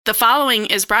The following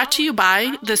is brought to you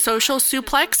by the Social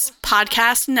Suplex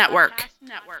Podcast Network.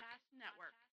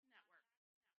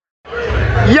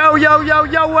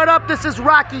 Yo, what up? This is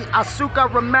Rocky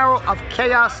Asuka Romero of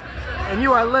Chaos, and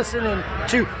you are listening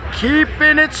to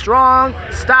Keeping It Strong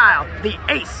Style, the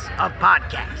ace of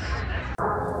podcasts.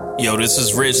 Yo, this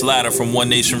is Rich Latta from One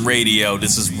Nation Radio.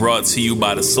 This is brought to you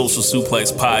by the Social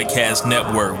Suplex Podcast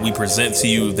Network. We present to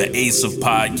you the Ace of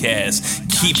Podcasts,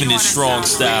 Keeping It Strong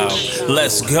Style.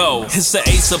 Let's go. It's the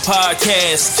Ace of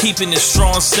Podcasts, Keeping It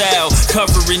Strong Style.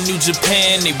 Covering New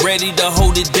Japan, they ready to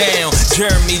hold it down.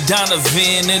 Jeremy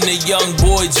Donovan and the young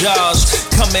boy Josh.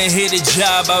 Come and hit a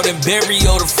job out and bury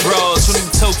all the frauds. From the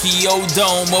Tokyo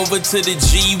Dome over to the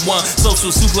G1. Social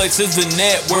Suplex is the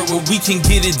network where we can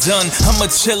get it done. I'ma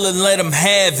chill and let them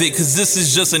have it, cause this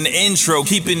is just an intro.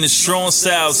 Keeping the strong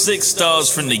style, 6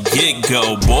 stars from the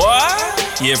get-go, boy.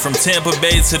 Yeah, from Tampa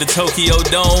Bay to the Tokyo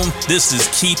Dome, this is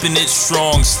Keeping It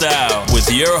Strong Style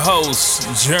with your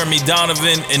hosts, Jeremy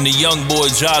Donovan and the young boy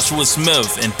Joshua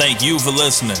Smith. And thank you for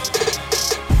listening.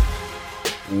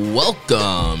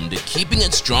 Welcome to Keeping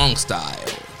It Strong Style,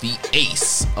 the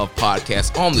ace of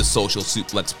podcasts on the Social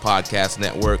Suplex Podcast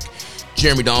Network.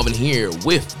 Jeremy Donovan here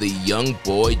with the young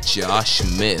boy Josh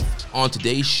Smith. On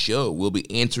today's show, we'll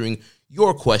be answering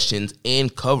your questions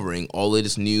and covering all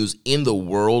latest news in the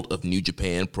world of New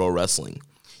Japan Pro Wrestling.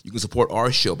 You can support our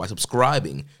show by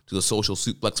subscribing to the Social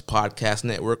Suplex Podcast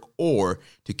Network or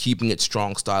to Keeping It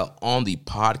Strong Style on the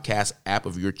podcast app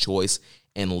of your choice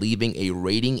and leaving a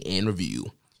rating and review.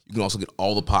 You can also get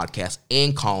all the podcasts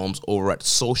and columns over at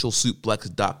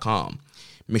socialsuplex.com.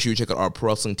 Make sure you check out our Pro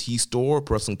Wrestling Tees store,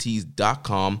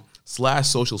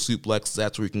 ProWrestlingTees.com/Social Suplex.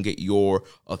 That's where you can get your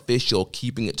official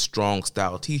Keeping It Strong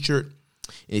Style t-shirt. And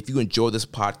if you enjoy this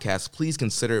podcast, please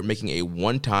consider making a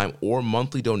one-time or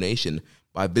monthly donation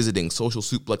by visiting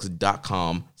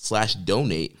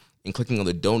socialsuplex.com/donate and clicking on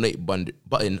the donate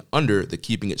button under the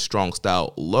Keeping It Strong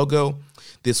Style logo.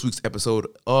 This week's episode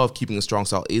of Keeping It Strong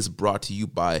Style is brought to you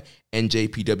by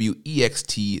NJPW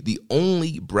EXT, the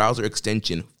only browser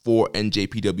extension for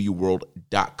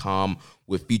NJPWWorld.com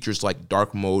with features like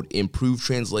dark mode, improved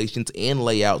translations and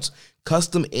layouts,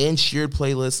 custom and shared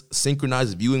playlists,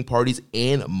 synchronized viewing parties,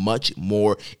 and much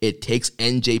more. It takes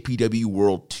NJPW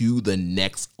World to the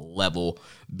next level.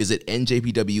 Visit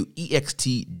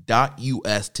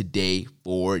njpwext.us today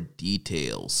for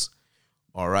details.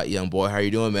 All right, young boy, how you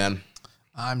doing, man?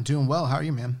 I'm doing well. How are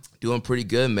you, man? Doing pretty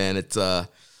good, man. It's a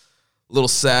little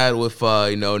sad with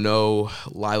no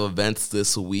live events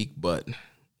this week, but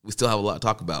we still have a lot to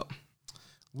talk about.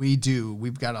 We do.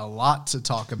 We've got a lot to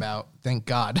talk about. Thank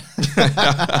God.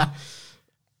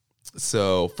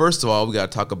 So first of all, we got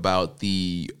to talk about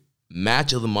the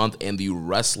match of the month and the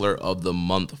wrestler of the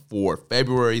month for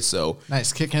February. So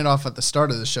nice, kicking it off at the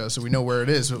start of the show so we know where it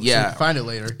is. So we can find it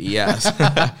later. Yes.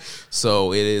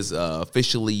 So it is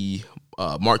officially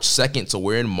March 2nd. So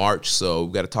we're in March. So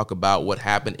we got to talk about what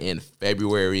happened in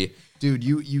February. Dude,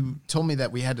 you told me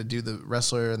that we had to do the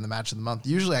wrestler and the match of the month.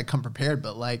 Usually I come prepared,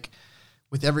 but like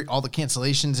with all the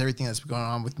cancellations, everything that's been going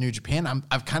on with New Japan,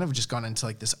 I've kind of just gone into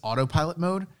like this autopilot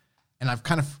mode, and I've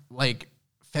kind of like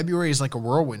February is like a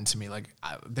whirlwind to me. Like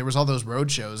there was all those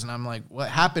road shows, and I'm like, what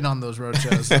happened on those road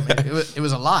shows? I mean, it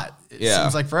was a lot. It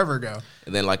seems like forever ago.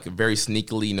 And then like very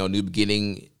sneakily, New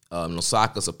Beginning,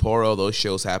 Osaka, Sapporo, those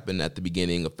shows happened at the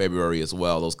beginning of February as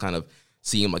well. Those kind of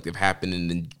seem like they've happened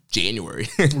in January.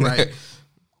 Right.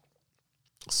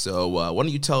 So why don't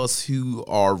you tell us who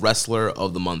our wrestler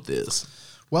of the month is?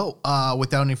 Well,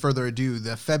 without any further ado,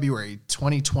 the February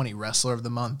 2020 wrestler of the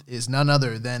month is none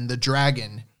other than the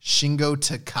Dragon, Shingo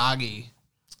Takagi.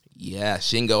 Yeah,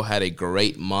 Shingo had a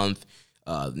great month.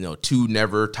 2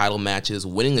 never title matches,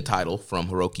 winning the title from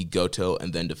Hiroki Goto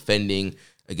and then defending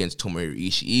against Tomohiro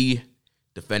Ishii.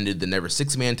 Defended the never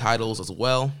 6-man titles as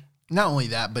well. Not only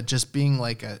that, but just being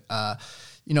like a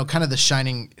kind of the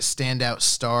shining standout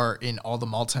star in all the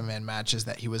multi-man matches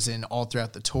that he was in all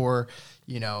throughout the tour.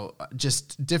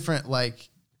 Just different like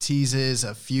teases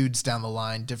of feuds down the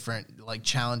line, different like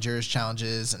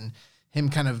challenges, and him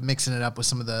kind of mixing it up with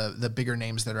some of the bigger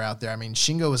names that are out there. I mean,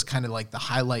 Shingo was kind of like the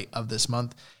highlight of this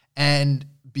month. And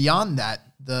beyond that,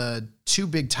 the 2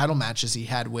 big title matches he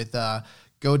had with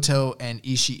Goto and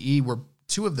Ishii were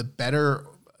 2 of the better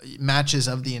matches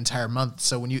of the entire month.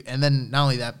 So and then not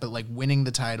only that, but like winning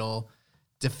the title,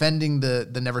 defending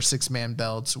the never 6-man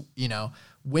belts,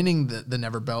 winning the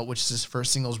never belt, which is his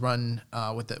first singles run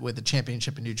with the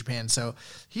championship in New Japan. So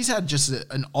he's had just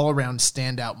an all-around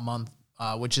standout month,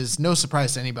 which is no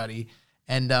surprise to anybody.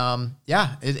 And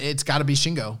it's got to be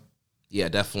Shingo. Yeah,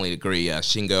 definitely agree.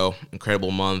 Shingo,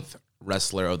 incredible month.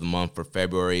 Wrestler of the Month for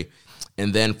February.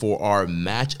 And then for our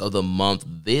Match of the Month,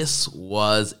 this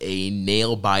was a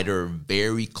nail-biter,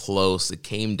 very close. It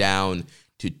came down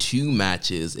to 2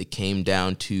 matches. It came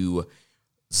down to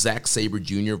Zack Sabre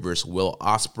Jr. versus Will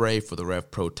Ospreay for the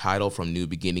Rev Pro title from New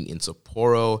Beginning in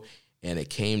Sapporo. And it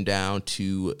came down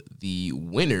to the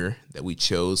winner that we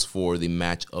chose for the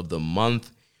Match of the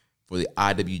Month for the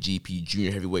IWGP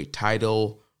Junior Heavyweight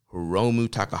title,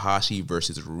 Hiromu Takahashi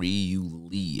versus Ryu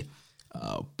Lee.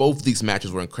 Both of these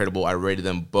matches were incredible. I rated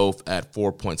them both at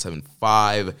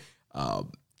 4.75.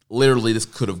 Literally, this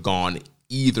could have gone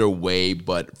either way,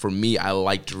 but for me, I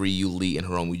liked Ryu Lee and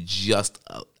Hiromu just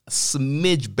a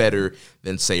smidge better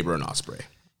than Sabre and Ospreay.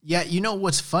 Yeah, you know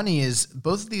what's funny is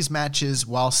both of these matches,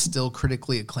 while still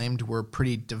critically acclaimed, were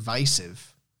pretty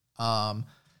divisive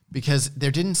because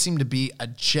there didn't seem to be a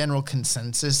general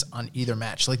consensus on either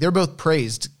match. Like, they're both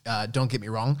praised, don't get me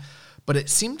wrong, but it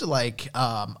seemed like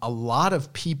a lot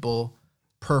of people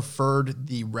preferred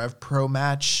the Rev Pro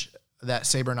match that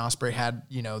Sabre and Ospreay had,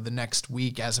 the next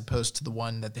week as opposed to the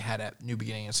one that they had at New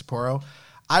Beginning in Sapporo.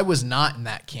 I was not in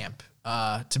that camp.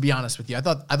 To be honest with you, I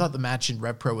thought the match in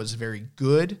Rev Pro was very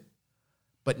good,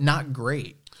 but not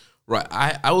great. Right.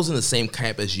 I was in the same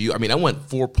camp as you. I mean, I went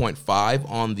 4.5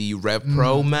 on the Rev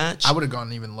Pro match. I would have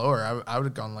gone even lower. I would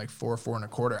have gone like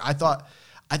 4.25.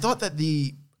 I thought that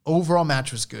the overall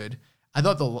match was good. I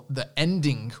thought the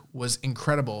ending was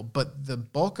incredible, but the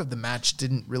bulk of the match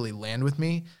didn't really land with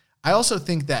me. I also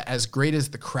think that as great as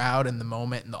the crowd and the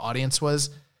moment and the audience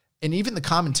was, and even the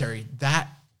commentary, that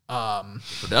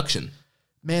production.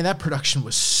 Man, that production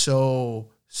was so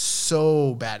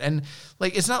bad. And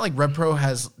like, it's not like Rev Pro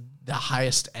has the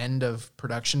highest end of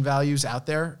production values out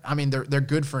there. I mean, they're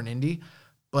good for an indie,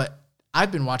 but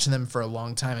I've been watching them for a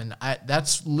long time, and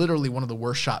that's literally one of the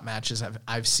worst shot matches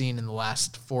I've seen in the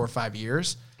last 4 or 5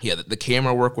 years. Yeah, the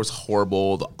camera work was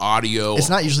horrible. The audio, it's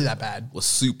not usually that bad, was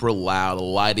super loud. The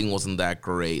lighting wasn't that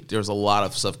great. There's a lot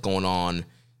of stuff going on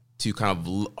to kind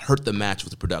of hurt the match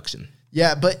with the production.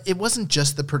 Yeah, but it wasn't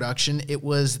just the production. It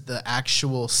was the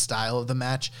actual style of the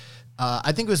match.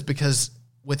 I think it was because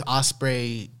with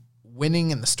Ospreay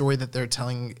winning and the story that they're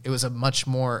telling, it was a much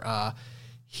more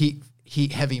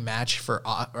heat-heavy match for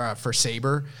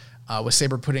Sabre, with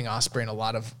Sabre putting Ospreay in a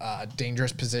lot of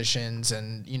dangerous positions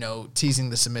and, teasing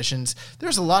the submissions.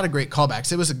 There's a lot of great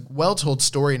callbacks. It was a well-told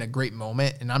story and a great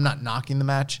moment, and I'm not knocking the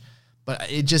match,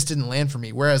 but it just didn't land for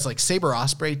me. Whereas, like, Sabre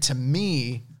Ospreay, to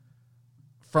me,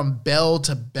 from bell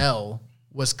to bell,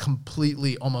 was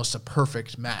completely almost a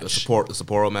perfect match. The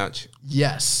Sapporo match?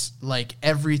 Yes. Like,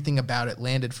 everything about it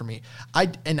landed for me.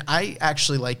 I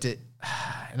actually liked it,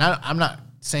 and I'm not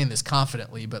saying this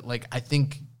confidently, but, like, I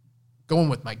think, going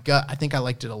with my gut, I think I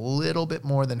liked it a little bit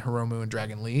more than Hiromu and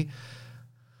Dragon Lee.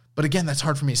 But again, that's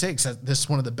hard for me to say because this is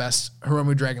one of the best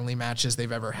Hiromu Dragon Lee matches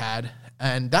they've ever had.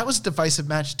 And that was a divisive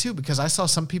match too, because I saw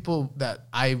some people that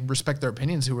I respect their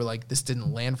opinions who were like, this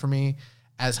didn't land for me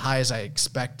as high as I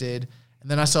expected. And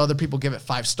then I saw other people give it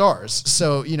 5 stars.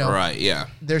 So, right, yeah.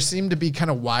 There seemed to be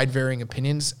kind of wide varying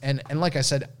opinions. And like I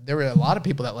said, there were a lot of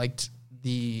people that liked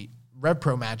the Rev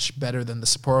Pro match better than the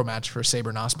Sapporo match for Sabre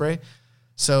and Ospreay.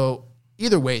 So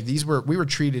either way, we were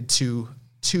treated to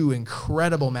 2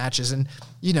 incredible matches. And,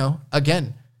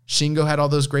 again, Shingo had all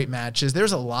those great matches.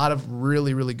 There's a lot of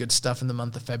really, really good stuff in the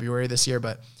month of February this year.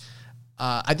 But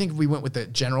I think we went with the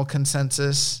general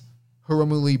consensus.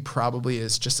 Hiromu Lee probably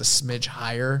is just a smidge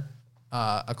higher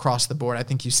across the board. I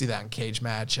think you see that in Cage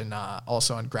Match and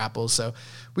also on Grapples. So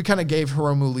we kind of gave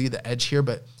Hiromu Lee the edge here.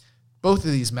 But both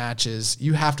of these matches,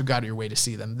 you have to go out of your way to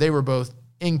see them. They were both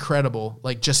incredible,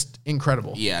 like just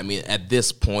incredible. Yeah, I mean, at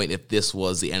this point, if this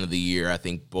was the end of the year, I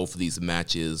think both of these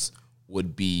matches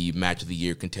would be match of the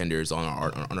year contenders on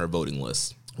our voting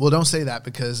list. Well, don't say that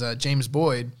because James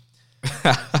Boyd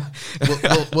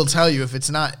will tell you if it's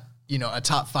not a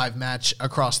top 5 match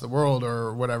across the world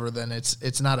or whatever, then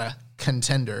it's not a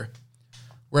contender.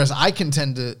 Whereas I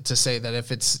contend to say that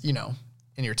if it's in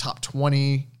your top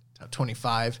 20, top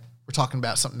 25, we're talking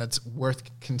about something that's worth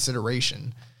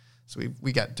consideration. So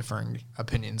we got differing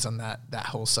opinions on that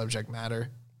whole subject matter.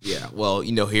 Yeah, well,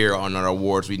 here on our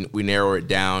awards, we narrow it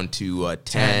down to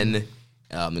 10.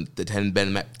 The 10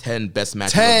 best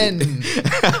matches.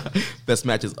 Best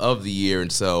matches of the year.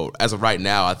 And so, as of right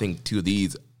now, I think 2 of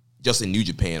these, just in New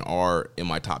Japan, are in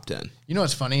my top 10. You know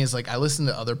what's funny is, like, I listen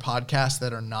to other podcasts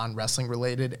that are non-wrestling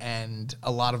related and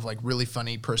a lot of, like, really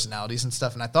funny personalities and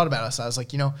stuff. And I thought about us. I was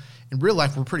like, in real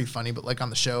life, we're pretty funny, but, like, on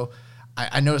the show,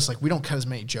 I noticed, like, we don't cut as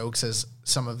many jokes as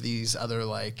some of these other,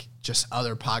 like, just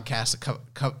other podcasts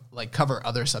that cover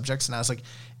other subjects. And I was like,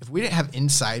 if we didn't have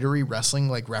insidery wrestling,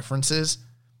 like, references,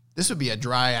 this would be a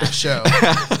dry ass show.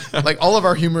 Like all of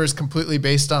our humor is completely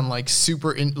based on like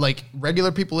like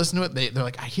regular people listen to it. They're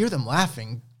like, I hear them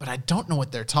laughing, but I don't know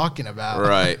what they're talking about.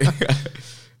 Right.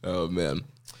 Oh man.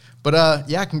 But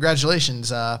yeah,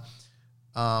 congratulations.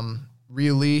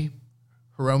 Ryu Lee,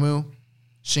 Hiromu,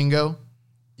 Shingo,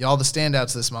 y'all the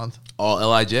standouts this month. All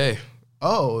LIJ.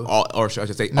 Oh. Or should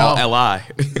I say all LI.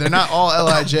 They're not all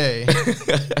LIJ.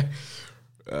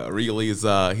 Ryu Lee is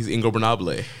he's Ingo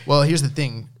Bernable. Well, here's the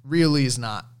thing. Ryu Lee is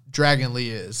not. Dragon Lee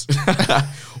is.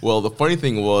 Well, the funny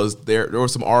thing was there were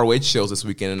some ROH shows this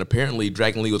weekend, and apparently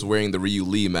Dragon Lee was wearing the Ryu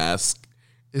Lee mask.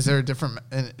 Is there a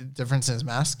difference in his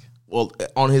mask? Well,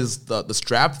 on his the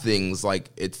strap things, like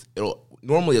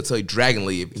normally it'll say Dragon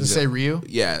Lee. Does it say Ryu?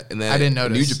 Yeah, and then I didn't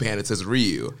notice. New Japan it says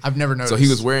Ryu. I've never noticed. So he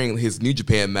was wearing his New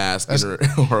Japan mask. That's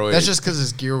ROH. That's just because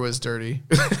his gear was dirty.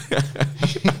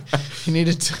 He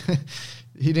needed to.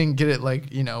 He didn't get it like,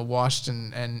 washed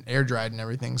and air dried and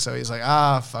everything. So he's like,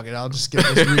 fuck it. I'll just get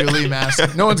this Ryu Lee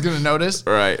mask. No one's going to notice.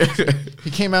 Right.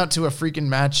 He came out to a freaking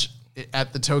match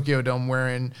at the Tokyo Dome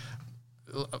wearing,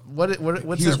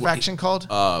 what's their faction called?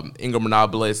 Ingo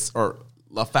Bernables or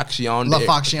La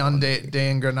Faction de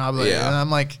Ingranable. Yeah. And I'm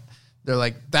like, they're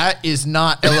like, that is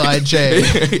not LIJ.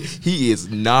 He is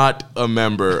not a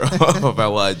member of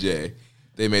LIJ.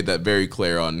 They made that very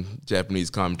clear on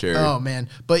Japanese commentary. Oh, man.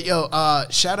 But,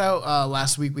 shout out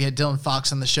last week. We had Dylan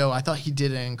Fox on the show. I thought he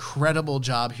did an incredible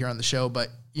job here on the show. But,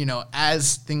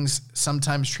 as things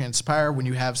sometimes transpire, when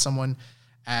you have someone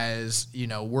as,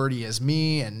 wordy as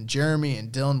me and Jeremy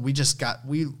and Dylan,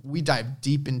 we dived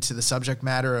deep into the subject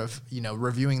matter of,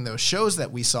 reviewing those shows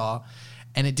that we saw.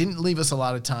 And it didn't leave us a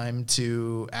lot of time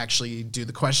to actually do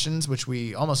the questions, which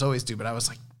we almost always do. But I was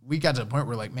like, we got to the point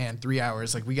where like, man, 3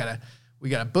 hours, like we got to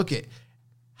book it.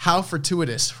 How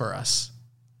fortuitous for us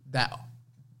that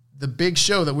the big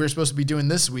show that we were supposed to be doing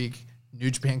this week,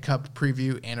 New Japan Cup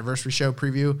preview, anniversary show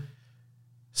preview,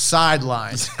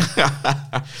 sidelined.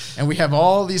 And we have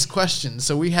all these questions.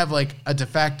 So we have like a de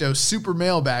facto super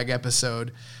mailbag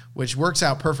episode, which works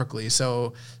out perfectly.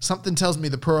 So something tells me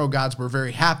the Puro gods were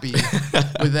very happy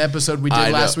with the episode we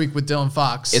did last week with Dylan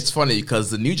Fox. It's funny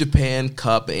because the New Japan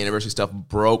Cup anniversary stuff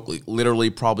broke literally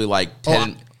probably like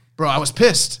 10... Bro, I was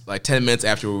pissed. Like 10 minutes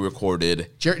after we recorded.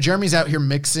 Jeremy's out here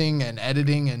mixing and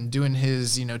editing and doing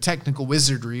his, technical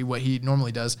wizardry, what he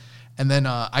normally does. And then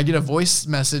I get a voice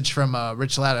message from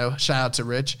Rich Lato. Shout out to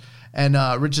Rich. And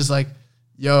Rich is like,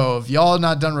 yo, if y'all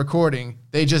not done recording,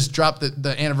 they just dropped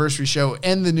the anniversary show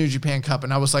and the New Japan Cup.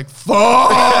 And I was like,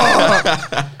 fuck!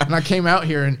 And I came out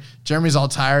here and Jeremy's all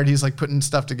tired. He's like putting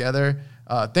stuff together.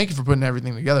 Thank you for putting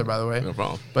everything together, by the way. No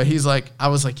problem. But I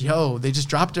was like, yo, they just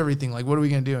dropped everything. Like, what are we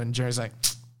going to do? And Jerry's like,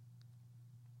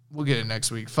 we'll get it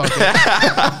next week. Fuck it.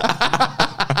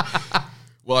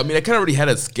 Well, I mean, I kind of already had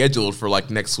it scheduled for like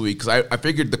next week because I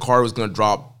figured the card was going to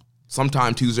drop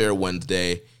sometime Tuesday or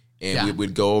Wednesday. And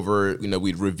we'd go over,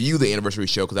 we'd review the anniversary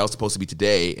show because that was supposed to be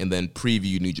today and then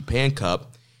preview New Japan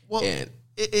Cup. Well,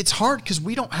 it's hard because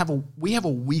we have a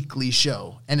weekly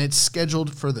show and it's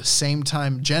scheduled for the same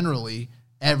time generally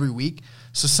every week.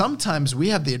 So sometimes we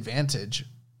have the advantage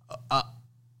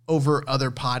over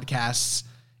other podcasts,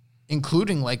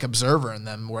 including like Observer and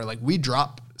them, where like we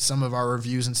drop some of our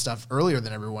reviews and stuff earlier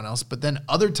than everyone else. But then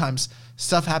other times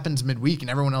stuff happens midweek and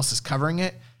everyone else is covering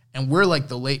it. And we're like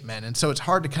the late men. And so it's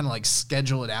hard to kind of like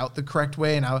schedule it out the correct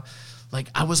way. And I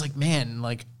was like, man,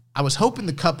 like I was hoping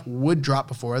the cup would drop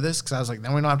before this because I was like,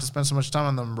 then we don't have to spend so much time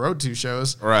on them road 2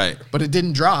 shows. Right. But it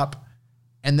didn't drop.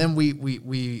 And then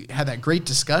we had that great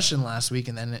discussion last week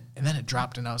and then it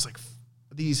dropped and I was like,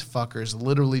 these fuckers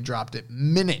literally dropped it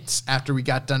minutes after we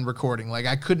got done recording. Like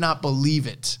I could not believe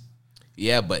it.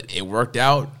 Yeah, but it worked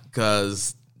out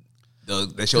because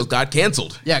the shows got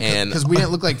canceled. Yeah, because we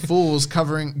didn't look like fools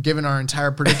giving our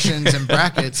entire predictions and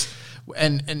brackets,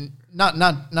 and not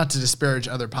to disparage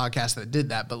other podcasts that did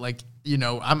that, but like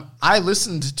I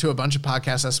listened to a bunch of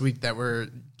podcasts last week that were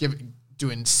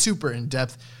doing super in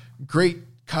depth, great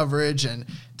coverage and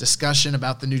discussion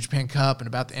about the New Japan Cup and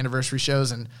about the anniversary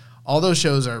shows, and all those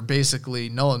shows are basically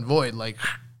null and void, like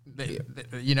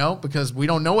because we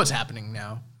don't know what's happening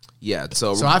now. Yeah,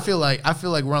 so I feel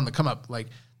like we're on the come up, like.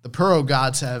 The Puro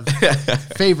gods have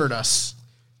favored us.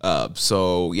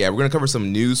 So, we're going to cover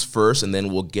some news first, and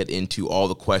then we'll get into all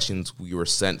the questions we were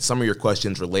sent. Some of your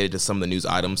questions related to some of the news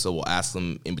items, so we'll ask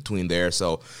them in between there.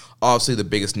 So, obviously, the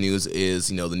biggest news is,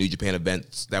 the New Japan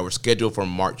events that were scheduled from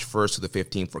March 1st to the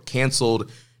 15th were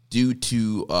canceled due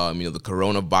to, the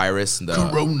coronavirus.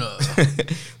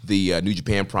 The New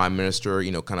Japan Prime Minister,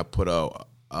 kind of put a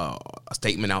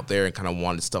statement out there and kind of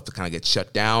wanted stuff to kind of get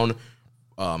shut down.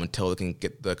 until they can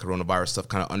get the coronavirus stuff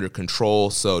kind of under control.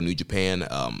 So New Japan,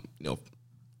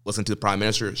 listening to the Prime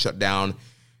Minister, shut down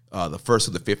the 1st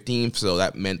to the 15th. So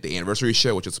that meant the anniversary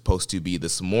show, which was supposed to be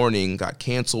this morning, got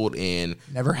canceled. And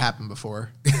never happened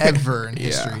before, ever in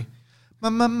history.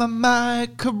 My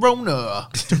Corona.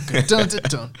 Dun, dun,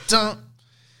 dun, dun.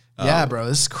 Yeah, bro,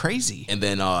 this is crazy. And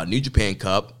then New Japan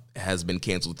Cup has been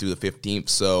canceled through the 15th.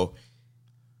 So,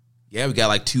 yeah, we got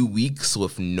like 2 weeks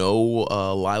with no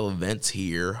live events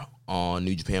here on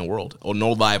New Japan World, or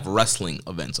no live wrestling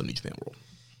events on New Japan World.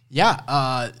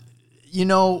 Yeah,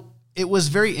 it was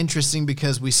very interesting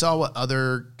because we saw what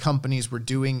other companies were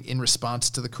doing in response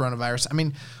to the coronavirus. I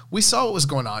mean, we saw what was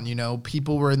going on.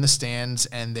 People were in the stands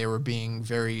and they were being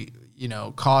very,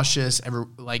 cautious.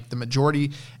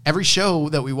 Every show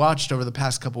that we watched over the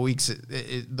past couple weeks,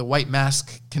 the white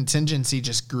mask contingency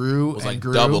just grew. It was like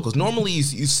grew. Double, because normally you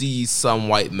see some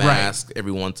white mask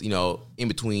every once, in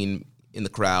between in the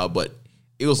crowd, but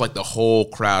it was like the whole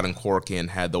crowd in Korakuen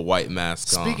had the white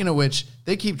mask on. Speaking of which,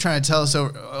 they keep trying to tell us,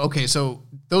 so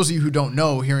those of you who don't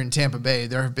know, here in Tampa Bay,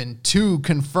 there have been 2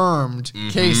 confirmed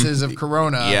cases of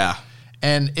corona. Yeah.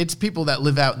 And it's people that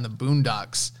live out in the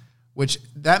boondocks, which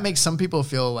that makes some people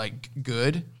feel like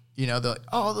good. They're like,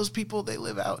 oh, those people, they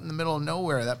live out in the middle of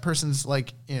nowhere. That person's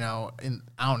like, I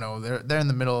don't know, they're in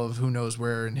the middle of who knows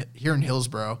where, here in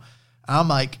Hillsborough. And I'm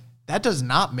like, that does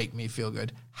not make me feel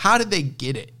good. How did they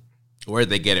get it? Where did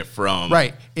they get it from?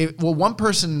 Right. One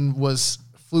person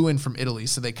flew in from Italy,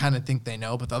 so they kind of think they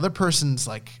know, but the other person's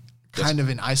like kind of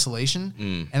in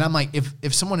isolation. And I'm like,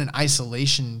 if someone in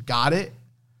isolation got it,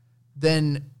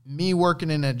 then me working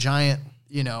in a giant,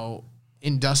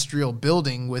 industrial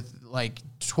building with like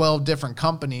 12 different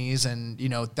companies and,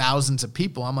 thousands of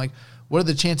people, I'm like, what are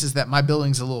the chances that my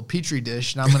building's a little petri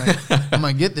dish and I'm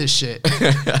gonna get this shit?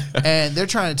 And they're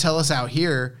trying to tell us out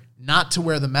here not to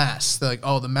wear the mask. They're like,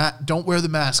 oh, don't wear the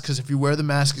mask, because if you wear the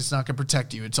mask, it's not going to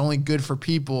protect you. It's only good for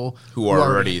people who are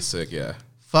already sick, yeah.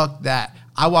 Fuck that.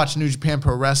 I watch New Japan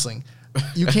Pro Wrestling.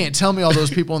 You can't tell me all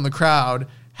those people in the crowd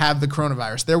have the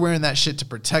coronavirus. They're wearing that shit to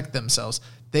protect themselves.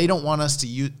 They don't want us to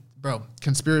use... Bro,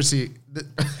 conspiracy...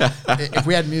 If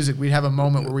we had music, we'd have a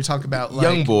moment where we talk about... like,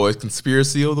 Young Boys,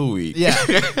 Conspiracy of the Week. Yeah.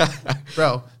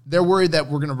 Bro, they're worried that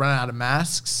we're going to run out of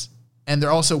masks. And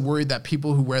they're also worried that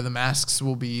people who wear the masks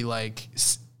will be like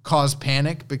cause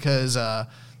panic because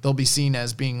they'll be seen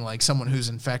as being like someone who's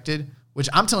infected, which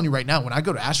I'm telling you right now, when I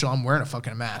go to Astro, I'm wearing a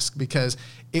fucking mask because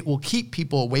it will keep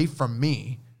people away from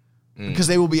me because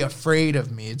they will be afraid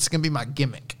of me. It's going to be my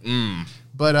gimmick.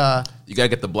 But you got to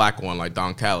get the black one like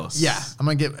Don Callis. Yeah, I'm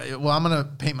going to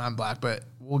paint mine black, but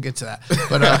we'll get to that.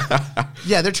 But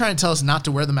yeah, they're trying to tell us not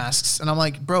to wear the masks. And I'm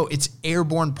like, bro, it's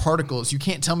airborne particles. You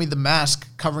can't tell me the mask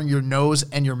covering your nose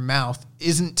and your mouth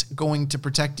isn't going to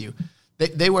protect you.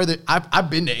 They wear the... I've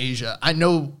been to Asia. I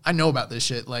know about this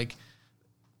shit. Like,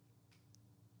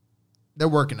 they're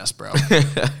working us, bro.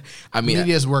 I mean,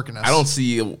 media's working us. I don't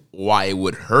see why it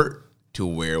would hurt to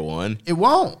wear one. It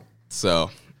won't. So...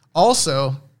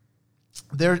 Also,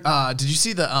 there. Did you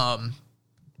see the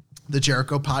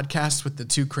Jericho podcast with the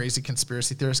 2 crazy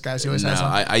conspiracy theorist guys he always has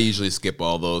on? I usually skip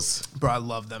all those. Bro, I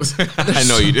love them. I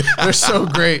know you do. They're so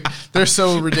great. They're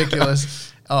so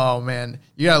ridiculous. Oh man,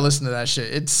 you gotta listen to that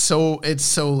shit. It's so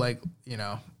like,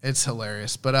 it's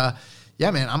hilarious. But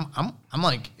yeah, man, I'm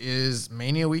like, is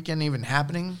Mania weekend even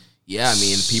happening? Yeah, I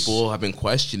mean, people have been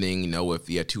questioning, if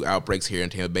you had 2 outbreaks here in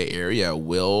Tampa Bay area,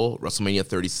 will WrestleMania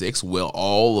 36, will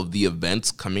all of the events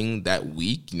coming that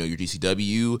week, your GCW,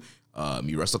 your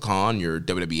WrestleCon, your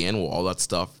WWN, will all that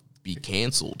stuff be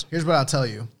canceled? Here's what I'll tell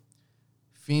you.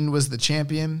 Fiend was the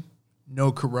champion,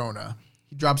 no corona.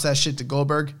 He drops that shit to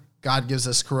Goldberg, God gives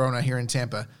us corona here in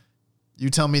Tampa. You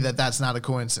tell me that that's not a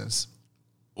coincidence.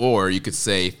 Or you could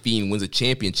say Fiend wins a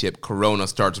championship, corona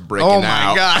starts breaking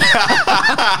out. Oh my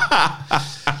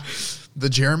God. The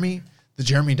Jeremy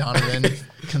Donovan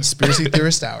conspiracy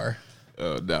theorist hour.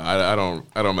 No, I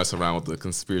don't mess around with the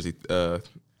conspiracy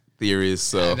theories.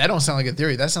 So that don't sound like a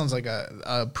theory. That sounds like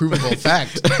a provable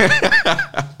fact.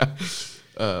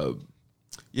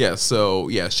 Yeah. So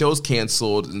shows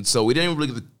canceled, and so we didn't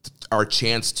really get our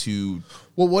chance to.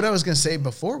 Well, what I was gonna say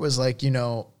before was like,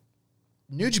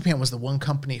 New Japan was the one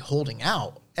company holding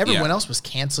out. Everyone else was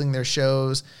canceling their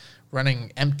shows,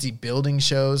 running empty building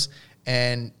shows.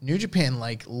 And New Japan,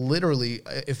 like, literally,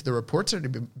 if the reports are to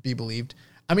be believed,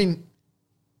 I mean,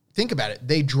 think about it.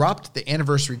 They dropped the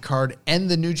anniversary card and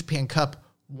the New Japan Cup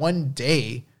one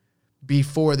day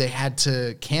before they had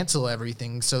to cancel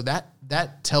everything. So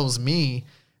that tells me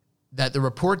that the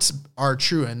reports are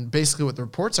true. And basically what the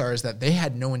reports are is that they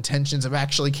had no intentions of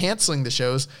actually canceling the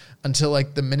shows until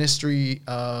like the Ministry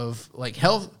of like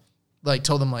Health like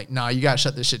told them like, nah, you gotta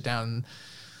shut this shit down.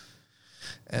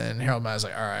 And Harold Meij was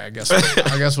like, all right, I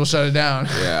guess we'll shut it down.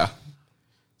 Yeah.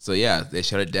 So yeah, they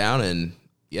shut it down and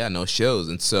yeah, no shows.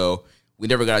 And so we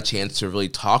never got a chance to really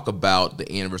talk about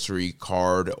the anniversary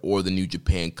card or the New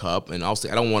Japan Cup. And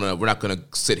obviously we're not going to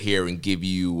sit here and give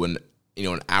you an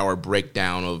hour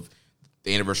breakdown of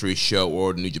the anniversary show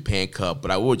or the New Japan Cup, but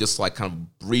I would just like kind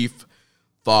of brief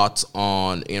thoughts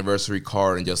on anniversary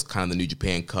card and just kind of the New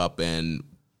Japan Cup and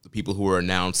the people who were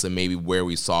announced and maybe where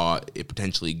we saw it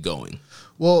potentially going.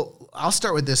 Well, I'll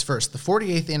start with this first. The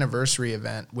 48th anniversary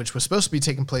event, which was supposed to be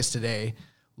taking place today,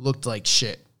 looked like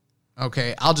shit.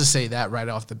 Okay, I'll just say that right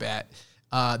off the bat.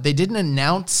 They didn't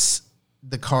announce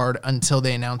the card until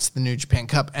they announced the New Japan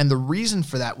Cup, and the reason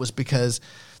for that was because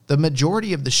the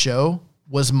majority of the show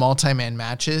was multi-man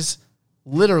matches,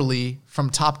 literally from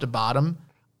top to bottom,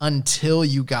 until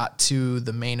you got to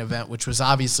the main event, which was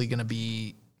obviously going to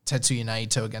be Tetsuya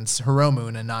Naito against Hiromu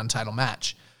in a non-title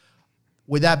match.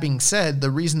 With that being said, the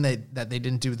reason that they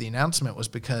didn't do the announcement was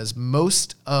because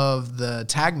most of the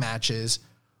tag matches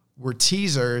were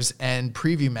teasers and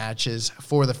preview matches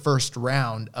for the first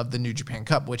round of the New Japan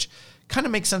Cup, which kind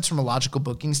of makes sense from a logical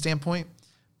booking standpoint.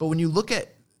 But when you look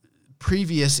at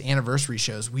previous anniversary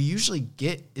shows,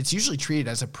 it's usually treated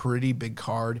as a pretty big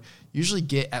card. Usually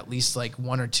get at least like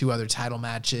one or two other title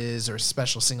matches or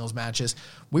special singles matches.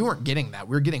 We weren't getting that.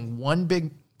 We were getting one big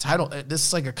title. This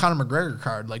is like a Conor McGregor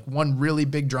card, like one really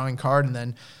big drawing card and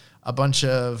then a bunch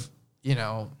of,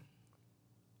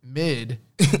 mid.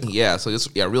 Yeah, so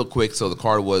just real quick. So the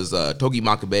card was Togi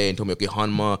Makabe and Tomoaki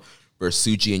Honma versus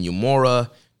Tsuji and Yumura.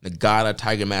 Nagata,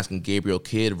 Tiger Mask, and Gabriel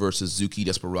Kidd versus Zuki,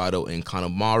 Desperado, and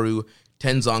Kanemaru.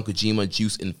 Tenzan, Kojima,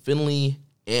 Juice, and Finlay.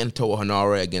 And Toa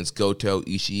Hanare against Goto,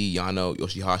 Ishii, Yano,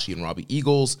 Yoshihashi, and Robbie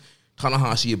Eagles.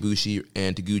 Tanahashi, Ibushi,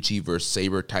 and Taguchi versus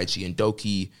Sabre, Taichi, and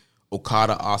Doki.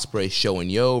 Okada, Ospreay, Sho,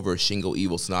 and Yo versus Shingo,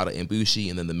 Evil, Sonata, and Bushi.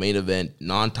 And then the main event,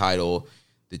 non-title,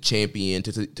 the champion,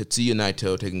 Tetsuya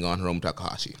Naito, taking on Hiromu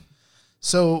Takahashi.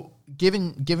 So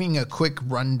giving a quick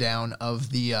rundown of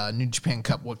the New Japan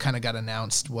Cup, what kind of got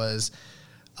announced was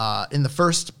in the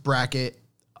first bracket,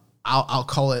 I'll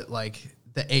call it like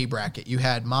the A bracket. You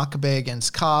had Makabe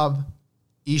against Cobb,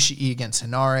 Ishii against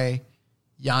Hanare,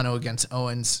 Yano against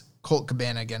Owens, Colt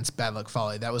Cabana against Bad Luck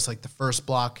Fale. That was like the first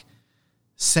block.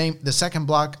 The second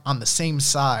block on the same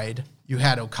side, you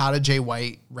had Okada Jay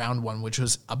White round one, which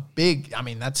was a big. I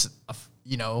mean, that's a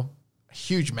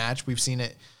huge match. We've seen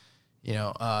it,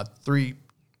 three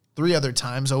other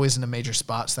times, always in a major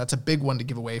spot. So that's a big one to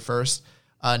give away first.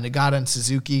 Nagata and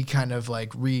Suzuki kind of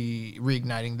like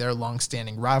reigniting their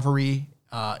long-standing rivalry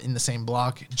in the same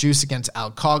block. Juice against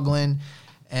Al Coughlin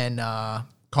and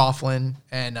Coughlin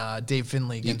and Dave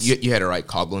Finlay against... You had it right,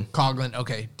 Coughlin. Coughlin,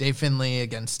 okay. Dave Finlay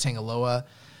against Tangaloa.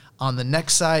 On the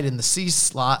next side, in the C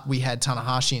slot, we had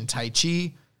Tanahashi and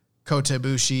Taichi, Kota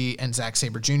Ibushi, and Zack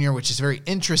Sabre Jr., which is very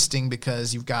interesting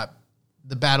because you've got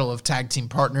the battle of tag team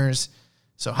partners.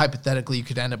 So hypothetically, you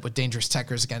could end up with Dangerous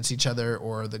Tekkers against each other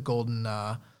or the Golden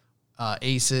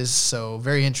Aces. So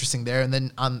very interesting there. And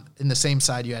then in the same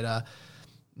side, you had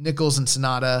Nichols and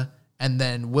Sonata, and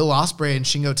then Will Ospreay and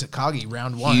Shingo Takagi,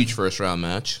 round one. Huge first-round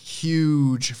match.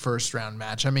 Huge first-round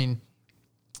match. I mean,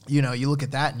 you look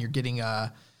at that and you're getting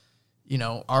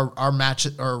our match,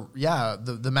 or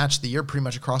the match of the year pretty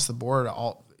much across the board,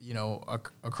 all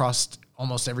across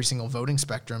almost every single voting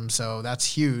spectrum. So that's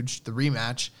huge, the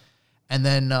rematch. And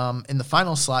then in the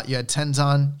final slot, you had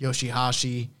Tenzan,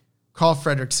 Yoshihashi, Carl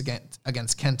Fredericks against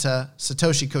Kenta,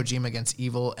 Satoshi Kojima against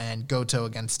Evil, and Goto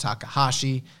against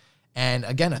Takahashi. And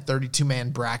again, a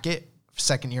 32-man bracket,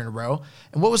 second year in a row.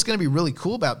 And what was going to be really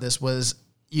cool about this was,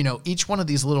 each one of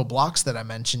these little blocks that I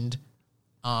mentioned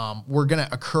were going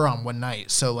to occur on one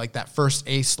night. So like that first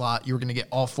A slot, you were going to get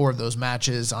all four of those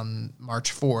matches on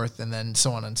March 4th, and then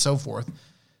so on and so forth.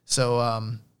 So,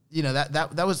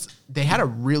 that was, they had a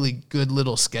really good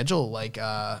little schedule, like,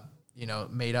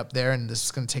 made up there, and this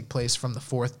is going to take place from the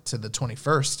 4th to the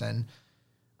 21st.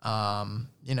 And,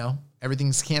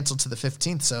 everything's canceled to the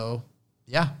 15th. So,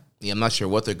 yeah. Yeah, I'm not sure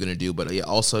what they're going to do, but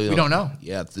also... we don't know.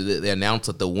 Yeah, they announced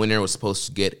that the winner was supposed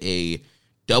to get a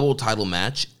double title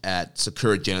match at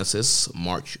Sakura Genesis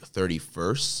March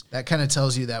 31st. That kind of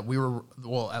tells you that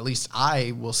at least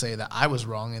I will say that I was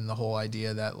wrong in the whole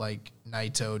idea that, like,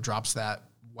 Naito drops that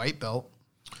white belt.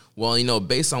 Well,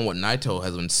 based on what Naito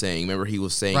has been saying, remember he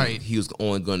was saying he was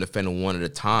only going to defend one at a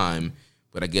time,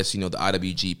 but I guess, the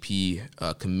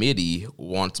IWGP committee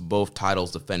wants both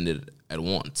titles defended at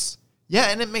once. Yeah,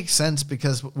 and it makes sense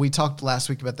because we talked last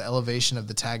week about the elevation of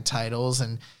the tag titles,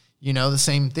 and the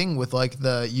same thing with like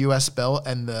the U.S. belt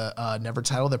and the Never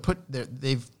title.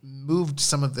 They've moved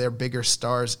some of their bigger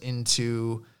stars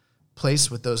into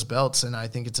place with those belts, and I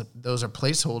think those are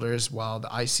placeholders while the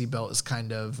IC belt is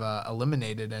kind of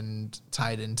eliminated and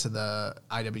tied into the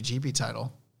IWGP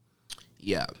title.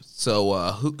 Yeah. So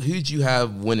who did you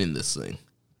have winning this thing?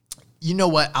 You know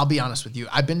what? I'll be honest with you.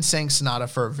 I've been saying Sonata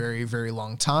for a very, very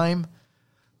long time.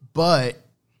 But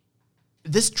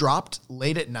this dropped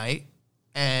late at night,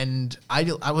 and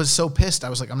I was so pissed. I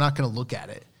was like, I'm not going to look at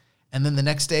it. And then the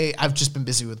next day, I've just been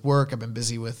busy with work. I've been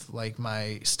busy with like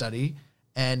my study,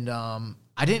 and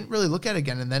I didn't really look at it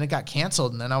again. And then it got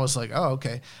canceled, and then I was like, oh,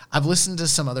 okay. I've listened to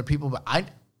some other people, but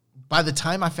by the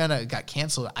time I found out it got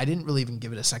canceled, I didn't really even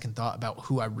give it a second thought about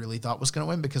who I really thought was going to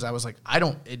win, because I was like,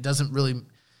 it doesn't really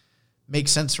make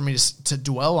sense for me to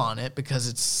dwell on it because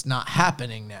it's not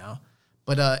happening now.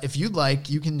 But if you'd like,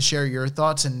 you can share your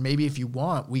thoughts, and maybe if you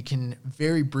want, we can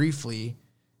very briefly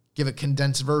give a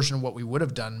condensed version of what we would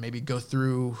have done, maybe go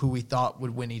through who we thought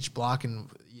would win each block and,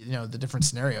 the different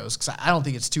scenarios, because I don't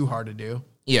think it's too hard to do.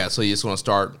 Yeah, so you just want to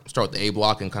start with the A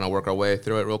block and kind of work our way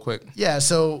through it real quick? Yeah,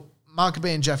 so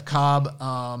Makabe and Jeff Cobb,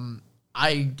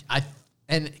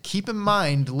 and keep in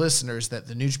mind, listeners, that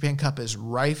the New Japan Cup is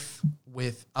rife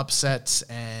with upsets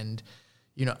and,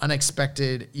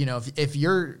 unexpected,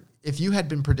 if you had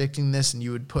been predicting this and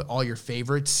you would put all your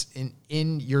favorites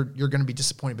in you're going to be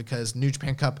disappointed, because New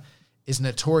Japan Cup is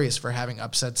notorious for having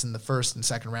upsets in the first and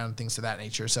second round and things of that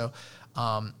nature. So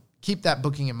keep that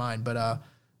booking in mind. But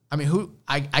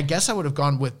I guess I would have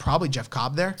gone with probably Jeff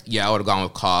Cobb there. Yeah, I would have gone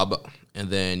with Cobb. And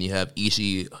then you have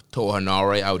Ishii, Toa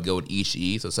Hanare. I would go with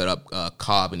Ishii. So set up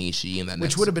Cobb and Ishii in that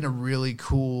Which would have been a really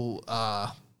cool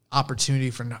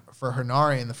opportunity for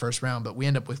Hanare in the first round. But we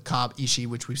end up with Cobb, Ishii,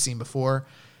 which we've seen before.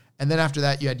 And then after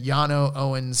that, you had Yano,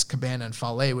 Owens, Cabana, and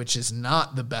Fale, which is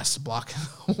not the best block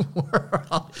in the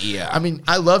world. Yeah.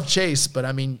 I love Chase, but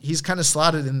he's kind of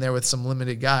slotted in there with some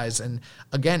limited guys. And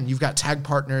again, you've got tag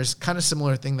partners, kind of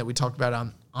similar thing that we talked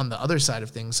about on the other side of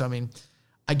things. So,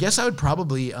 I guess I would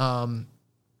probably, I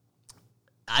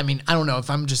don't know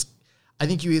if I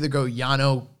think you either go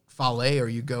Yano, Fale, or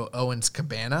you go Owens,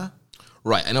 Cabana.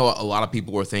 Right. I know a lot of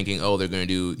people were thinking, they're going to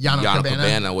do Yano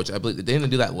Cabana, which I believe they didn't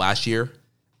do that last year.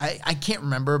 I can't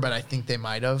remember, but I think they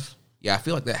might have. Yeah, I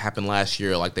feel like that happened last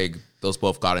year. Like those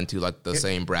both got into like the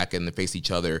same bracket and they faced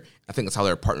each other. I think that's how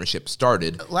their partnership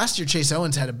started. Last year, Chase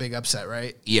Owens had a big upset,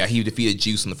 right? Yeah, he defeated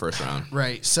Juice in the first round.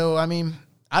 Right. So,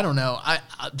 I don't know. I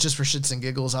just for shits and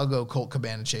giggles, I'll go Colt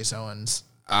Cabana, Chase Owens.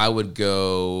 I would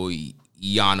go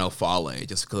Yano Fale,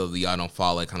 just because of the Yano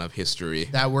Fale kind of history.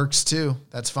 That works too.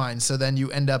 That's fine. So then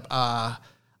you end up,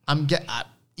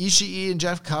 Ishii and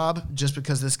Jeff Cobb, just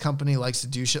because this company likes to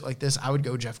do shit like this, I would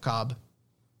go Jeff Cobb.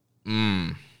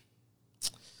 I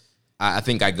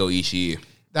think I'd go Ishii.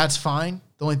 That's fine.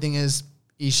 The only thing is,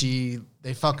 Ishii,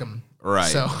 they fuck him. Right.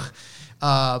 So,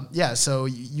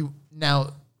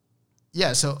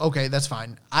 okay, that's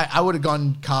fine. I would have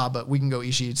gone Cobb, but we can go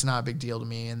Ishii. It's not a big deal to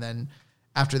me. And then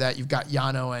after that, you've got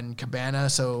Yano and Cabana.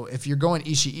 So if you're going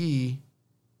Ishii,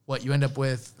 you end up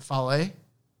with Fale?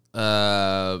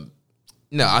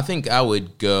 No, I think I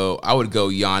would go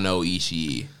Yano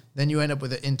Ishii. Then you end up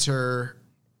with an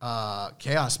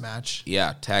chaos match.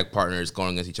 Yeah, tag partners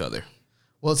going against each other.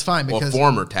 Well, it's fine because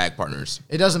former tag partners.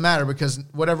 It doesn't matter because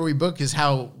whatever we book is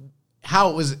how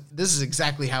it was. This is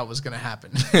exactly how it was going to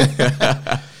happen.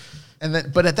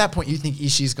 But at that point, you think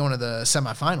Ishii's going to the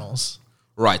semifinals,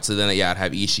 right? So then, I'd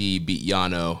have Ishii beat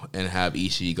Yano and have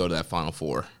Ishii go to that final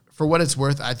four. For what it's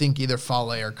worth, I think either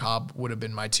Fale or Cobb would have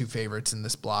been my two favorites in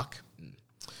this block.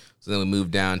 So then we move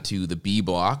down to the B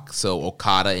block. So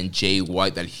Okada and Jay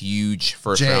White, that huge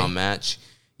first round match.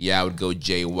 Yeah, I would go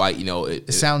Jay White.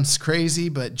 It sounds crazy,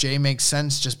 but Jay makes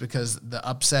sense just because the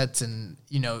upsets and,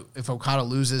 if Okada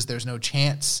loses, there's no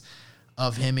chance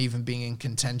of him even being in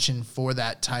contention for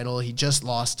that title. He just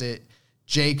lost it.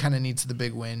 Jay kind of needs the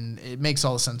big win. It makes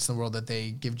all the sense in the world that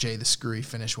they give Jay the screwy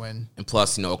finish win. And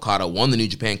plus, Okada won the New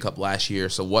Japan Cup last year,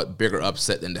 so what bigger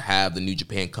upset than to have the New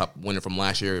Japan Cup winner from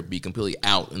last year be completely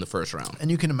out in the first round?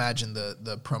 And you can imagine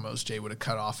the promos Jay would have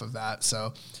cut off of that.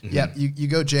 So, yeah, you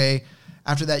go Jay.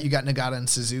 After that, you got Nagata and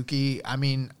Suzuki. I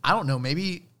don't know,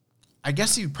 maybe, I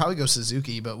guess you'd probably go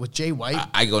Suzuki, but with Jay White.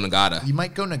 I go Nagata. You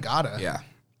might go Nagata. Yeah.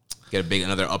 Get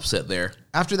another upset there.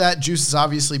 After that, Juice is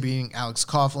obviously beating Alex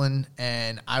Coughlin,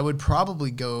 and I would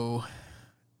probably go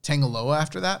Tangaloa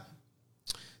after that.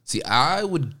 See, I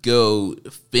would go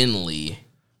Finlay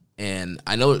And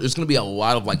I know there's going to be a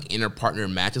lot of like inter-partner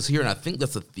matches here, and I think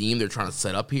that's the theme they're trying to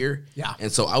set up here. Yeah.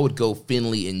 And so I would go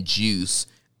Finlay and Juice,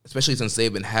 especially since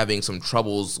they've been having some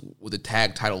troubles with the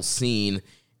tag title scene,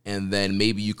 and then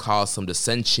maybe you cause some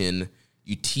dissension,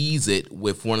 you tease it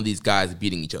with one of these guys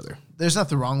beating each other. There's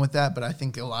nothing wrong with that, but I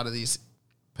think a lot of these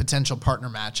potential partner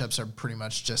matchups are pretty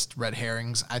much just red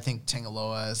herrings. I think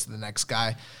Tangaloa is the next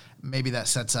guy. Maybe that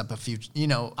sets up a few,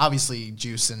 obviously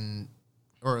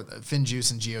Finn Juice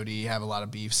and GOD have a lot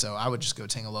of beef, so I would just go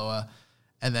Tangaloa.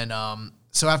 And then,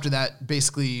 so after that,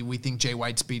 basically, we think Jay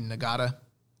White's beating Nagata.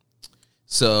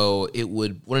 So it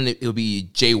would be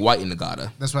Jay White and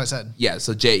Nagata. That's what I said. Yeah,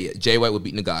 so Jay White would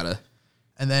beat Nagata.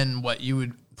 And then what, you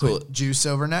would put Juice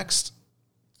over next?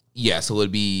 Yeah, so it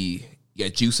would be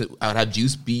Juice. I would have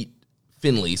Juice beat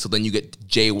Finlay, so then you get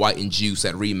Jay White and Juice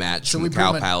at rematch from the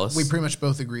Cow Palace. We pretty much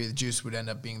both agree that Juice would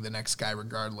end up being the next guy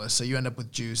regardless. So you end up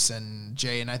with Juice and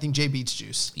Jay, and I think Jay beats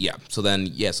Juice. Yeah, so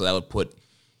that would put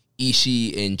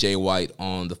Ishii and Jay White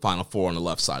on the final four on the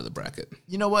left side of the bracket.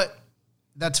 You know what?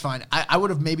 That's fine. I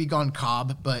would have maybe gone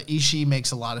Cobb, but Ishii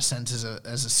makes a lot of sense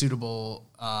as a suitable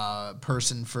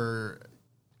person for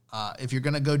if you're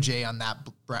going to go Jay on that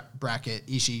bracket.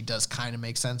 Ishii does kind of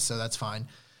make sense, so that's fine.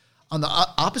 On the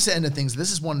opposite end of things,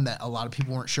 this is one that a lot of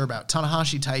people weren't sure about.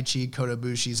 Tanahashi, Taichi, Kota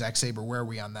Ibushi, Zack Sabre. Where are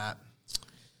we on that?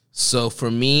 So for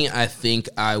me, I think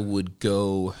I would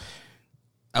go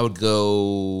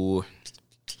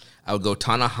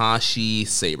Tanahashi,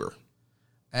 Sabre.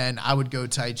 And I would go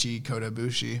Taichi, Kota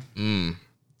Ibushi.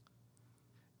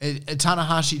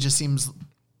 Tanahashi just seems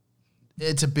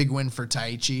it's a big win for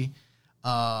Taichi.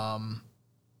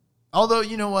 Although,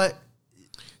 you know what?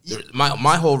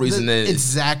 My whole reason is it's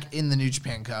Zack in the New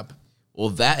Japan Cup. Well,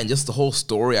 that and just the whole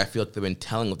story I feel like they've been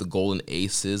telling with the Golden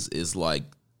Aces is like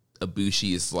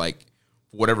Ibushi is like,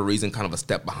 for whatever reason, kind of a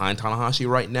step behind Tanahashi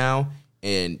right now.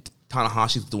 And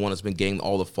Tanahashi's the one that's been getting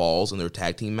all the falls in their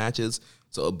tag team matches.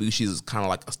 So Ibushi is kind of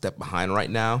like a step behind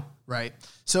right now. Right.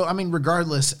 So, I mean,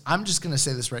 regardless, I'm just going to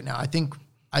say this right now. I think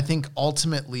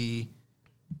ultimately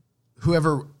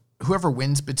whoever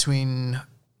wins between...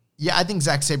 Yeah, I think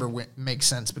Zack Sabre makes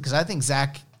sense because I think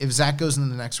if Zack goes into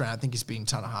the next round, I think he's beating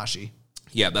Tanahashi.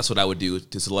 Yeah, that's what I would do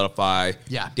to solidify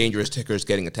Dangerous Tickers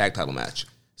getting a tag title match.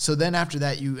 So then after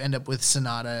that, you end up with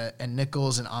Sonata and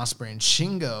Nichols and Ospreay and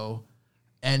Shingo.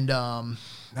 And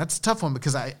that's a tough one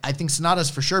because I think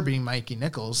Sonata's for sure beating Mikey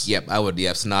Nichols. Yep, I would.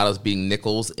 Yeah, Sonata's beating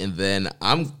Nichols. And then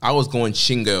I was going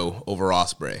Shingo over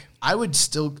Ospreay. I would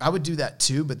do that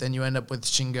too, but then you end up with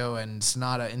Shingo and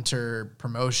Sonata inter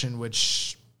promotion,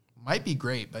 which... might be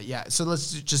great, but yeah. So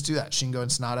let's just do that. Shingo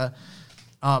and Sonata.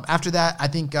 After that, I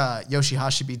think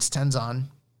Yoshihashi beats Tenzan.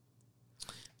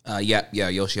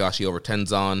 Yoshihashi over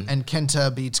Tenzan. And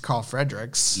Kenta beats Carl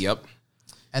Fredericks. Yep.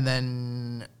 And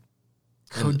then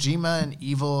Kojima and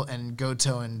Evil and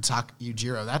Goto and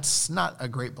Yujiro. That's not a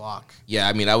great block. Yeah,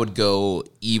 I mean, I would go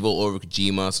Evil over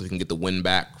Kojima so he can get the win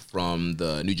back from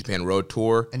the New Japan Road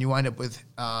Tour. And you wind up with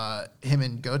him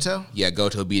and Goto? Yeah,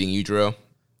 Goto beating Yujiro.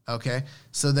 Okay,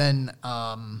 so then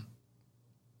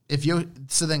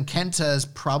Kenta is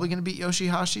probably going to beat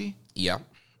Yoshihashi? Yeah.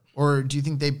 Or do you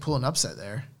think they pull an upset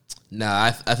there?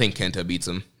 Nah, I think Kenta beats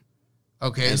him.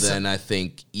 Okay. And then I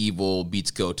think Evil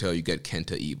beats Goto. You get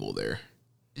Kenta Evil there.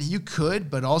 You could,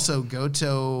 but also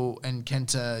Goto and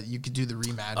Kenta, you could do the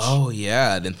rematch. Oh,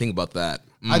 yeah. I didn't think about that.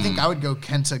 I think I would go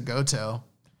Kenta Goto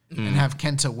and have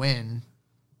Kenta win.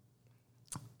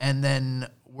 And then...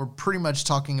 we're pretty much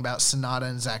talking about Sonata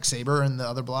and Zack Sabre in the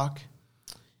other block.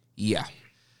 Yeah.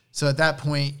 So at that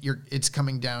point, it's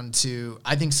coming down to,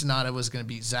 I think Sonata was going to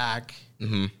beat Zack.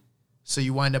 Mm-hmm. So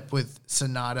you wind up with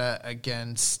Sonata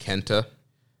against... Kenta.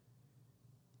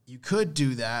 You could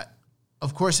do that.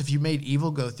 Of course, if you made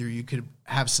Evil go through, you could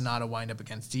have Sonata wind up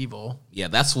against Evil. Yeah,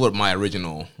 that's what my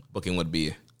original booking would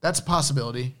be. That's a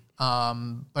possibility.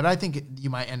 But I think you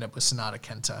might end up with Sonata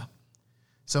Kenta.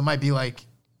 So it might be like...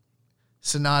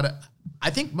 Sonata,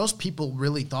 I think most people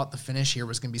really thought the finish here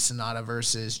was going to be Sonata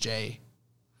versus Jay.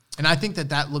 And I think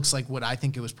that looks like what I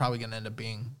think it was probably going to end up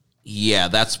being. Yeah,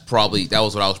 that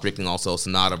was what I was predicting also,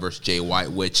 Sonata versus Jay White,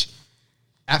 which...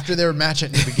 after their match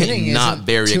at the beginning not isn't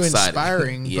very too exciting.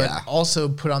 Inspiring, Yeah. but also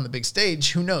put on the big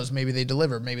stage. Who knows? Maybe they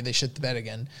deliver. Maybe they shit the bed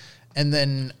again. And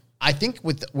then I think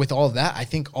with all of that, I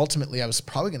think ultimately I was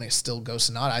probably going to still go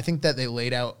Sonata. I think that they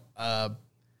laid out a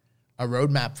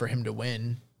roadmap for him to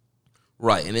win.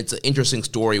 Right, and it's an interesting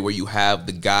story where you have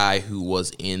the guy who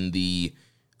was in the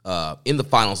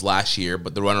finals last year,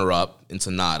 but the runner-up in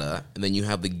Sonata, and then you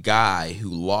have the guy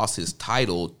who lost his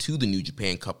title to the New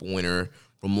Japan Cup winner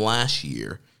from last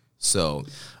year. So,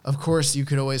 of course, you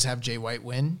could always have Jay White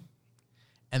win,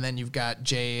 And then you've got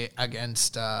Jay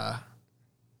against, Naito,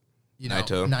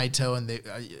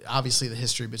 and obviously the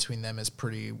history between them is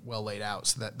pretty well laid out.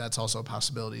 So that's also a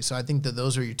possibility. So I think that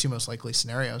those are your two most likely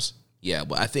scenarios. Yeah,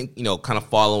 but I think, kind of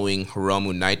following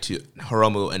Hiromu and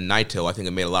Naito, I think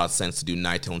it made a lot of sense to do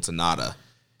Naito and Sonata.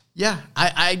 Yeah,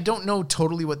 I don't know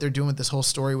totally what they're doing with this whole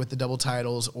story with the double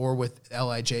titles or with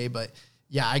LIJ, but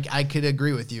yeah, I could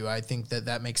agree with you. I think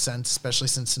that makes sense, especially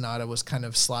since Sonata was kind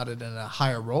of slotted in a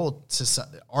higher role,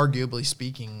 arguably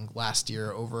speaking, last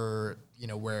year over,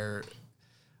 where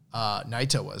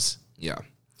Naito was. Yeah.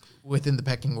 Within the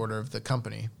pecking order of the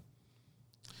company.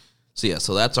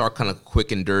 So that's our kind of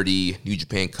quick and dirty New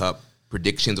Japan Cup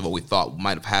predictions of what we thought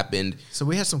might have happened. So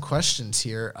we have some questions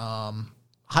here.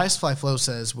 Highest Fly Flow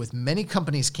says, with many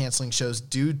companies canceling shows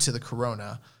due to the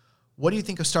corona, what do you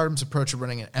think of Stardom's approach of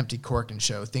running an empty Korakuen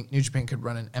show? Think New Japan could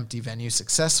run an empty venue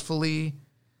successfully?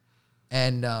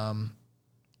 And I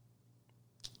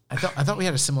thought we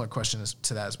had a similar question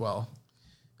to that as well.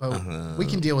 But we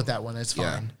can deal with that one. It's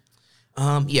fine.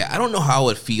 I don't know how I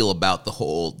would feel about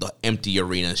the empty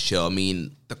arena show. I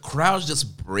mean, the crowds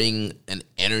just bring an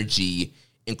energy,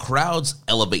 and crowds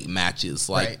elevate matches.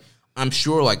 Right. I'm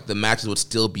sure the matches would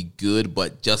still be good,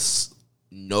 but just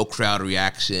no crowd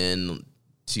reaction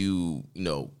to,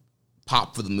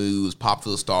 pop for the moves, pop for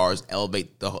the stars,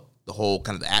 elevate the whole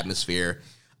kind of the atmosphere.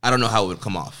 I don't know how it would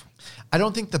come off. I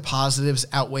don't think the positives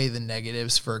outweigh the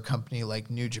negatives for a company like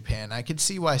New Japan. I could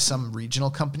see why some regional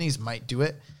companies might do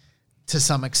it to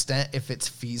some extent if it's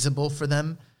feasible for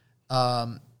them.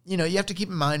 You have to keep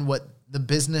in mind what the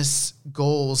business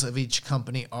goals of each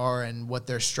company are and what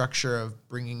their structure of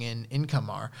bringing in income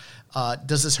are.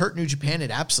 Does this hurt New Japan?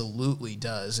 It absolutely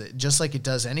does. Just like it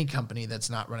does any company that's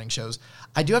not running shows.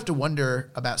 I do have to wonder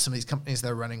about some of these companies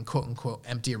that are running quote unquote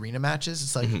empty arena matches.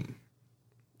 It's like,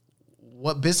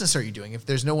 what business are you doing if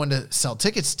there's no one to sell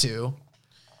tickets to?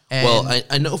 Well,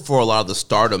 I know for a lot of the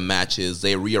Stardom matches,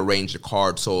 they rearranged the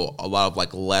card, so a lot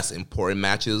of less important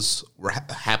matches were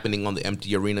happening on the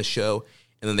empty arena show,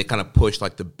 and then they kind of pushed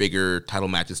the bigger title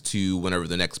matches to whenever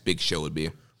the next big show would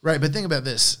be. Right, but think about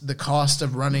this: the cost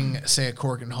of running, say, a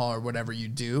Korakuen Hall or whatever you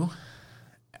do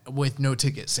with no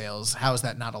ticket sales. How is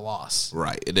that not a loss?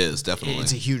 Right, it is definitely.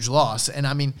 It's a huge loss, and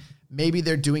I mean, maybe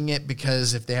they're doing it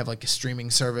because if they have a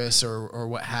streaming service or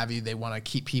what have you, they want to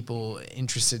keep people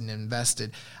interested and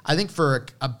invested. I think for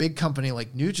a big company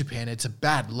like New Japan, it's a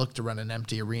bad look to run an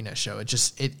empty arena show.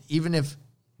 Even if,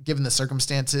 given the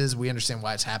circumstances, we understand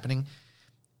why it's happening,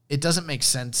 it doesn't make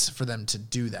sense for them to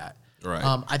do that. Right.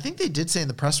 I think they did say in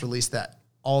the press release that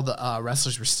all the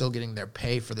wrestlers were still getting their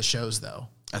pay for the shows, though.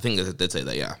 I think they did say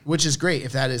that, yeah. Which is great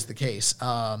if that is the case.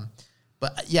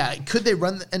 But yeah, could they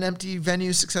run an empty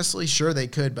venue successfully? Sure, they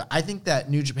could. But I think that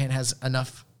New Japan has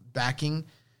enough backing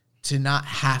to not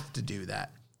have to do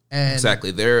that. And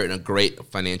exactly. They're in a great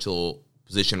financial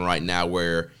position right now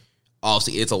where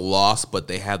obviously it's a loss, but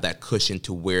they have that cushion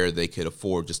to where they could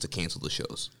afford just to cancel the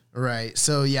shows. Right.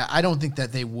 So, yeah, I don't think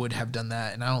that they would have done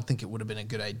that, and I don't think it would have been a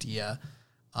good idea.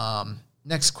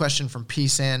 Next question from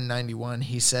PSAN91.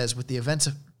 He says, with the events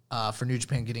for New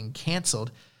Japan getting canceled,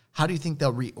 how do you think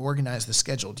they'll reorganize the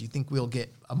schedule? Do you think we'll get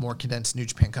a more condensed New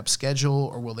Japan Cup schedule,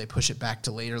 or will they push it back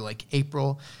to later, like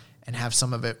April, and have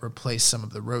some of it replace some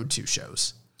of the Road 2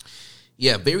 shows?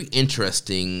 Yeah, very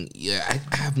interesting. Yeah,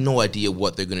 I have no idea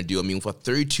what they're going to do. I mean, with a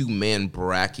 32-man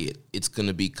bracket, it's going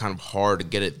to be kind of hard to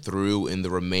get it through in the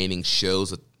remaining shows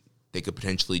that they could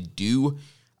potentially do.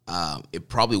 It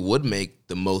probably would make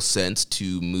the most sense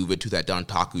to move it to that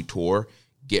Dontaku tour,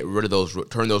 get rid of those,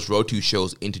 turn those Road 2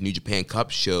 shows into New Japan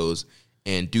Cup shows,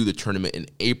 and do the tournament in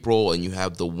April, and you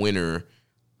have the winner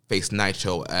face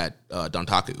Naito at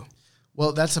Dontaku.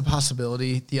 Well, that's a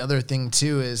possibility. The other thing,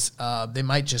 too, is they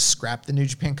might just scrap the New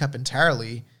Japan Cup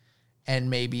entirely, and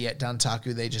maybe at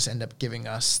Dontaku they just end up giving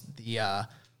us the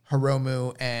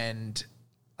Hiromu and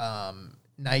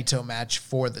Naito match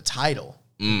for the title,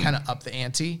 kind of up the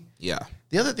ante. Yeah.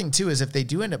 The other thing, too, is if they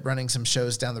do end up running some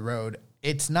shows down the road,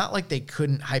 it's not like they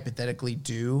couldn't hypothetically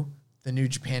do the New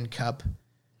Japan Cup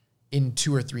in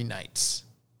 2 or 3 nights.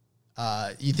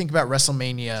 You think about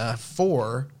WrestleMania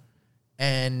 4,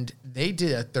 and they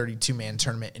did a 32-man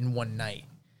tournament in one night.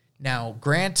 Now,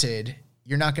 granted,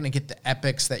 you're not going to get the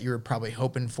epics that you were probably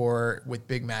hoping for with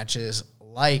big matches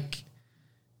like,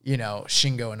 you know,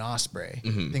 Shingo and Ospreay,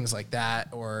 things like that,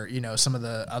 or, you know, some of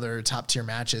the other top-tier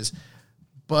matches.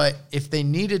 But if they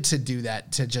needed to do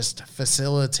that to just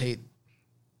facilitate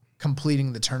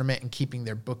completing the tournament and keeping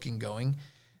their booking going,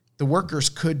 the workers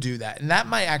could do that. And that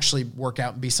might actually work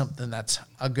out and be something that's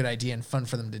a good idea and fun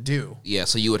for them to do. Yeah,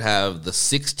 so you would have the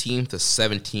 16th, the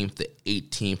 17th, the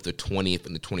 18th, the 20th,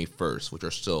 and the 21st, which are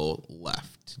still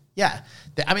left. Yeah.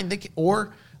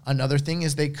 Or another thing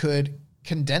is they could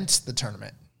condense the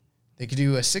tournament. They could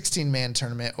do a 16-man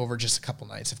tournament over just a couple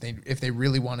nights if they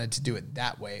really wanted to do it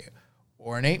that way,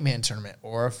 or an 8-man tournament,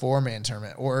 or a 4-man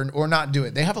tournament, or not do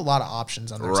it. They have a lot of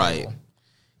options on their table.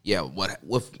 Yeah,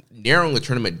 with narrowing the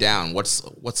tournament down, what's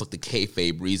like the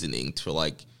kayfabe reasoning to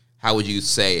like how would you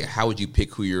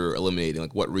pick who you're eliminating?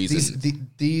 Like what reason?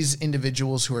 These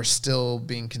individuals who are still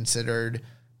being considered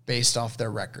based off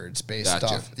their records, based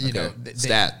off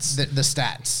stats. The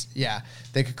stats. Yeah,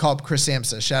 they could call up Chris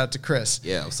Samsa. Shout out to Chris.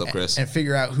 Yeah, what's up, Chris? And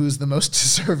figure out who's the most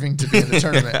deserving to be in the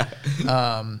tournament.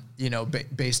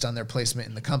 Based on their placement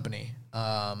in the company.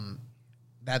 I'm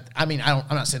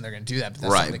not saying they're going to do that, but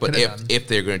that's right. But done. if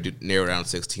they're going to narrow down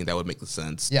 16, that would make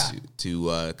sense. Yeah.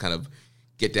 To kind of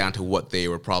get down to what they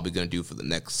were probably going to do for the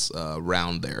next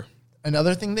round there.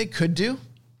 Another thing they could do.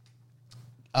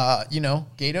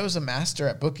 Gato's a master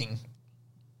at booking.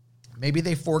 Maybe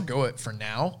they forego it for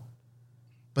now,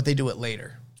 but they do it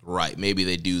later. Right. Maybe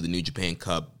they do the New Japan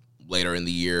Cup later in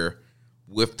the year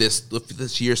with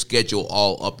this year's schedule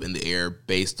all up in the air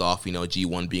based off,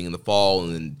 G1 being in the fall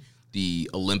and then the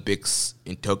Olympics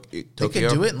in Tokyo. They could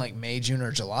do it in like May, June,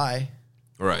 or July.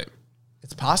 Right.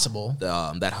 It's possible.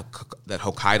 That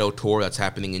Hokkaido tour that's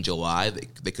happening in July,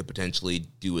 they could potentially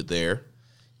do it there.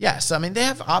 Yes, they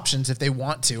have options if they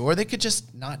want to, or they could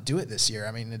just not do it this year.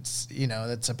 It's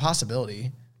that's a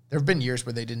possibility. There have been years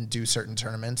where they didn't do certain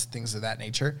tournaments, things of that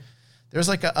nature. There's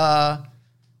like I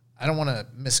don't want to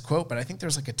misquote, but I think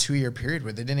there's like a 2-year period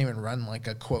where they didn't even run like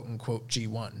a quote unquote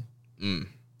G1.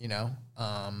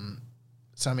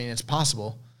 So it's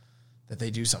possible that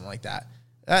they do something like that.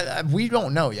 We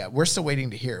don't know yet. We're still waiting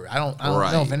to hear. I don't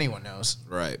know if anyone knows.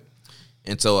 Right.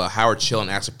 And so Howard Chillen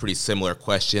asked a pretty similar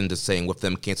question to saying, with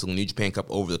them canceling the New Japan Cup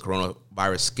over the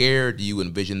coronavirus scare, do you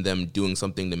envision them doing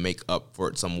something to make up for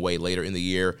it some way later in the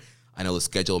year? I know the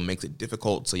schedule makes it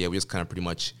difficult, so yeah, we just kind of pretty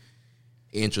much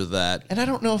answer that. And I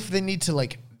don't know if they need to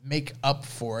like make up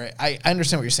for it. I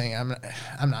understand what you're saying.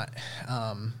 I'm not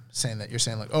saying that you're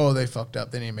saying like, oh, they fucked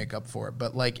up, they need to make up for it.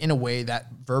 But like in a way, that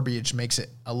verbiage makes it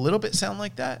a little bit sound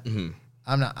like that. Mm-hmm.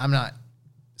 I'm not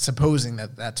supposing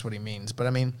that that's what he means,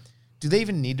 but do they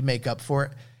even need to make up for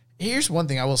it? Here's one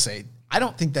thing I will say. I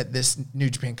don't think that this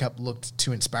New Japan Cup looked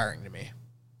too inspiring to me.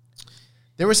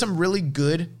 There was some really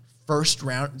good first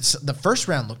round. The first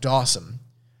round looked awesome.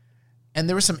 And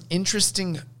there were some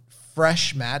interesting,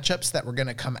 fresh matchups that were going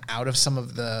to come out of some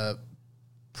of the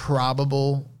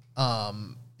probable,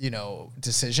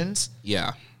 decisions.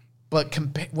 Yeah. But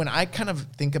when I kind of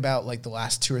think about like the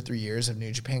last 2 or 3 years of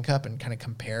New Japan Cup and kind of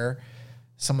compare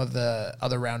some of the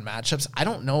other round matchups, I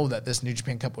don't know that this New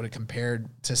Japan Cup would have compared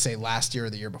to, say, last year or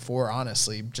the year before,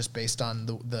 honestly, just based on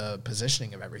the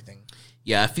positioning of everything.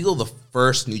 Yeah, I feel the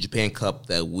first New Japan Cup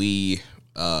that we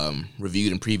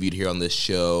reviewed and previewed here on this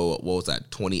show, what was that,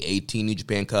 2018 New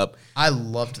Japan Cup? I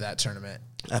loved that tournament.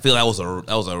 I feel that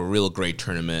was a real great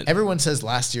tournament. Everyone says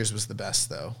last year's was the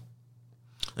best, though.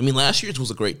 Last year's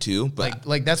was a great too, but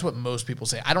like that's what most people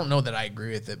say. I don't know that I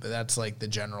agree with it, but that's like the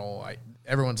general.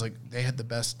 Everyone's like, they had the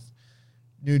best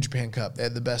New Japan Cup, they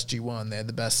had the best G1, they had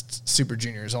the best Super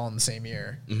Juniors all in the same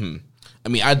year.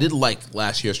 Mm-hmm. I did like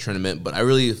last year's tournament, but I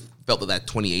really felt that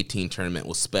 2018 tournament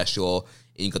was special.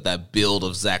 And you got that build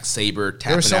of Zack Sabre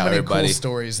tapping out everybody. There were so many cool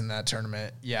stories in that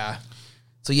tournament. Yeah.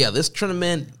 So yeah, this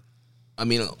tournament,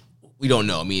 we don't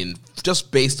know.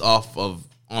 Just based off of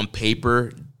on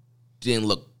paper, it didn't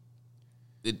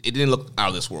look out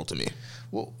of this world to me.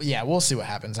 Well, yeah, we'll see what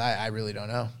happens. I really don't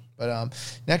know. But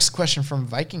next question from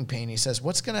Viking Pain. He says,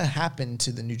 what's going to happen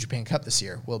to the New Japan Cup this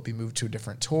year? Will it be moved to a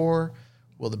different tour?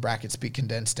 Will the brackets be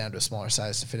condensed down to a smaller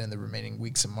size to fit in the remaining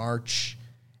weeks of March?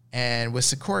 And with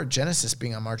Sakura Genesis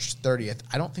being on March 30th,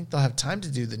 I don't think they'll have time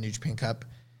to do the New Japan Cup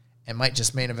and might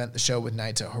just main event the show with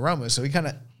Naito Hiromu. So he kind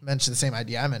of mentioned the same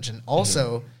idea I mentioned.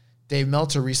 Also, Dave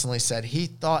Meltzer recently said he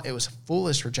thought it was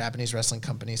foolish for Japanese wrestling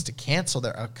companies to cancel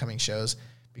their upcoming shows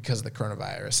because of the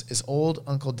coronavirus. Is old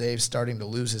Uncle Dave starting to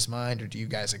lose his mind, or do you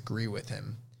guys agree with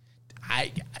him?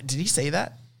 Did he say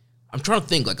that? I'm trying to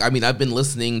think. I've been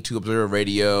listening to Observer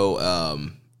Radio. I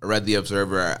read the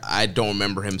Observer. I don't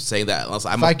remember him saying that. Unless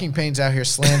Viking Pain's out here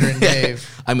slandering Dave.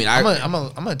 I'm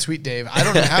gonna tweet Dave. I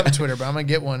don't have a Twitter, but I'm gonna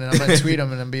get one and I'm gonna tweet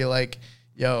him and be like,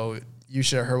 "Yo, you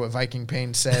should have heard what Viking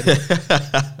Pain said."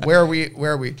 Where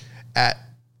are we at?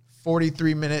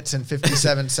 43 minutes and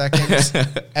 57 seconds,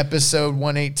 episode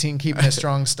 118, Keeping a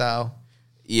Strong Style.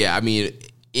 Yeah,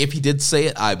 If he did say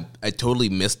it, I totally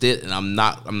missed it, and I'm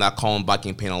not calling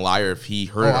Viking Pain a liar if he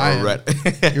heard it or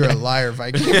read. You're a liar,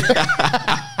 Viking.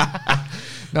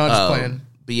 No, I'm just playing.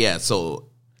 But yeah, so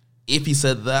if he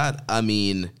said that, I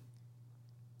mean,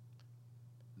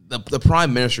 the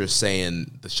Prime Minister is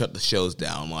saying to shut the shows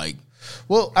down. Like,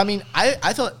 well, I mean,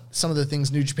 I thought some of the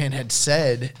things New Japan had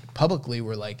said publicly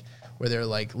were like, where they're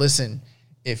like, listen,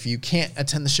 if you can't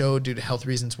attend the show due to health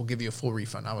reasons, we'll give you a full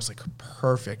refund. I was like,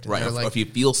 perfect. And right. like, if you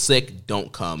feel sick,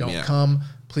 don't come. Don't come.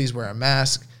 Please wear a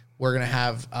mask. We're going to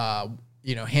have,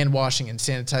 hand washing and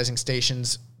sanitizing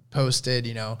stations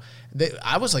posted,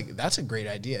 I was like, that's a great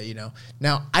idea,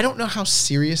 Now, I don't know how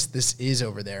serious this is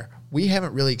over there. We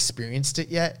haven't really experienced it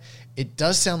yet. It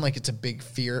does sound like it's a big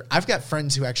fear. I've got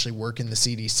friends who actually work in the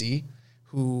CDC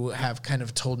who have kind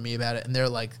of told me about it, and they're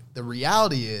like, the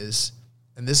reality is,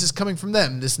 and this is coming from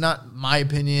them, this is not my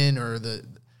opinion or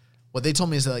what they told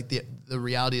me is that like the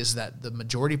reality is that the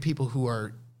majority of people who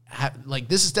are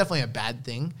this is definitely a bad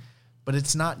thing, but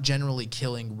it's not generally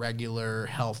killing regular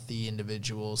healthy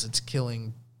individuals. It's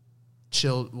killing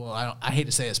I hate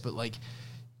to say this, but like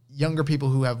younger people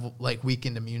who have like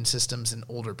weakened immune systems and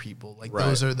older people. Like right.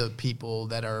 Those are the people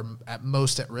that are at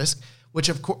most at risk, which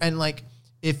of course, and like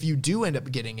if you do end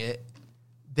up getting it,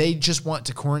 they just want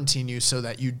to quarantine you so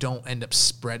that you don't end up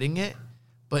spreading it,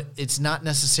 but it's not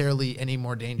necessarily any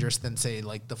more dangerous than, say,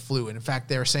 like the flu. And in fact,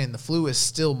 they're saying the flu is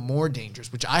still more dangerous,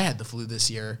 which I had the flu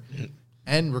this year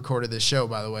and recorded this show,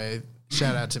 by the way.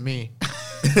 Shout out to me.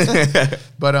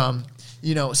 But,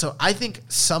 so I think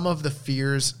some of the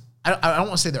fears, I don't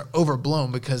want to say they're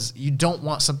overblown because you don't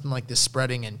want something like this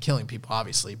spreading and killing people,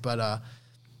 obviously. But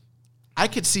I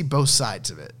could see both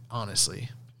sides of it, honestly.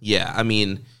 Yeah, I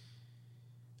mean,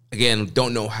 again,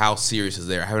 don't know how serious is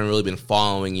there. I haven't really been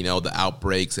following, the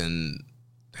outbreaks and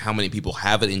how many people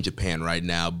have it in Japan right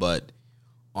now. But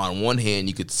on one hand,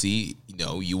 you could see,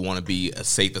 you want to be as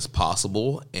safe as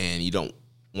possible, and you don't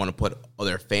want to put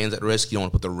other fans at risk. You don't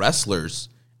want to put the wrestlers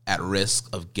at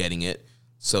risk of getting it.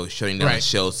 So shutting down the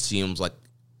show seems like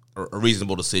a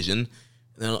reasonable decision. And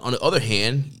then on the other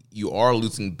hand, you are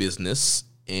losing business,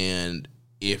 and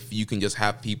if you can just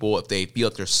have people, if they feel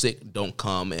like they're sick, don't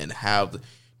come, and have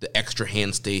the extra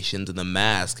hand stations and the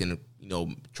mask and,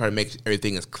 try to make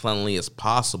everything as cleanly as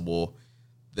possible,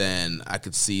 then I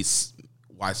could see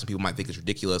why some people might think it's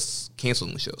ridiculous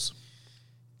canceling the shows.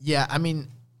 Yeah, I mean,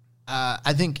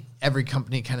 I think every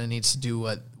company kind of needs to do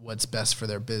what's best for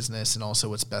their business and also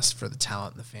what's best for the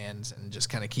talent and the fans and just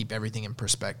kind of keep everything in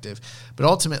perspective. But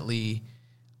ultimately,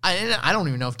 I don't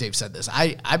even know if Dave said this.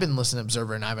 I've been listening to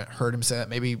Observer and I haven't heard him say that.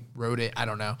 Maybe he wrote it. I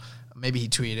don't know. Maybe he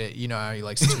tweeted it. You know how he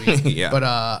likes to tweet. Yeah.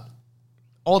 But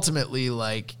ultimately,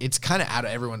 like, it's kind of out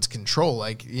of everyone's control.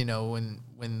 Like,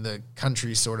 when the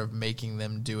country's sort of making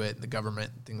them do it, the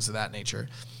government, things of that nature.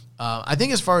 I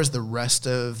think as far as the rest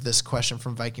of this question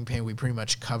from Viking Pain, we pretty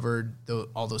much covered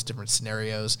all those different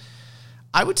scenarios.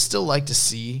 I would still like to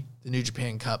see the New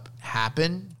Japan Cup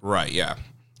happen. Right, yeah.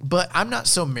 But I'm not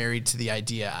so married to the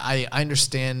idea. I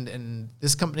understand, and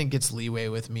this company gets leeway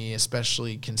with me,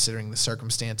 especially considering the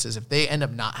circumstances. If they end up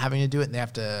not having to do it and they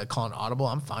have to call an audible,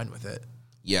 I'm fine with it.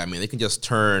 Yeah, I mean, they can just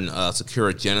turn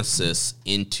Sakura Genesis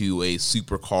into a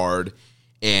super card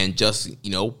and just,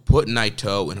 put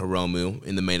Naito and Hiromu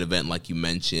in the main event like you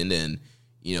mentioned, and,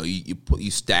 you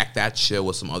stack that show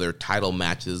with some other title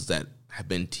matches that have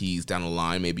been teased down the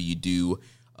line. Maybe you do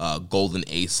Golden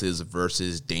Aces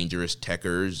versus Dangerous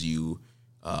Techers. You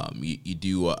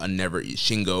do a Never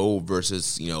Shingo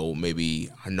versus maybe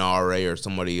Hanare or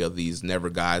somebody of these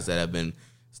Never guys that have been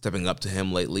stepping up to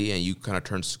him lately, and you kind of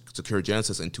turn Sakura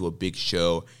Genesis into a big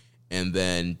show, and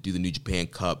then do the New Japan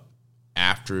Cup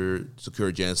after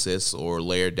Sakura Genesis or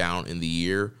layer down in the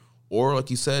year, or like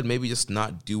you said, maybe just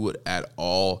not do it at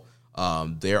all.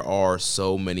 There are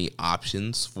so many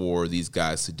options for these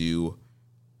guys to do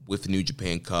with the New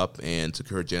Japan Cup and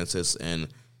Sakura Genesis and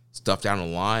stuff down the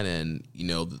line. And,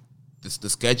 the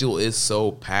schedule is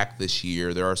so packed this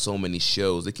year. There are so many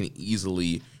shows. They can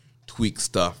easily tweak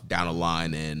stuff down the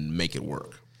line and make it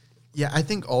work. Yeah, I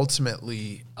think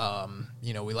ultimately,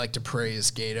 we like to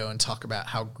praise Gato and talk about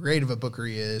how great of a booker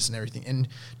he is and everything. And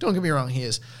don't get me wrong, he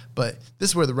is. But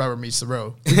this is where the rubber meets the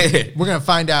road. We're going to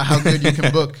find out how good you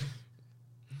can book.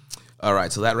 All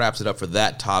right, so that wraps it up for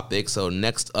that topic. So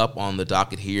next up on the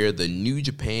docket here, the New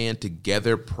Japan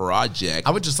Together Project.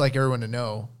 I would just like everyone to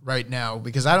know right now,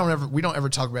 because we don't ever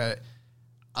talk about it.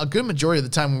 A good majority of the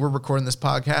time when we're recording this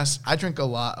podcast, I drink a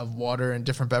lot of water and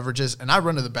different beverages, and I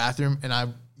run to the bathroom,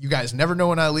 and you guys never know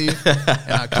when I leave,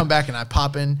 and I come back and I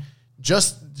pop in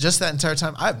just that entire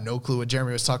time, I have no clue what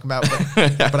Jeremy was talking about,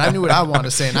 but I knew what I wanted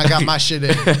to say, and I got my shit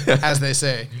in, as they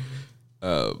say.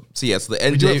 So the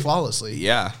NJ... We do it flawlessly.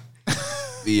 Yeah.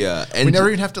 The NJ... We never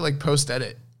even have to, like,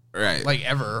 post-edit. Right. Like,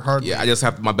 ever, hardly. Yeah, I just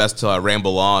have my best to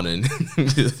ramble on and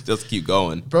just keep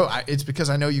going. Bro, it's because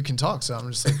I know you can talk, so I'm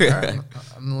just like, all right,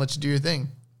 I'm going to let you do your thing.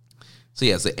 So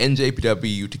the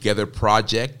NJPW Together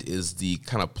project is the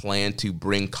kind of plan to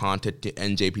bring content to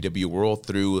NJPW World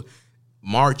through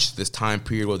March, this time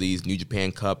period where these New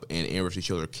Japan Cup and Anniversary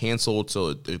shows are canceled.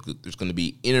 So there's going to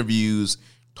be interviews,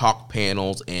 talk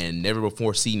panels, and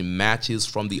never-before-seen matches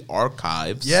from the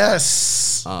archives.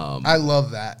 Yes. I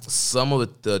love that. Some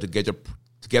of the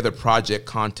Together project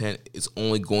content is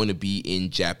only going to be in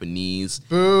Japanese.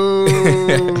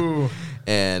 Boo.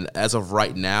 And as of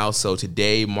right now, so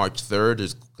today, March 3rd,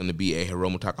 there's going to be a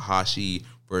Hiromu Takahashi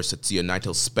versus Tetsuya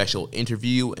Naito special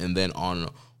interview. And then on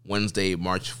Wednesday,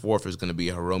 March 4th, there's going to be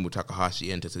a Hiromu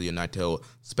Takahashi and Tetsuya Naito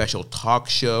special talk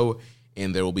show.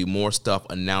 And there will be more stuff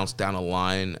announced down the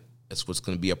line. That's what's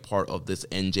going to be a part of this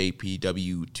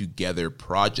NJPW Together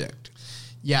project.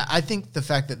 Yeah, I think the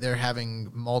fact that they're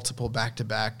having multiple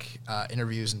back-to-back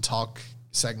interviews and talk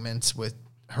segments with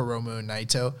Hiromu and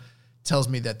Naito tells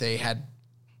me that they had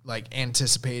like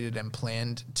anticipated and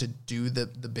planned to do the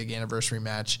big anniversary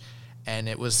match, and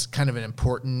it was kind of an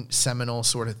important seminal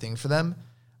sort of thing for them.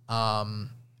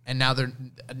 And now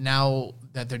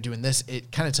that they're doing this,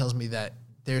 it kind of tells me that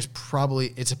it's probably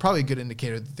a good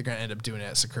indicator that they're going to end up doing it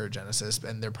at Sakura Genesis,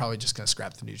 and they're probably just going to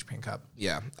scrap the New Japan Cup.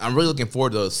 Yeah, I'm really looking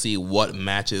forward to see what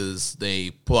matches they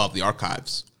pull out the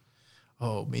archives.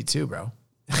 Oh, me too, bro.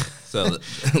 So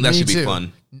that should be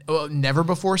fun. Well, never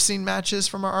before seen matches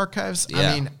from our archives. Yeah.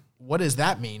 I mean, what does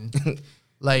that mean?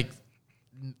 Like,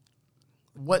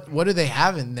 what do they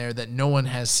have in there that no one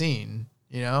has seen?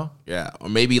 You know? Yeah, or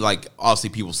maybe like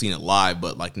obviously people seen it live,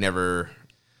 but like never.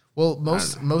 Well,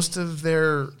 most of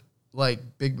their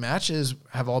like big matches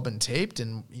have all been taped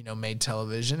and made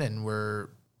television and were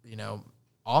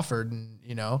offered, and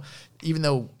even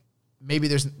though maybe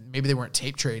they weren't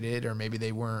tape traded or maybe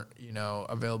they weren't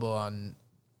available on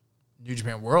New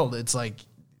Japan World, it's like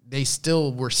they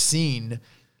still were seen.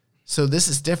 So this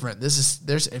is different.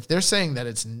 If they're saying that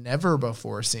it's never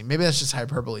before seen, maybe that's just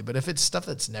hyperbole. But if it's stuff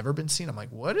that's never been seen, I'm like,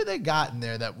 what do they got in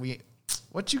there that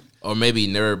or maybe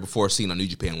never before seen on New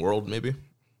Japan World, maybe?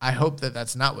 I hope that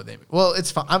that's not what they mean. Well, it's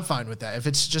fine. I'm fine with that. If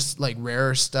it's just like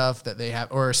rare stuff that they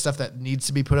have or stuff that needs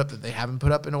to be put up that they haven't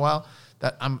put up in a while,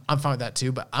 that I'm fine with that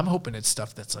too. But I'm hoping it's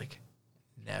stuff that's like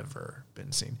never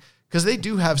been seen. Because they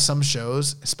do have some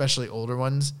shows, especially older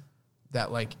ones,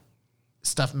 that like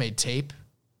stuff made tape,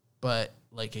 but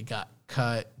like it got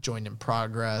cut, joined in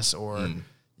progress, or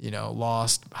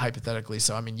lost hypothetically.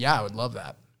 So I mean, yeah, I would love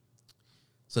that.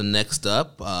 So next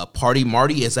up, Party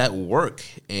Marty is at work,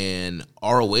 and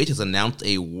ROH has announced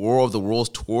a War of the Worlds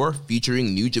tour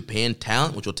featuring New Japan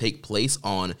talent, which will take place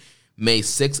on May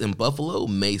 6th in Buffalo,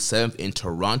 May 7th in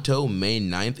Toronto, May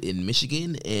 9th in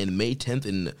Michigan, and May 10th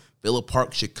in Villa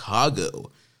Park,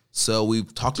 Chicago. So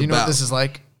we've talked about... Do you know what this is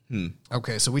like?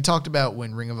 Okay, so we talked about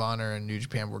when Ring of Honor and New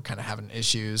Japan were kind of having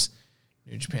issues.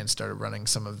 New Japan started running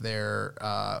some of their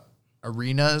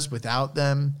arenas without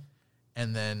them.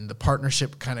 And then the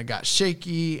partnership kind of got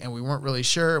shaky, and we weren't really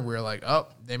sure. We were like, oh,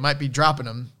 they might be dropping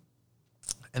them.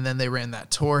 And then they ran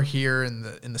that tour here in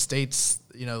the States,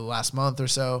 the last month or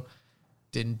so.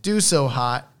 Didn't do so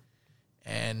hot.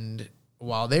 And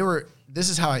while this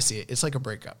is how I see it. It's like a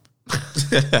breakup.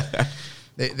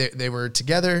 They were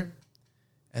together,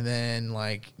 and then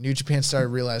like New Japan started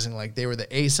realizing like they were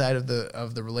the A side of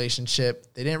the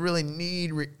relationship. They didn't really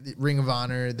need Ring of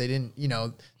Honor. They didn't,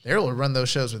 they were able to run those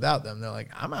shows without them. They're like,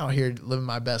 I'm out here living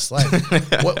my best life.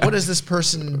 What does this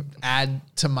person add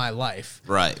to my life?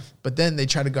 Right. But then they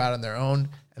tried to go out on their own,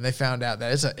 and they found out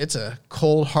that it's a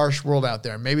cold, harsh world out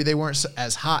there. Maybe they weren't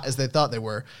as hot as they thought they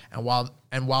were. And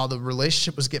while the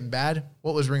relationship was getting bad,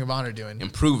 what was Ring of Honor doing?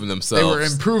 Improving themselves. They were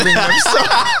improving themselves.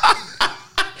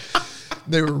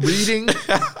 They were reading.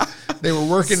 They were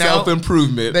working out.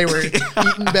 Self-improvement. They were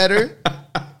eating better.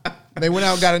 They went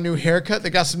out and got a new haircut. They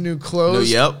got some new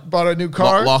clothes. Yep. Bought a new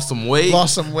car. Lost some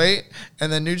weight.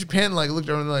 And then New Japan like looked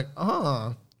over and like,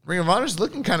 Ring of Honor's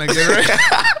looking kind of good, right?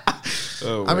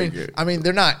 I mean,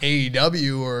 they're not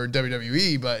AEW or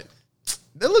WWE, but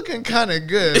they're looking kind of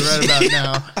good right about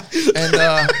now.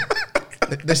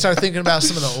 And they start thinking about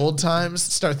some of the old times.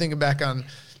 Start thinking back on.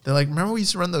 They're like, remember we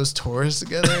used to run those tours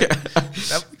together?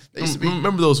 They used to be,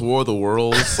 remember those War of the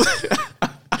Worlds?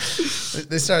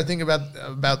 They started thinking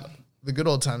about the good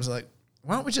old times. Like,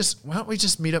 why don't we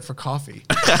just meet up for coffee?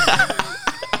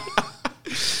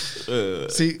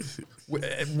 See,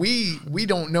 we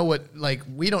don't know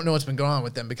we don't know what's been going on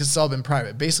with them because it's all been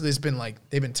private. Basically, it's been like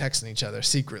they've been texting each other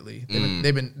secretly.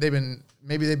 They've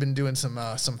been doing some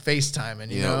FaceTime,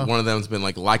 and you know, one of them's been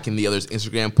like liking the other's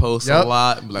Instagram posts a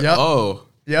lot.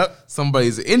 Like,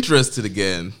 somebody's interested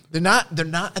again. They're not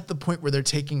at the point where they're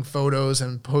taking photos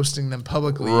and posting them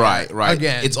publicly. Right.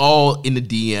 Again, it's all in the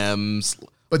DMs,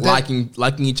 but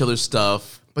liking each other's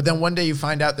stuff. But then one day you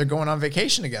find out they're going on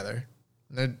vacation together.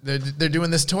 They're doing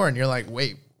this tour, and you're like,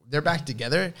 wait, they're back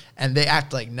together, and they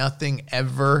act like nothing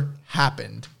ever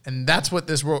happened, and that's what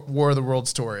this War of the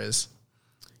Worlds tour is.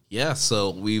 Yeah, so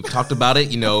we've talked about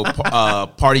it. You know,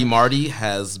 Party Marty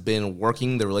has been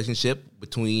working the relationship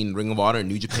between Ring of Honor and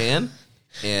New Japan,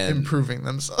 and improving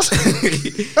themselves.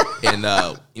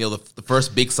 And you know, the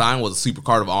first big sign was a Super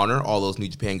Card of Honor, all those New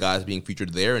Japan guys being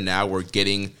featured there, and now we're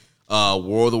getting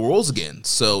War of the Worlds again.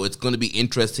 So it's going to be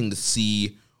interesting to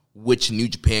see which New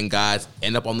Japan guys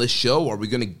end up on this show. Are we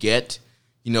going to get,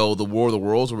 you know, the War of the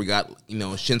Worlds where we got, you know,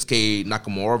 Shinsuke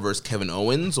Nakamura versus Kevin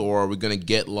Owens, or are we going to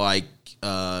get like,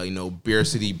 you know, Beer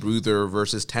City Bruiser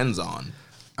versus Tenzan?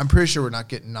 I'm pretty sure we're not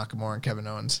getting Nakamura and Kevin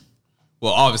Owens.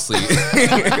 Well, obviously.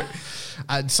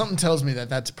 Something tells me that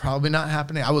that's probably not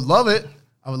happening. I would love it.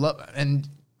 And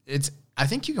I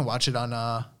think you can watch it on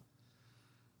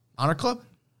Honor Club.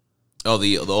 Oh,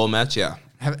 the old match, yeah.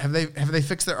 Have they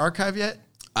fixed their archive yet?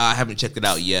 I haven't checked it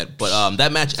out yet, but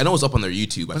that match, I know it's up on their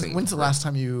YouTube, I think. When's the last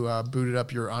time you booted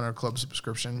up your Honor Club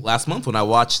subscription? Last month when I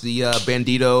watched the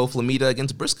Bandito Flamita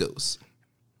against Briscoes.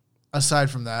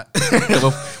 Aside from that.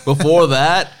 Before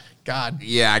that, God.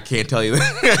 Yeah, I can't tell you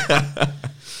that.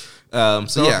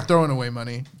 Throwing away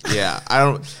money. Yeah,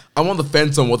 I'm on the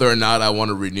fence on whether or not I want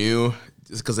to renew,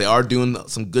 just because they are doing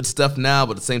some good stuff now,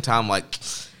 but at the same time, like,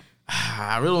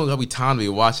 I really don't have any time to be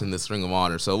watching this Ring of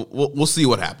Honor, so we'll see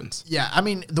what happens. Yeah, I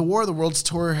mean, the War of the Worlds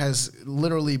tour has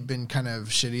literally been kind of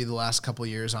shitty the last couple of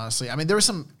years, honestly. I mean, there were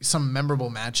some memorable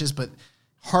matches, but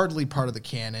hardly part of the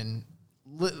canon.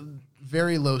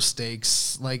 Very low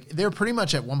stakes. Like, they were pretty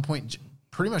much at one point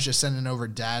pretty much just sending over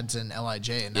Dads and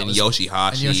LIJ. And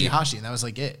Yoshihashi, and that was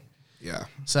like it. Yeah.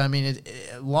 So, I mean,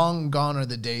 long gone are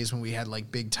the days when we had,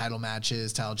 like, big title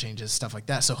matches, title changes, stuff like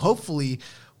that. So, hopefully,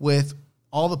 with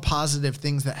all the positive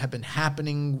things that have been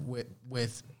happening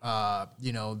with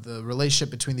you know, the relationship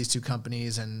between these two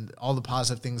companies and all the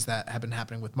positive things that have been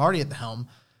happening with Marty at the helm,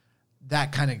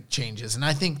 that kind of changes. And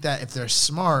I think that if they're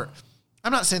smart,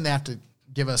 I'm not saying they have to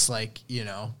give us, like, you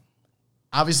know,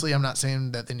 obviously I'm not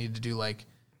saying that they need to do, like,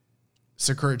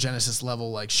 Sakura Genesis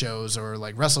level, like, shows or,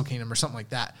 like, Wrestle Kingdom or something like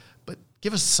that, but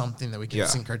give us something that we can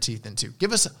sink our teeth into.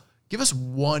 Give us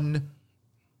one,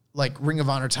 like, Ring of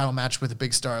Honor title match with a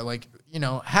big star. Like, you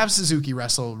know, have Suzuki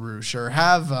wrestle Rush, or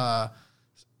have,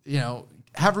 you know,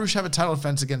 have Rush have a title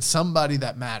defense against somebody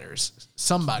that matters.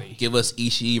 Somebody. Give us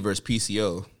Ishii versus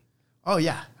PCO. Oh,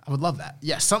 yeah. I would love that.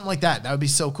 Yeah, something like that. That would be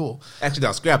so cool. Actually,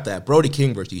 no, scrap that. Brody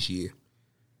King versus Ishii.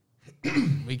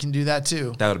 We can do that,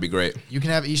 too. That would be great. You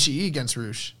can have Ishii against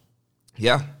Rush.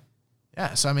 Yeah.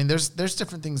 Yeah, so, I mean, there's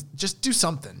different things. Just do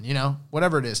something, you know,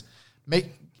 whatever it is.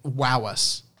 Wow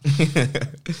us.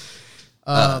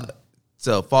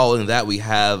 So following that, we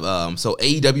have so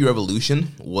AEW Revolution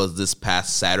was this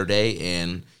past Saturday,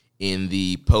 and in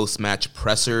the post-match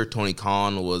presser, Tony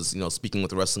Khan was, you know, speaking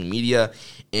with the wrestling media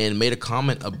and made a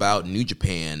comment about New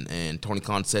Japan. And Tony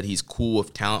Khan said he's cool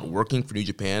with talent working for New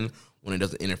Japan when it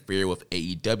doesn't interfere with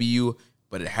AEW,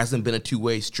 but it hasn't been a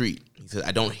two-way street. He said,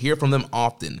 I don't hear from them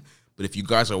often, but if you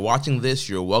guys are watching this,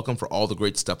 you're welcome for all the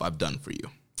great stuff I've done for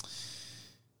you.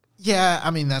 Yeah, I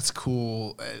mean, that's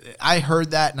cool. I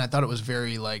heard that, and I thought it was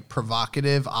very, like,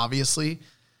 provocative, obviously.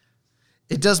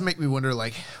 It does make me wonder,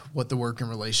 like, what the working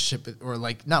relationship, or,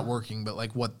 like, not working, but,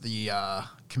 like, what the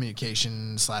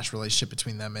communication / relationship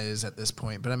between them is at this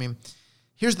point. But, I mean,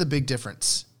 here's the big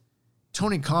difference.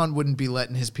 Tony Khan wouldn't be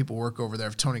letting his people work over there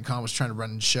if Tony Khan was trying to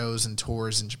run shows and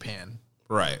tours in Japan.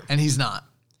 Right. And he's not.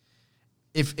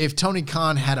 If Tony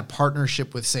Khan had a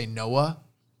partnership with, say, Noah,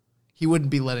 he wouldn't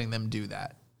be letting them do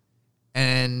that.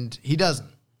 And he doesn't.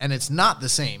 And it's not the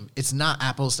same. It's not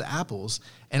apples to apples.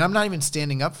 And I'm not even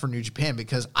standing up for New Japan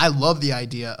because I love the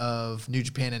idea of New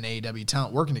Japan and AEW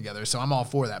talent working together. So I'm all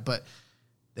for that. But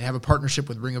they have a partnership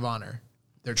with Ring of Honor.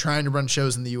 They're trying to run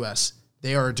shows in the U.S.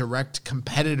 They are a direct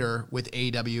competitor with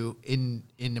AEW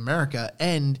in America.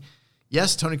 And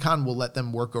yes, Tony Khan will let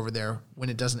them work over there when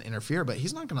it doesn't interfere. But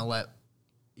he's not going to let,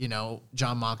 you know,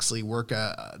 Jon Moxley work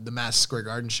the Madison Square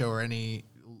Garden show or any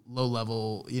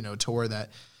low-level, you know, tour that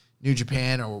New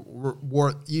Japan or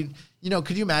War, you know,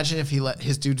 could you imagine if he let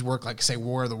his dudes work, like, say,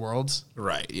 War of the Worlds?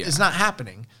 Right, yeah. It's not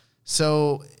happening.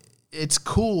 So it's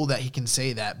cool that he can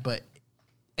say that, but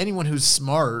anyone who's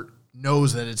smart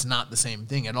knows that it's not the same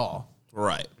thing at all.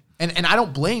 Right. And I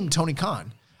don't blame Tony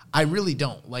Khan. I really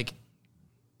don't. Like,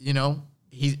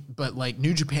 but like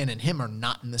New Japan and him are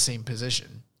not in the same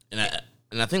position.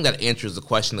 And I think that answers the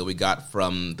question that we got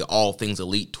from the All Things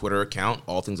Elite Twitter account,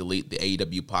 All Things Elite, the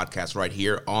AEW podcast right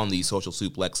here on the Social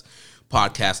Suplex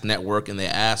Podcast Network. And they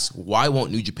ask, why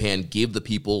won't New Japan give the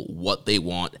people what they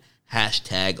want?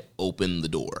 # open the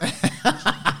door.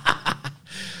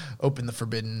 Open the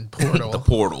forbidden portal.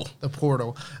 The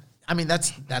portal. I mean,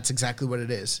 that's exactly what it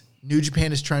is. New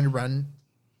Japan is trying to run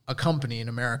a company in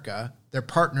America. They're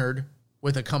partnered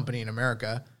with a company in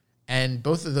America. And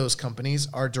both of those companies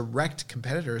are direct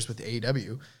competitors with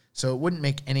AEW. So it wouldn't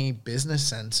make any business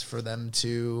sense for them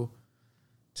to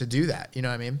do that. You know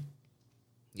what I mean?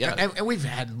 Yeah. And we've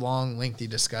had long, lengthy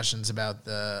discussions about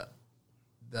the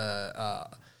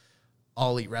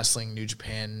All Elite Wrestling New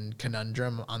Japan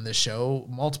conundrum on this show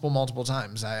multiple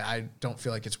times. I don't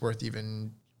feel like it's worth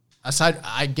even aside.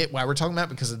 I get why we're talking about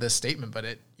it because of this statement, but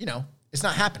it's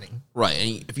not happening. Right.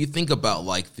 And if you think about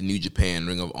like the New Japan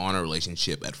Ring of Honor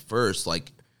relationship at first,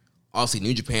 like obviously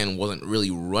New Japan wasn't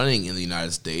really running in the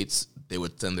United States. They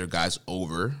would send their guys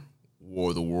over, War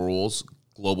of the Worlds,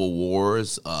 Global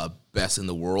Wars, Best in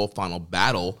the World, Final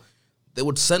Battle. They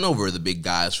would send over the big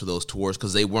guys for those tours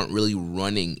because they weren't really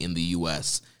running in the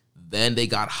U.S. Then they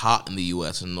got hot in the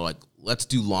U.S. and they're like, let's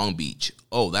do Long Beach.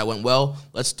 Oh, that went well.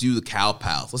 Let's do the Cow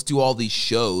Pals. Let's do all these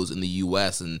shows in the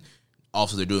U.S. And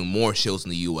also they're doing more shows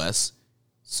in the U.S.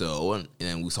 So,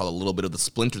 and we saw a little bit of the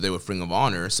splinter there with Ring of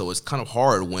Honor. So it's kind of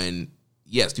hard when,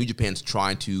 yes, New Japan's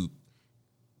trying to,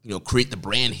 create the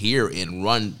brand here and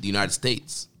run the United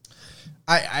States.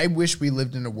 I wish we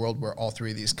lived in a world where all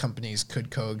three of these companies could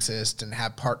coexist and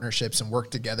have partnerships and work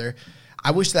together.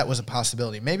 I wish that was a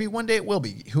possibility. Maybe one day it will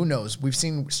be. Who knows? We've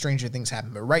seen stranger things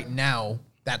happen, but right now,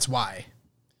 that's why.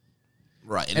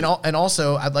 Right. And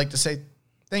also, I'd like to say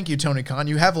thank you, Tony Khan.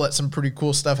 You have let some pretty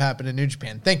cool stuff happen in New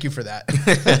Japan. Thank you for that.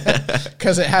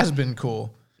 Because it has been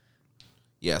cool.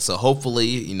 Yeah, so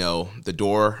hopefully, the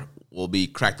door will be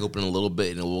cracked open a little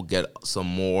bit and we'll get some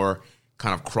more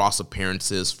kind of cross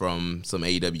appearances from some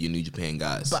AEW New Japan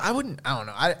guys. But I don't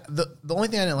know. The only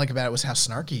thing I didn't like about it was how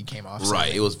snarky he came off.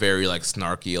 Right. It was very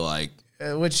snarky,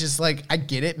 which is I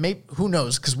get it. Maybe, who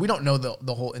knows? Because we don't know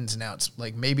the whole ins and outs.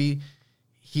 Maybe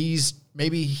he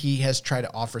has tried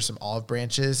to offer some olive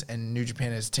branches and New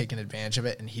Japan has taken advantage of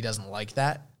it and he doesn't like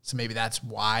that. So maybe that's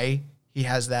why he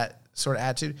has that sort of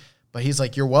attitude. But he's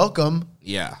like, you're welcome.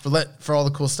 Yeah. For all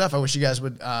the cool stuff. I wish you guys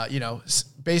would,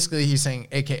 basically he's saying,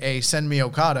 AKA, send me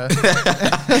Okada.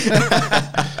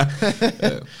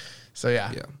 So,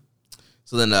 yeah.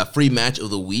 So then free match of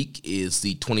the week is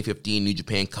the 2015 New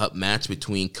Japan Cup match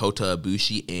between Kota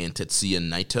Ibushi and Tetsuya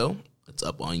Naito. It's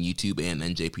up on YouTube and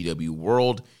NJPW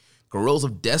World. Guerrillas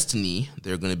of Destiny,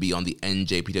 they're going to be on the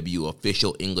NJPW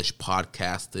official English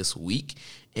podcast this week.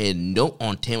 And note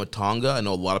on Tama Tonga, I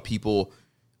know a lot of people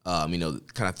kind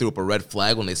of threw up a red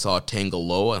flag when they saw Tanga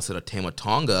Loa instead of Tama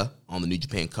Tonga on the New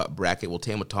Japan Cup bracket. Well,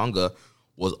 Tama Tonga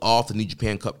was off the New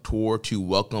Japan Cup tour to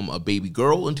welcome a baby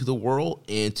girl into the world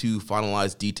and to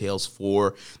finalize details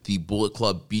for the Bullet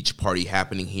Club Beach Party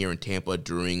happening here in Tampa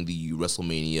during the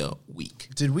WrestleMania week.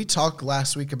 Did we talk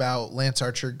last week about Lance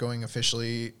Archer going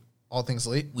officially All Things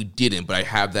Elite? We didn't, but I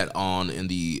have that on in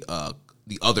the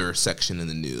other section in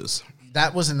the news.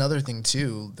 That was another thing,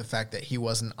 too, the fact that he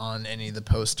wasn't on any of the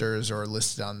posters or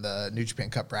listed on the New Japan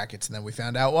Cup brackets, and then we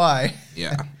found out why.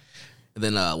 Yeah. And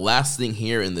then last thing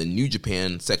here in the New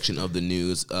Japan section of the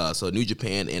news, so New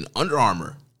Japan and Under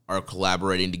Armour are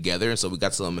collaborating together, and so we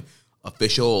got some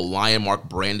official Lion Mark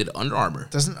branded Under Armour.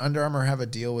 Doesn't Under Armour have a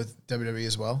deal with WWE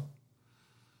as well?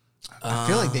 I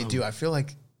feel like they do. I feel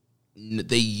like...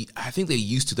 I think they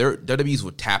used to. Their WWE's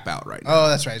would Tap Out right now. Oh,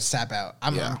 that's right. It's Tap Out.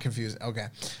 I'm confused. Okay.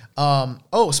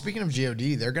 Speaking of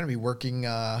GOD, they're going to be working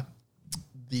the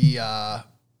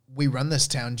We Run This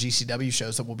Town GCW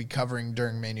shows that we'll be covering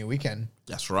during Mania weekend.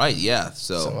 That's right. Yeah.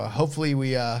 So hopefully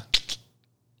we get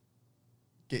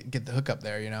the hookup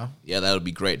there. Yeah, that would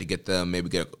be great to get them. Maybe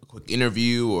get a quick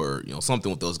interview or something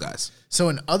with those guys. So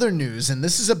in other news, and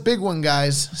this is a big one,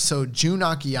 guys. So Jun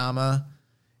Akiyama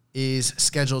is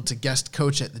scheduled to guest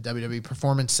coach at the WWE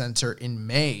Performance Center in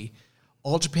May.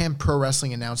 All Japan Pro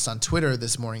Wrestling announced on Twitter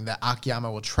this morning that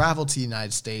Akiyama will travel to the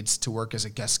United States to work as a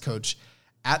guest coach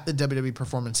at the WWE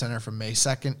Performance Center from May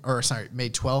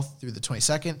 12th through the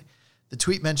 22nd. The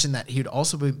tweet mentioned that he would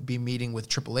also be meeting with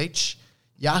Triple H.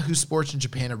 Yahoo Sports in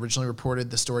Japan originally reported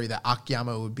the story that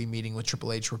Akiyama would be meeting with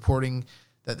Triple H, reporting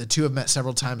that the two have met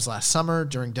several times last summer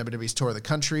during WWE's tour of the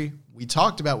country. We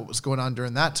talked about what was going on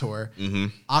during that tour.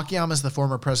 Akiyama is the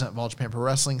former president of All Japan Pro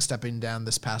Wrestling, stepping down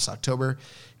this past October.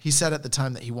 He said at the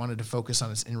time that he wanted to focus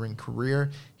on his in-ring career.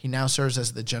 He now serves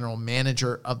as the general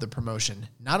manager of the promotion.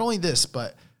 Not only this,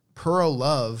 but Puro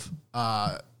Love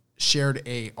shared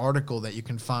a article that you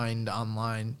can find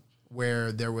online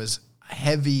where there was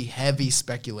heavy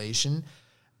speculation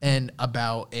and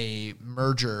about a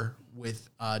merger with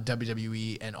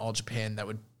WWE and All Japan that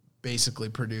would basically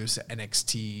produce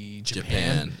NXT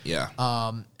Japan.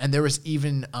 And there was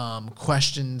even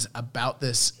questions about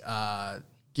this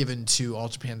given to All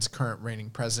Japan's current reigning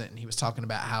president, and he was talking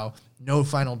about how no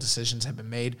final decisions have been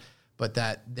made, but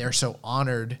that they're so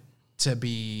honored to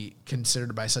be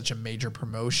considered by such a major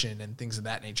promotion and things of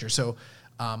that nature. So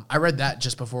I read that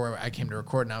just before I came to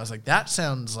record, and I was like, that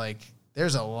sounds like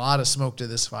there's a lot of smoke to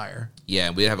this fire.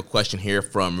 Yeah, we have a question here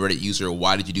from Reddit user,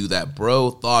 why did you do that, bro?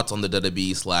 Thoughts on the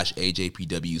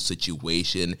WWE/AJPW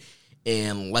situation.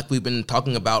 And like we've been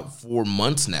talking about for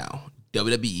months now,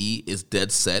 WWE is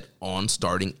dead set on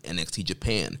starting NXT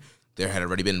Japan. There had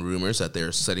already been rumors that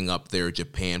they're setting up their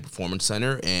Japan Performance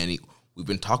Center, and we've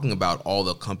been talking about all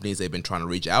the companies they've been trying to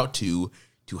reach out to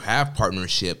have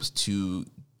partnerships to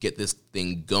get this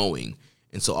thing going.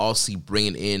 And so obviously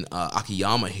bringing in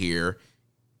Akiyama here,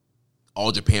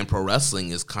 All Japan Pro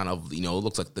Wrestling is kind of,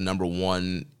 looks like the number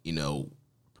one,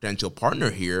 potential partner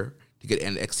here to get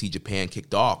NXT Japan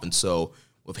kicked off. And so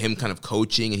with him kind of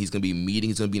coaching, and he's going to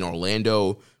be in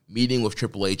Orlando, meeting with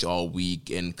Triple H all week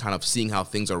and kind of seeing how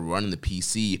things are running the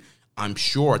PC, I'm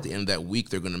sure at the end of that week,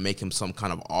 they're going to make him some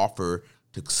kind of offer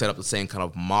to set up the same kind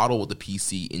of model with the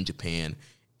PC in Japan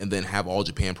and then have All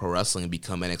Japan Pro Wrestling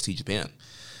become NXT Japan.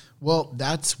 Well,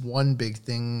 that's one big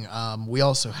thing. We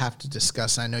also have to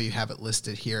discuss, I know you have it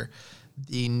listed here,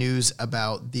 the news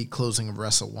about the closing of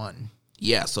Wrestle One.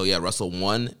 Yeah, so Wrestle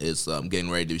One is getting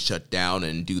ready to shut down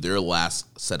and do their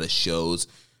last set of shows.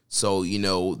 So,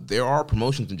 there are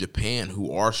promotions in Japan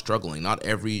who are struggling. Not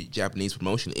every Japanese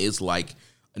promotion is like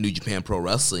a New Japan Pro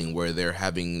Wrestling where they're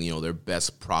having, their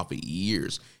best profit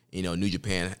years. New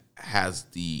Japan has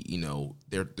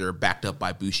they're backed up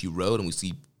by Bushiroad, and we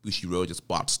see Bushiroad just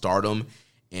bought Stardom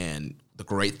and the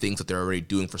great things that they're already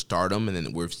doing for Stardom. And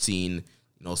then we've seen,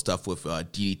 stuff with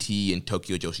DDT and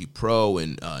Tokyo Joshi Pro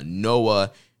and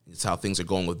Noah. It's how things are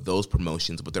going with those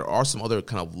promotions. But there are some other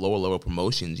kind of lower level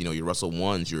promotions, your Wrestle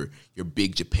Ones, your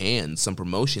Big Japan, some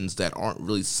promotions that aren't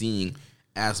really seeing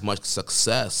as much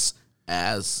success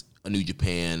as a New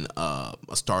Japan, a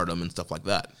Stardom and stuff like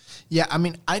that. Yeah, I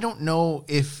mean, I don't know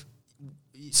if...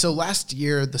 So last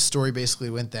year, the story basically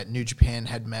went that New Japan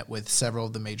had met with several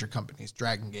of the major companies,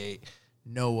 Dragon Gate,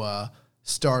 Noah,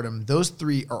 Stardom. Those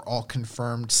three are all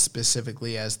confirmed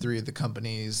specifically as three of the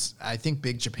companies, I think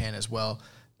Big Japan as well,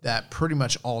 that pretty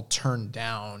much all turned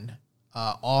down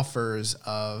offers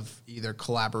of either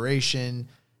collaboration,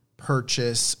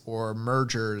 purchase, or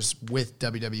mergers with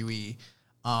WWE.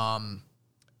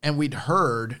 And we'd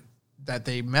heard that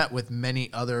they met with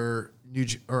many other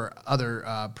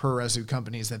pro wrestling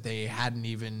companies that they hadn't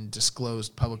even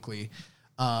disclosed publicly.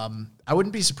 I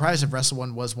wouldn't be surprised if Wrestle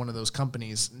One was one of those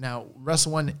companies. Now,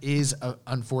 Wrestle One is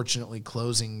unfortunately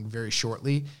closing very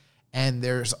shortly, and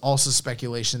there's also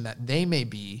speculation that they may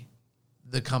be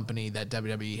the company that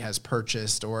WWE has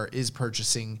purchased or is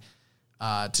purchasing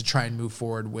to try and move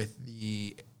forward with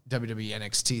the WWE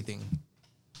NXT thing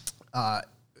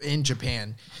in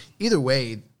Japan. Either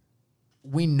way,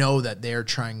 we know that they're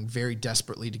trying very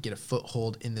desperately to get a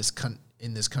foothold in this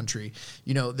country.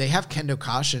 They have Kendo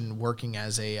Kashin working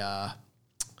as a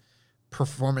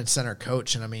performance center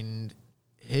coach, and I mean,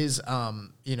 his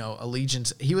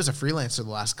allegiance. He was a freelancer the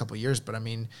last couple of years, but I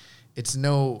mean, it's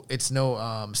no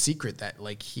secret that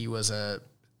like he was a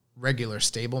regular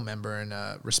stable member and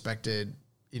a respected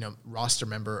roster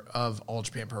member of All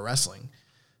Japan Pro Wrestling.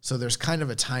 So there's kind of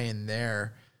a tie-in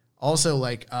there. Also,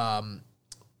 like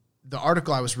the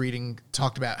article I was reading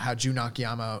talked about how Jun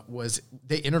Akiyama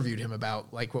they interviewed him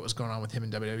about like what was going on with him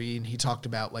in WWE, and he talked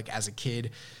about like as a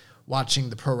kid watching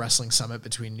the Pro Wrestling Summit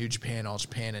between New Japan, All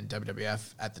Japan, and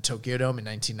WWF at the Tokyo Dome in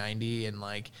 1990, and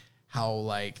like how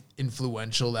like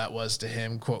influential that was to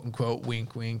him, quote unquote,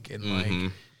 wink wink, and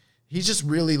like he's just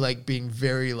really like being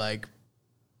very like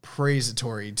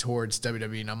praisatory towards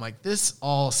WWE, and I'm like, this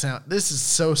is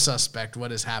so suspect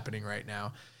what is happening right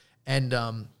now. And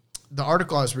the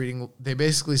article I was reading, they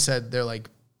basically said they're like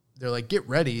get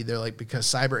ready. They're like, because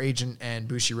Cyber Agent and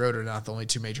Bushiroad are not the only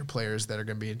two major players that are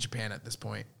going to be in Japan at this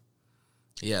point.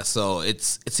 Yeah, so it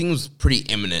seems pretty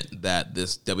imminent that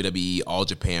this WWE All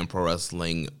Japan Pro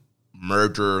Wrestling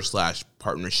merger /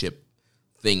 partnership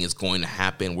thing is going to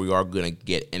happen. We are going to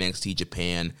get NXT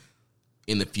Japan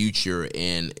in the future,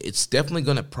 and it's definitely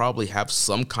going to probably have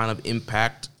some kind of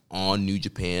impact on New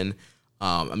Japan.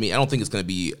 I mean, I don't think it's going to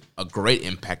be a great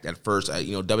impact at first.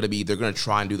 WWE, they're going to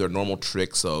try and do their normal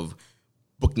tricks of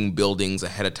booking buildings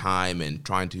ahead of time and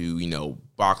trying to,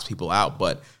 box people out.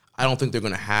 But I don't think they're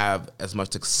going to have as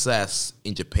much success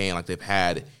in Japan like they've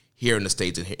had here in the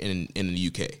States and in the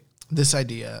UK. This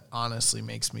idea honestly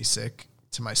makes me sick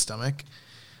to my stomach.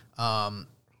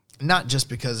 Not just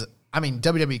because,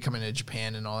 WWE coming to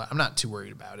Japan and all that, I'm not too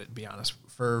worried about it, to be honest,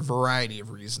 for a variety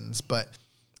of reasons. But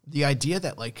the idea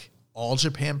that, All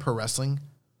Japan Pro Wrestling,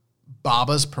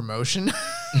 Baba's promotion,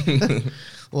 the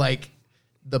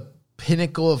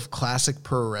pinnacle of classic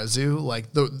puroresu,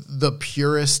 the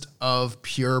purest of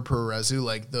pure puroresu,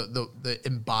 the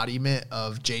embodiment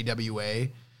of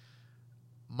JWA,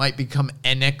 might become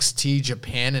NXT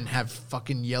Japan and have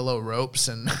fucking yellow ropes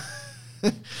and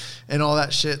and all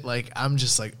that shit. I'm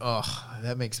just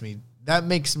that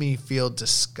makes me feel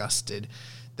disgusted.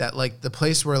 That the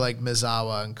place where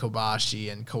Mizawa and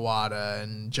Kobashi and Kawada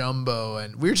and Jumbo,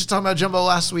 and we were just talking about Jumbo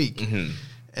last week, mm-hmm.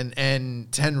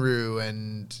 and Tenryu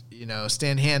and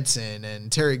Stan Hansen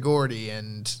and Terry Gordy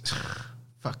and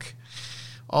fuck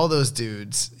all those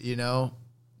dudes,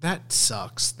 that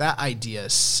sucks. That idea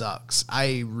sucks.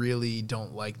 I really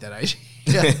don't like that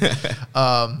idea.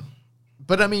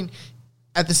 But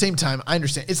at the same time, I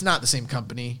understand it's not the same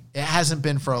company. It hasn't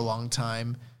been for a long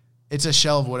time. It's a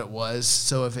shell of what it was.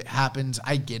 So if it happens,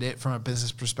 I get it from a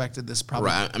business perspective. This is probably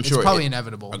right. I'm sure it's probably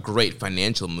inevitable. A great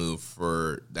financial move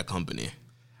for that company.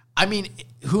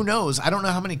 Who knows? I don't know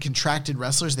how many contracted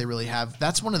wrestlers they really have.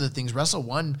 That's one of the things. Wrestle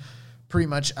One, pretty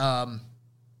much,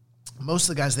 most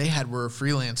of the guys they had were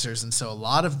freelancers, and so a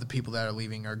lot of the people that are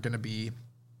leaving are going to be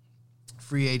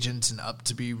free agents and up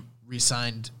to be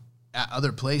re-signed at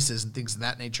other places and things of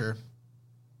that nature.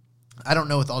 I don't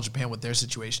know with All Japan what their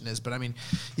situation is, but you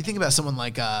think about someone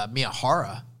like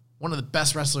Miyahara, one of the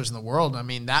best wrestlers in the world.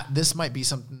 This might be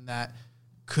something that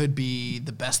could be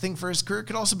the best thing for his career. It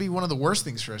could also be one of the worst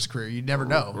things for his career. You never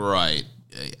know. Right.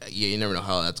 Yeah, you never know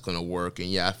how that's going to work. And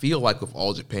yeah, I feel like with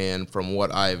All Japan, from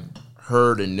what I've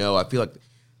heard and know, I feel like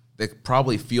they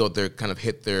probably feel they're kind of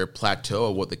hit their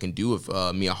plateau of what they can do with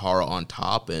Miyahara on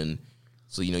top. And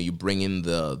so, you bring in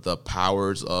the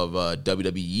powers of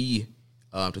WWE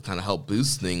to kind of help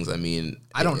boost things.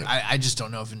 I just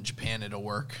don't know if in Japan it'll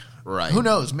work. Right. Who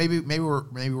knows? Maybe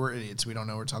we're idiots. We don't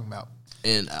know what we're talking about.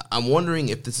 And I'm wondering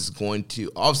if this is going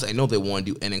to, obviously I know they want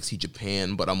to do NXT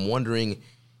Japan, but I'm wondering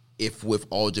if with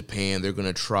All Japan they're going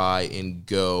to try and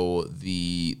go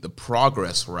the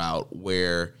progress route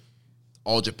where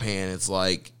All Japan is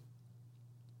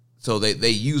so they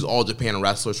use All Japan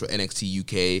wrestlers for NXT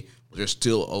UK, but they're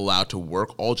still allowed to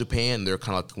work All Japan. They're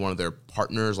kind of one of their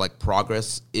partners,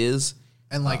 Progress is.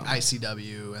 And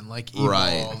ICW and Evolve,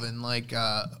 right. And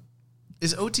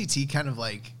is OTT kind of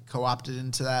co-opted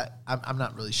into that? I'm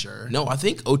not really sure. No, I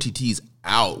think OTT's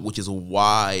out, which is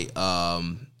why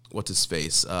what's his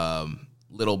face?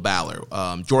 Little Balor,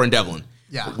 Jordan Devlin.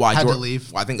 Yeah, why had to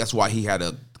leave. I think that's why he had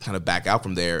to kind of back out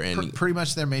from there. And pretty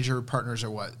much their major partners are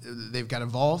what? They've got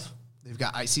Evolve, they've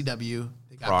got ICW,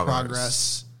 they've got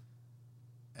Progress,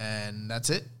 and that's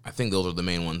it? I think those are the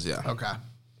main ones, yeah. Okay.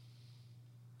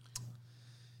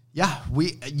 Yeah,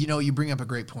 you bring up a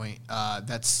great point. I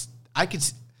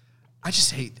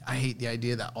hate the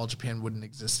idea that All Japan wouldn't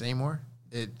exist anymore.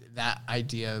 That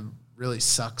idea really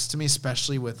sucks to me,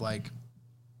 especially with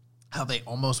how they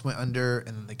almost went under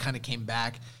and then they kind of came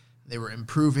back. They were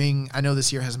improving. I know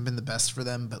this year hasn't been the best for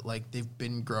them, but they've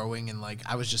been growing, and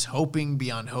I was just hoping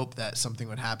beyond hope that something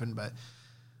would happen, but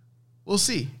we'll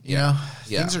see. You know,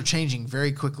 things are changing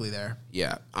very quickly there.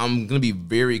 Yeah, I'm gonna be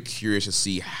very curious to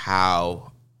see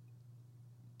how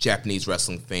Japanese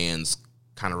wrestling fans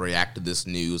kind of react to this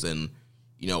news, and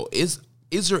is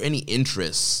there any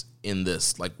interest in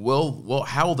this?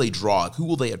 How will they draw? Who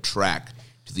will they attract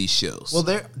to these shows? Well,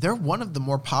 they're one of the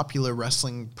more popular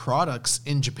wrestling products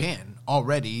in Japan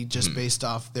already, just based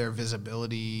off their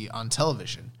visibility on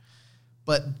television.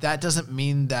 But that doesn't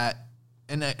mean that.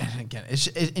 And again,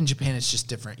 in Japan, it's just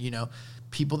different.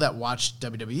 People that watch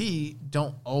WWE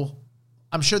don't.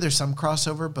 I'm sure there's some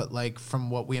crossover, but from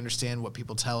what we understand, what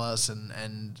people tell us,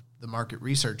 and the market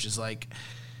research is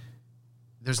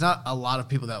there's not a lot of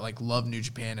people that love New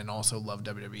Japan and also love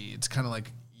WWE. It's kind of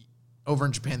over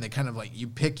in Japan, they kind of you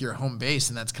pick your home base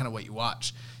and that's kind of what you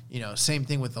watch. Same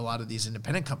thing with a lot of these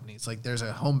independent companies. There's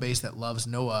a home base that loves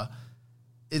Noah.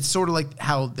 It's sort of like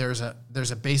how there's a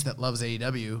base that loves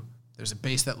AEW. There's a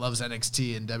base that loves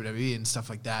NXT and WWE and stuff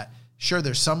like that. Sure,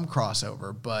 there's some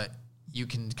crossover, but you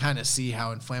can kind of see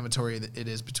how inflammatory it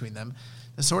is between them.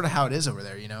 That's sort of how it is over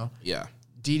there, you know? Yeah.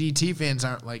 DDT fans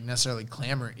aren't like necessarily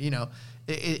clamoring, you know,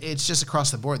 it's just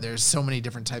across the board. There's so many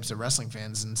different types of wrestling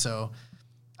fans. And so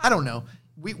I don't know.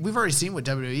 We've already seen what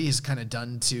WWE has kind of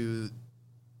done to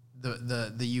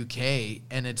the UK.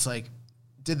 And it's like,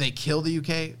 did they kill the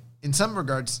UK? In some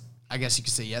regards, I guess you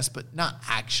could say yes, but not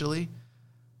actually.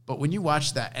 But when you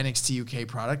watch that NXT UK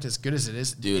product, as good as it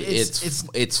is, dude,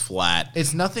 it's flat.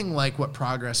 It's nothing like what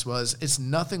Progress was. It's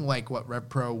nothing like what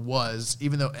RevPro was,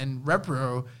 even though, and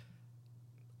RevPro,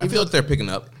 I feel like they're picking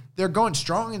up. They're going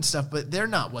strong and stuff, but they're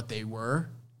not what they were.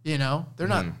 You know, they're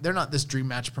not this dream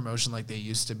match promotion like they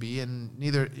used to be, and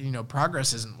neither, you know,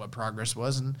 Progress isn't what Progress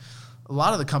was, and a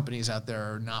lot of the companies out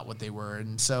there are not what they were,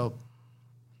 and so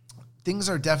things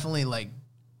are definitely like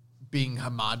being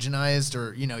homogenized,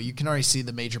 or, you know, you can already see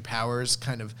the major powers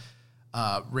kind of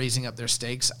raising up their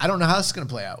stakes. I don't know how this is going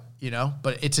to play out, you know,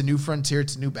 but it's a new frontier,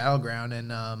 it's a new battleground,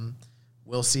 and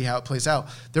we'll see how it plays out.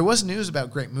 There was news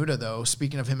about Great Muta, though,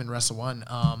 speaking of him in Wrestle One.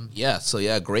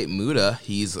 Great Muta,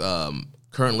 he's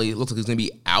currently, looks like he's going to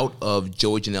be out of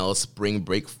Joey Janela's Spring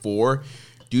Break 4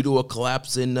 due to a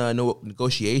collapse in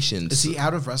negotiations. Is he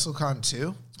out of WrestleCon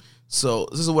too? So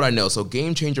this is what I know. So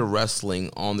Game Changer Wrestling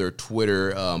on their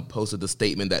Twitter posted the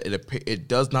statement that it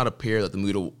does not appear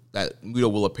that Muta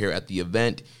will appear at the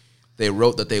event. They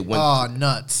wrote that they went. Oh,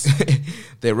 nuts!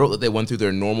 They wrote that they went through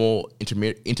their normal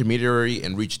intermediary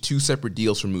and reached 2 separate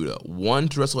deals for Muta. One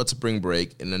to wrestle at Spring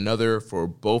Break, and another for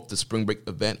both the Spring Break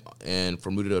event and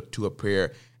for Muta to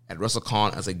appear at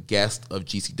WrestleCon as a guest of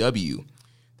GCW.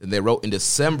 Then they wrote in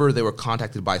December they were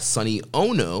contacted by Sonny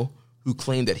Ono, who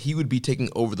claimed that he would be taking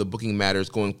over the booking matters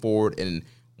going forward and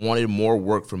wanted more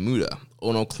work from Muta.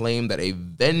 Ono claimed that a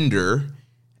vendor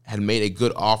had made a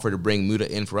good offer to bring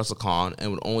Muta in for WrestleCon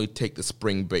and would only take the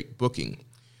Spring Break booking.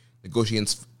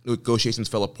 Negotiations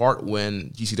fell apart when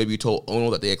GCW told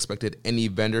Ono that they expected any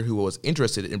vendor who was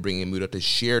interested in bringing Muta to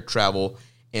share travel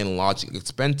and lodging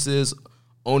expenses.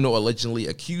 Ono allegedly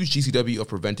accused GCW of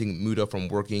preventing Muta from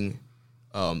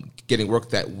getting work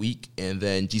that week, and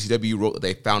then GCW wrote that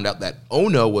they found out that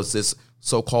Ono was this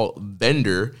so-called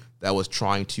vendor that was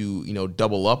trying to, you know,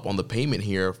 double up on the payment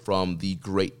here from the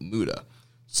Great Muta.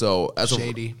 So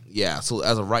shady. So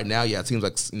as of right now, it seems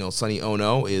like, you know, Sonny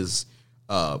Ono was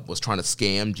trying to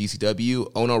scam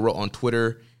GCW. Ono wrote on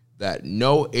Twitter that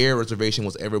no air reservation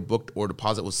was ever booked or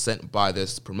deposit was sent by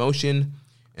this promotion.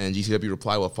 And GCW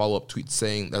replied with a follow-up tweet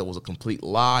saying that it was a complete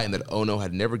lie and that Ono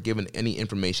had never given any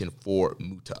information for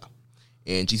Muta.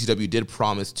 And GCW did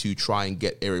promise to try and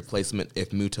get a replacement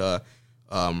if Muta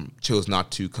chose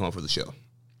not to come up for the show.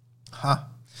 Huh.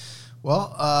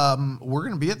 Well, we're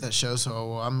going to be at that show,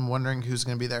 so I'm wondering who's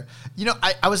going to be there. You know,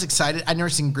 I was excited. I'd never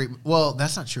seen well,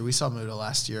 that's not true. We saw Muta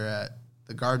last year at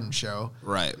the Garden show.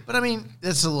 Right. But, I mean,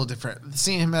 that's a little different.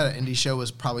 Seeing him at an indie show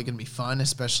was probably going to be fun,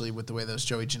 especially with the way those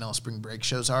Joey Janela Spring Break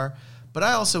shows are. But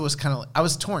I also was I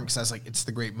was torn because I was like, it's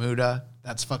the Great Muta.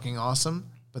 That's fucking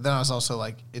awesome. But then I was also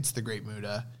like, it's the Great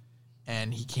Muta.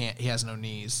 And he has no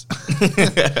knees.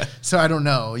 So I don't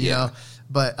know, you know.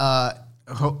 But,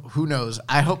 who knows?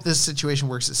 I hope this situation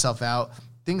works itself out.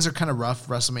 Things are kind of rough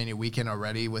WrestleMania weekend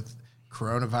already with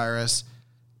coronavirus,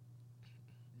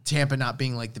 Tampa not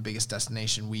being like the biggest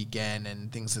destination weekend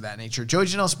and things of that nature. Joey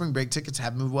Janela Spring Break tickets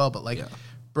have moved well, but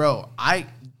bro,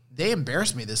 they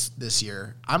embarrassed me this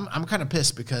year. I'm kind of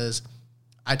pissed because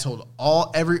I told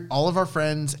all of our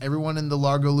friends, everyone in the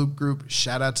Largo Loop group,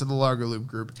 shout out to the Largo Loop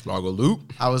group. Largo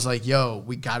Loop. I was like, yo,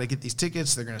 we got to get these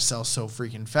tickets. They're going to sell so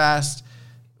freaking fast.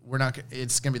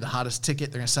 It's going to be the hottest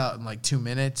ticket. They're going to sell it in like 2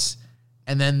 minutes.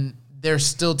 And then there's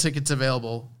still tickets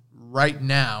available right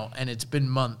now, and it's been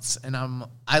months. And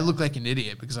I look like an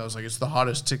idiot because I was like, it's the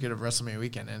hottest ticket of WrestleMania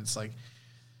weekend. And it's like,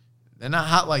 they're not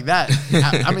hot like that.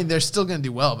 I mean, they're still going to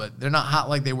do well, but they're not hot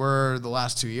like they were the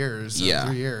last 2 years,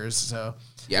 3 years. So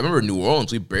yeah, I remember New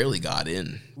Orleans, we barely got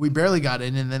in.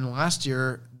 And then last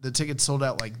year, the tickets sold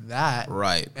out like that.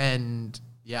 Right. And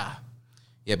yeah.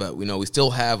 Yeah, but we still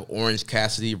have Orange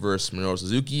Cassidy versus Minoru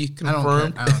Suzuki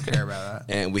confirmed. I don't care about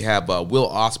that. And we have Will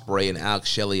Ospreay and Alex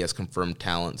Shelley as confirmed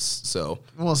talents. So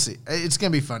we'll see. It's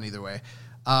going to be fun either way.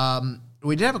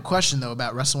 We did have a question, though,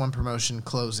 about Wrestle One promotion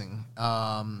closing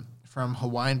from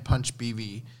Hawaiian Punch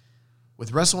BV.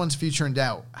 With Wrestle One's future in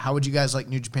doubt, how would you guys like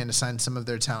New Japan to sign some of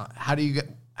their talent? How do you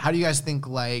guys think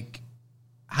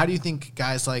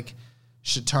guys like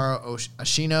Shitaro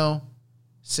Ashino,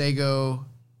 Seigo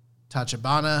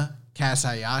Tachibana, Kaz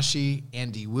Hayashi,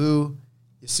 Andy Wu,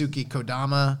 Yasuki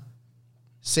Kodama,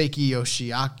 Seiki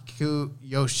Yoshiaka,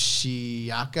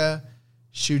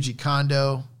 Shuji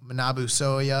Kondo, Manabu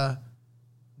Soya,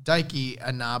 Daiki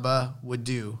Inaba would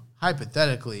do,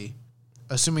 hypothetically,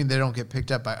 assuming they don't get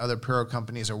picked up by other pro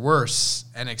companies or worse,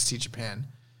 NXT Japan?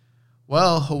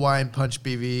 Well, Hawaiian Punch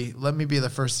BV, let me be the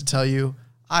first to tell you,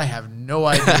 I have no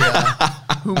idea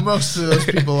who most of those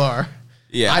people are.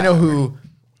 Yeah. I know who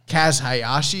Kaz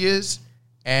Hayashi is,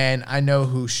 and I know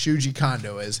who Shuji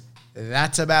Kondo is.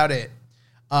 That's about it.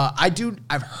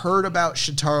 I've heard about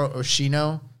Shintaro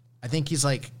Oshino. I think he's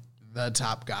like the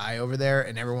top guy over there,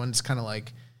 and everyone's kind of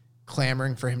like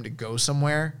clamoring for him to go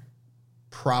somewhere.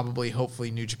 Probably,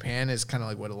 hopefully, New Japan is kind of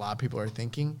like what a lot of people are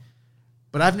thinking.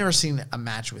 But I've never seen a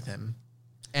match with him.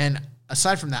 And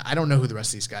aside from that, I don't know who the rest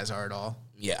of these guys are at all.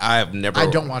 Yeah, I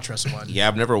don't watch Wrestle 1. Yeah,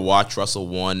 I've never watched Wrestle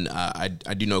 1. I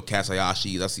do know Kaz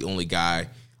Hayashi. That's the only guy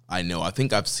I know. I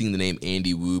think I've seen the name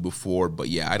Andy Wu before, but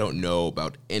yeah, I don't know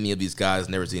about any of these guys.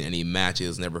 Never seen any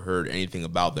matches. Never heard anything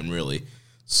about them, really.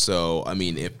 So, I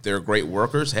mean, if they're great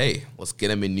workers, hey, let's get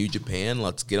them in New Japan.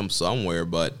 Let's get them somewhere,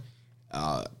 but...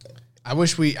 I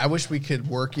wish we could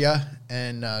work you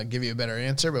and give you a better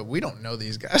answer, but we don't know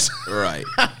these guys. Right.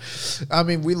 I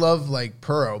mean, we love like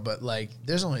Puro, but like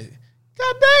there's only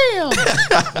goddamn.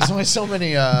 There's only so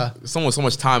many. There's only so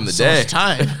much time in the day. Much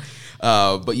time.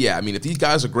 But yeah, I mean, if these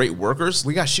guys are great workers,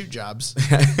 We got shoot jobs.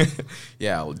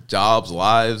 yeah, jobs,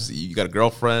 lives. You got a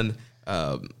girlfriend.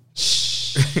 But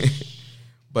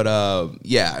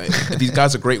yeah, if these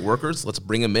guys are great workers, let's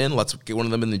bring them in. Let's get one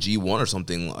of them in the G1 or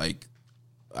something. Like,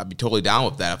 I'd be totally down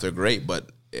with that if they're great. But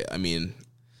I mean,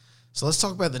 So let's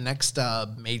talk about the next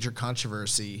major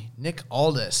controversy. Nick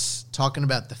Aldis talking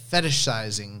about the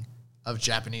fetishizing of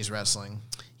Japanese wrestling.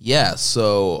 yeah.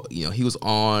 So he was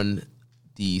on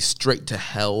the Straight to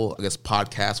Hell, I guess,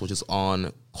 podcast, which is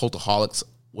on Cultaholics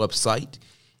website.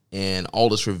 And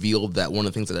Aldis revealed that one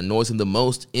of the things that annoys him the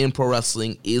most in pro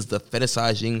wrestling is the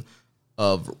fetishizing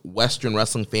of Western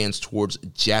wrestling fans towards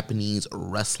Japanese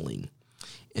wrestling.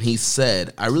 And he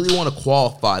said, I really want to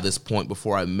qualify this point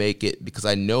before I make it because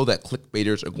I know that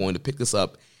clickbaiters are going to pick this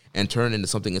up and turn it into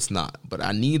something it's not. But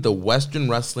I need the Western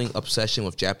wrestling obsession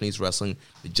with Japanese wrestling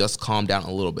to just calm down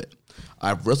a little bit.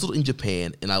 I've wrestled in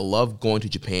Japan, and I love going to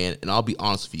Japan, and I'll be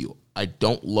honest with you, I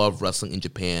don't love wrestling in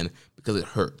Japan because it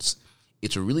hurts.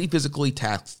 It's really physically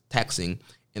taxing,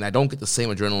 and I don't get the same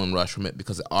adrenaline rush from it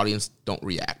because the audience don't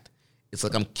react. It's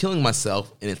like I'm killing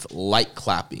myself, and it's light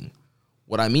clapping.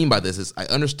 What I mean by this is I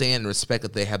understand and respect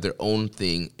that they have their own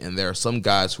thing, and there are some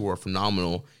guys who are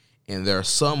phenomenal, and there are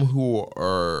some who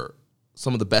are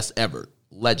some of the best ever,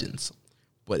 legends.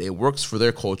 But it works for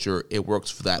their culture. It works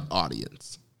for that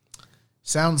audience.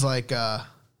 Sounds like, I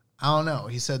don't know.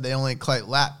 He said they only clap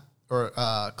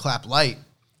light.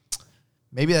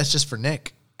 Maybe that's just for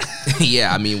Nick.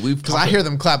 Yeah, I mean, Because I hear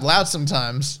them clap loud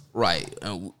sometimes. Right.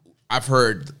 I've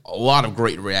heard a lot of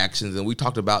great reactions, and we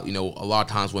talked about, a lot of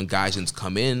times when Gaijins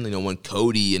come in, when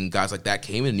Cody and guys like that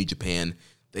came in New Japan,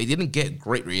 they didn't get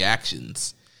great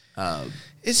reactions.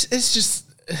 It's just,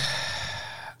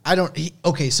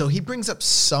 so he brings up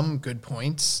some good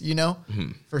points,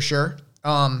 for sure.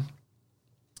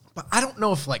 But I don't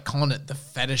know if like calling it the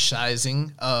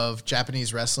fetishizing of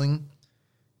Japanese wrestling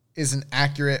is an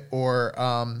accurate or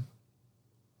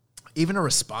even a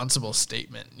responsible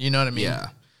statement. You know what I mean? Yeah.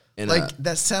 And,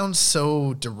 that sounds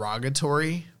so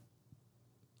derogatory.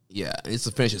 Yeah, and it's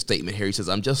to finish his statement here. He says,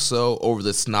 I'm just so over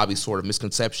this snobby sort of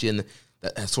misconception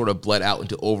that has sort of bled out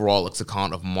into overall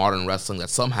lexicon of modern wrestling that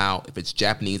somehow, if it's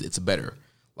Japanese, it's better.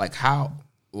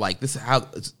 This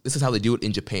is how they do it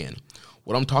in Japan.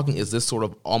 What I'm talking is this sort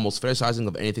of almost fetishizing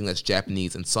of anything that's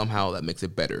Japanese, and somehow that makes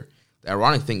it better. The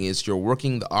ironic thing is you're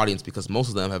working the audience because most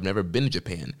of them have never been to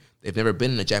Japan. They've never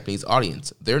been in a Japanese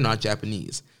audience. They're not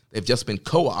Japanese. They've just been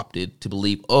co-opted to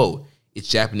believe, oh, it's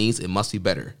Japanese, it must be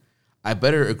better. I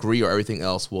better agree or everything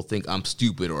else will think I'm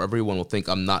stupid, or everyone will think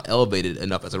I'm not elevated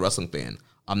enough as a wrestling fan.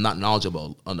 I'm not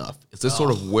knowledgeable enough. It's this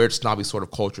sort of weird, snobby sort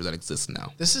of culture that exists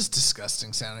now. This is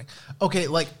disgusting sounding. Okay,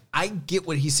 I get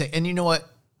what he's saying. And you know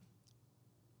what?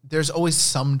 There's always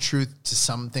some truth to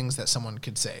some things that someone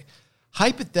could say.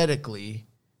 Hypothetically,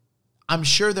 I'm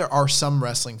sure there are some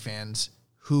wrestling fans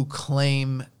who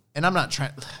claim, and I'm not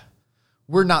trying.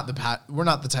 We're not the type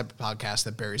of podcast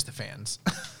that buries the fans.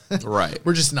 Right.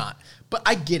 We're just not. But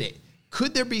I get it.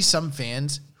 Could there be some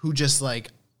fans who just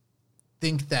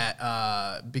think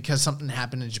that because something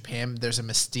happened in Japan, there's a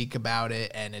mystique about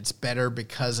it, and it's better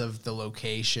because of the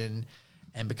location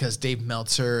and because Dave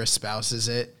Meltzer espouses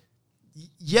it?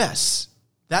 Yes,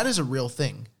 that is a real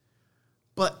thing.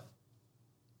 But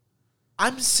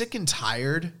I'm sick and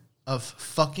tired of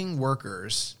fucking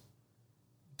workers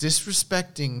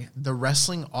disrespecting the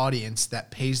wrestling audience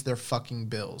that pays their fucking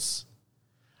bills.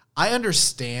 I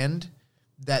understand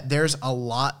that there's a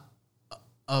lot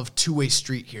of two-way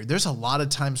street here. There's a lot of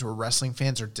times where wrestling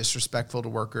fans are disrespectful to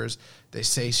workers. They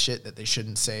say shit that they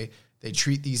shouldn't say. They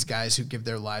treat these guys who give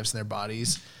their lives and their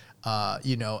bodies,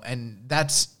 and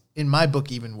that's, in my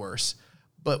book, even worse.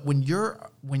 But when you're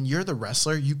the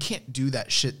wrestler, you can't do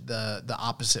that shit the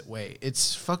opposite way.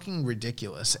 It's fucking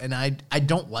ridiculous, and I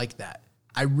don't like that.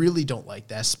 I really don't like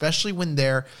that, especially when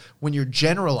you're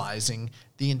generalizing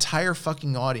the entire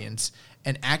fucking audience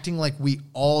and acting like we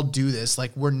all do this,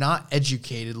 like we're not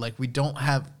educated, like we don't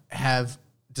have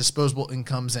disposable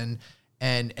incomes and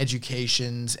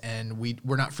educations, and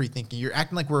we're not free thinking. You're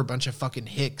acting like we're a bunch of fucking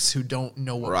hicks who don't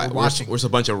know what we're watching. We're just a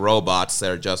bunch of robots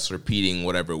that are just repeating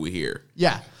whatever we hear.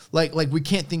 Yeah, like we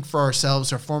can't think for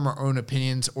ourselves or form our own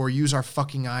opinions or use our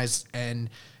fucking eyes and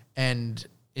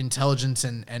intelligence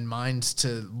and minds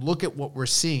to look at what we're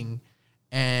seeing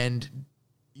and,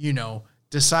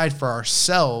 decide for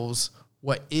ourselves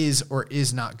what is or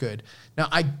is not good. Now,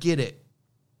 I get it.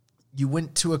 You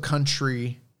went to a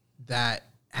country that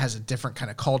has a different kind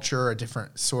of culture, a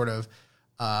different sort of,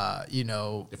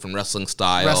 different wrestling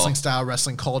style,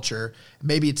 wrestling culture.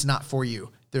 Maybe it's not for you.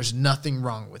 There's nothing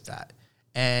wrong with that.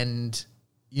 And,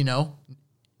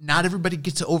 not everybody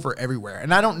gets over everywhere.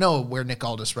 And I don't know where Nick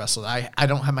Aldis wrestled. I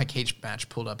don't have my cage match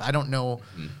pulled up. I don't know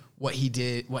what he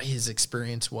did, what his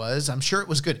experience was. I'm sure it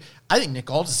was good. I think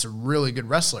Nick Aldis is a really good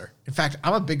wrestler. In fact,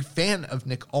 I'm a big fan of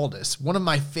Nick Aldis. One of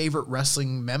my favorite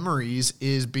wrestling memories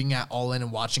is being at All In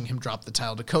and watching him drop the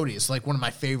title to Cody. It's like one of my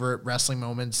favorite wrestling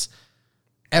moments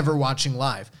ever watching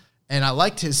live. And I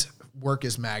liked his work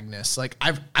as Magnus. Like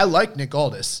I like Nick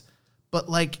Aldis, but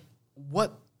like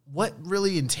what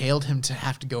really entailed him to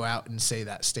have to go out and say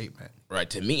that statement? Right.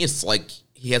 To me, it's like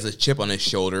he has a chip on his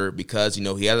shoulder because,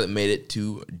 he hasn't made it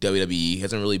to WWE. He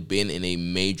hasn't really been in a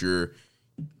major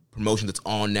promotion that's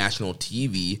on national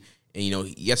TV. And,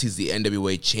 yes, he's the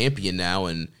NWA champion now,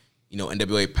 and,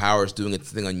 NWA Power is doing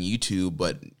its thing on YouTube,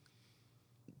 but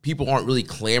people aren't really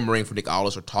clamoring for Nick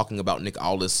Aldis or talking about Nick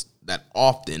Aldis that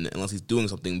often unless he's doing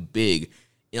something big.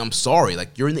 And I'm sorry,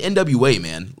 like, you're in the NWA,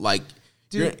 man. Like,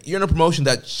 dude, you're in a promotion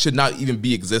that should not even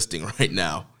be existing right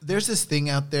now. There's this thing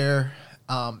out there,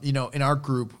 in our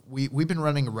group, we've been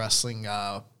running a wrestling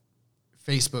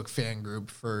Facebook fan group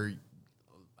for,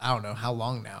 I don't know how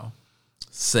long now.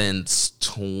 Since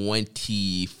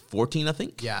 2014, I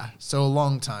think. Yeah, so a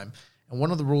long time. And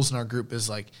one of the rules in our group is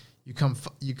like, you come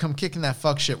kicking that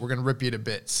fuck shit, we're going to rip you to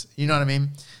bits. You know what I mean?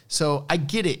 So I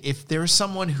get it. If there's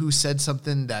someone who said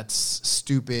something that's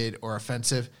stupid or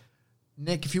offensive,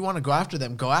 Nick, if you want to go after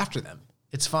them, go after them.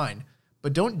 It's fine.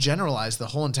 But don't generalize the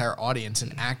whole entire audience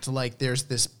and act like there's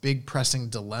this big pressing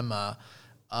dilemma,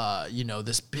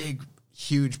 this big,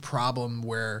 huge problem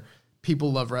where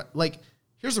people love...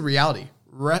 here's the reality.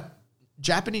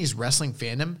 Japanese wrestling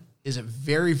fandom is a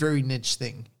very, very niche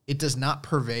thing. It does not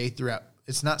pervade throughout...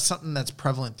 It's not something that's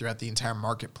prevalent throughout the entire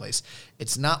marketplace.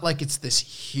 It's not like it's this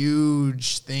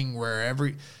huge thing where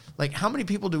how many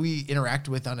people do we interact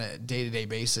with on a day-to-day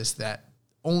basis that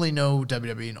only know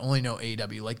WWE and only know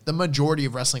AEW? Like, the majority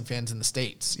of wrestling fans in the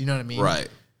States. You know what I mean? Right.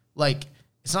 Like,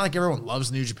 it's not like everyone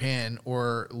loves New Japan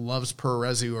or loves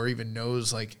Puroresu or even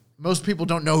knows, like, most people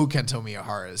don't know who Kento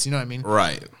Miyahara is. You know what I mean?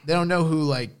 Right. They don't know who,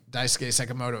 like, Daisuke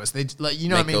Sakamoto is. They, like, you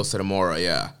know what I mean? Meiko Satomura,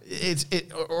 yeah.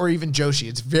 Or even Joshi.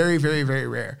 It's very, very, very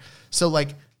rare. So,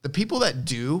 like, the people that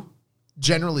do,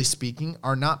 generally speaking,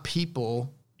 are not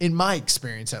people, in my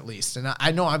experience at least, and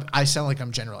I know I sound like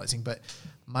I'm generalizing, but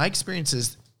my experience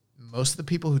is most of the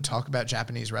people who talk about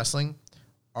Japanese wrestling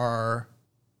are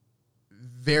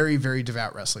very, very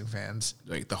devout wrestling fans.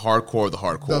 Like the hardcore of the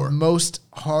hardcore. The most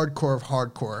hardcore of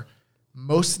hardcore.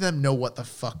 Most of them know what the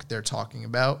fuck they're talking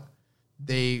about.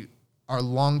 They are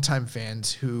longtime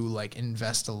fans who like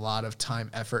invest a lot of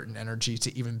time, effort, and energy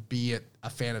to even be a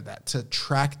fan of that, to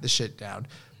track the shit down,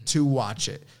 to watch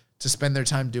it, to spend their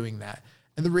time doing that.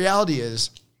 And the reality is,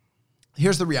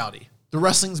 here's the reality. The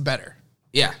wrestling's better.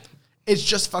 Yeah. It's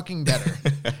just fucking better.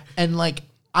 And like,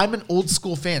 I'm an old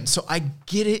school fan, so I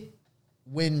get it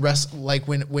when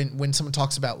when someone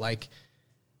talks about like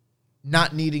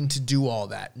not needing to do all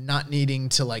that, not needing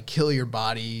to like kill your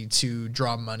body to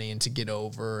draw money and to get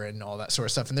over and all that sort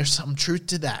of stuff. And there's some truth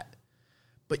to that.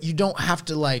 But you don't have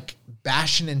to like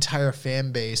bash an entire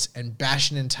fan base and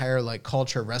bash an entire like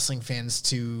culture of wrestling fans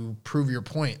to prove your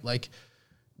point. Like,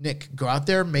 Nick, go out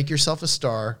there, make yourself a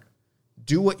star,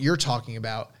 do what you're talking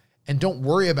about, and don't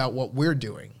worry about what we're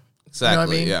doing. Exactly, you know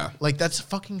what I mean? Yeah. Like, that's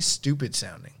fucking stupid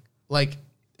sounding. Like,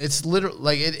 it's literally,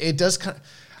 like, it does kind of,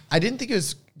 I didn't think it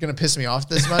was going to piss me off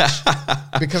this much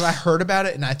because I heard about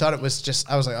it and I thought it was just,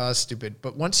 I was like, oh, that's stupid.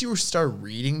 But once you start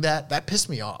reading that pissed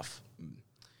me off.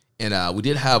 And we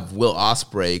did have Will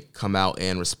Ospreay come out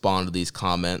and respond to these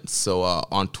comments. So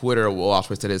on Twitter, Will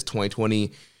Ospreay said his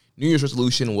 2020 New Year's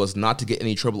resolution was not to get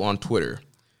any trouble on Twitter.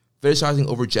 Fetishizing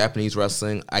over Japanese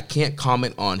wrestling, I can't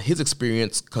comment on his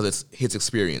experience because it's his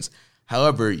experience.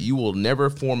 However, you will never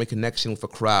form a connection with a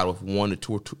crowd with one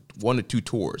to two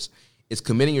tours. It's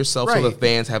committing yourself so the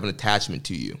fans have an attachment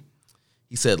to you.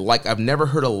 He said, like, I've never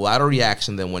heard a louder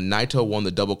reaction than when Naito won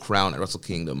the Double Crown at Wrestle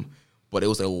Kingdom. But it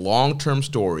was a long-term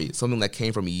story, something that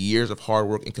came from years of hard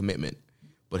work and commitment.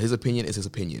 But his opinion is his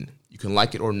opinion. You can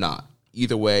like it or not.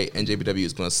 Either way, NJPW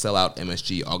is going to sell out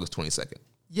MSG August 22nd.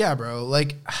 Yeah, bro.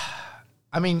 Like,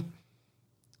 I mean,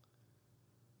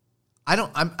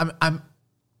 I'm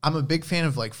a big fan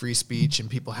of like free speech and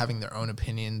people having their own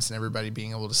opinions and everybody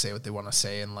being able to say what they want to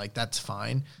say, and like that's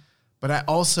fine. But I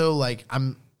also like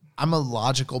I'm a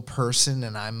logical person,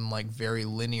 and I'm like very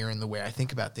linear in the way I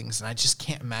think about things, and I just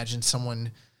can't imagine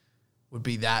someone would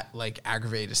be that like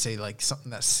aggravated to say like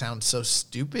something that sounds so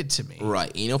stupid to me.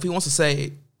 Right. You know, if he wants to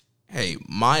say, hey,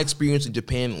 my experience in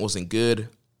Japan wasn't good,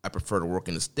 I prefer to work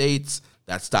in the States,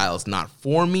 that style is not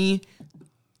for me,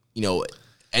 you know,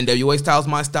 NWA style is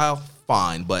my style,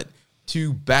 fine. But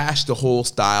to bash the whole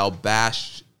style,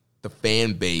 bash the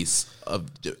fan base of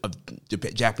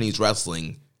Japanese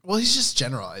wrestling. Well, he's just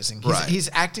generalizing. He's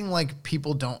acting like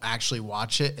people don't actually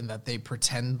watch it and that they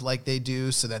pretend like they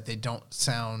do so that they don't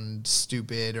sound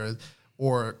stupid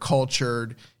or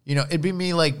cultured. You know, it'd be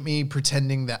me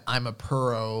pretending that I'm a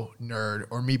Puro nerd,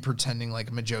 or me pretending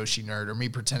like I'm a Joshi nerd, or me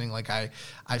pretending like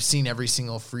I've seen every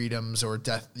single Freedoms or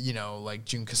Death, you know, like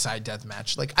Jun Kasai death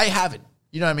match. Like I haven't,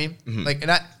 you know what I mean? Mm-hmm. Like,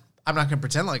 and I'm not going to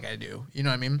pretend like I do, you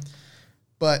know what I mean?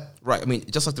 But right, I mean,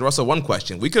 just like the Russell One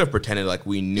question, we could have pretended like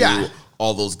we knew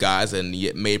all those guys and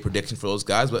yet made predictions for those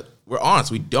guys, but we're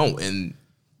honest, we don't, and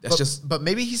that's But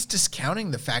maybe he's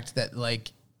discounting the fact that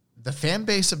like the fan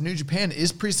base of New Japan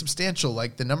is pretty substantial.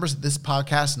 Like the numbers of this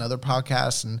podcast and other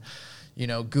podcasts, and you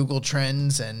know Google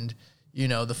Trends and you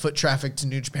know the foot traffic to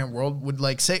New Japan World would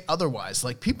like say otherwise.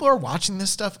 Like people are watching this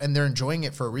stuff and they're enjoying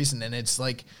it for a reason, and it's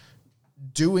like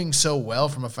doing so well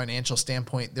from a financial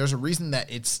standpoint. There's a reason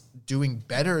that it's doing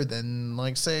better than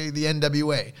like say the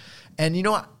NWA. And you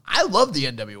know what? I love the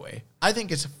NWA. I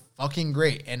think it's fucking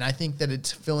great, and I think that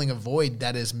it's filling a void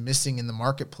that is missing in the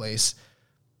marketplace.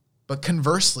 But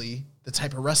conversely, the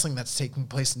type of wrestling that's taking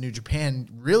place in New Japan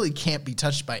really can't be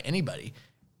touched by anybody,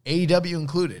 AEW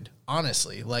included.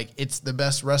 Honestly, like it's the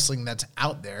best wrestling that's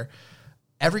out there.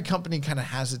 Every company kind of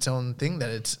has its own thing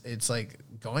that it's like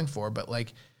going for, but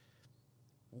like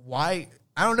why?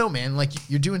 I don't know, man. Like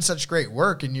you're doing such great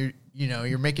work, and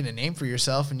you're making a name for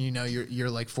yourself, and you're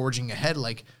like forging ahead.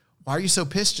 Like why are you so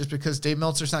pissed just because Dave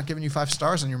Meltzer's not giving you 5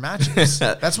 stars on your matches?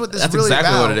 That's what this is really exactly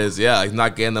about. what it is. Yeah, he's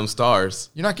not getting them stars.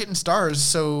 You're not getting stars,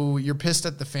 so you're pissed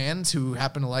at the fans who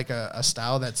happen to like a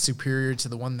style that's superior to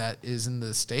the one that is in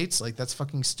the States. Like that's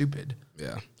fucking stupid.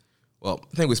 Yeah. Well,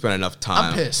 I think we spent enough time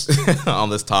I'm pissed.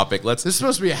 on this topic. This is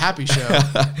supposed to be a happy show.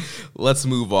 Let's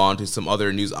move on to some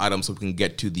other news items so we can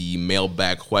get to the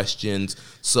mailbag questions.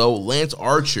 So Lance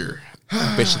Archer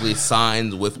officially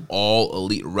signed with All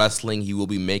Elite Wrestling. He will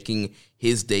be making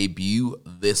his debut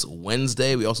this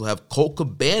Wednesday. We also have Colt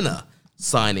Cabana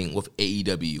signing with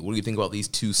AEW. What do you think about these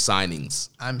two signings?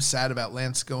 I'm sad about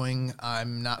Lance going.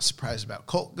 I'm not surprised about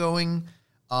Colt going.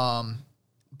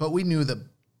 But we knew the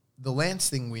Lance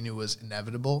thing we knew was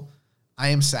inevitable. I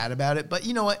am sad about it, but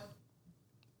you know what?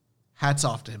 Hats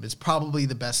off to him. It's probably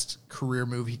the best career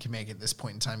move he can make at this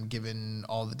point in time, given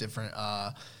all the different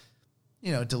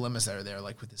dilemmas that are there,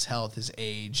 like with his health, his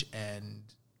age, and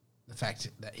the fact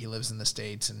that he lives in the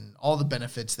States and all the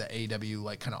benefits that AEW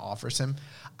like kind of offers him.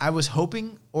 I was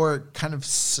hoping or kind of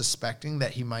suspecting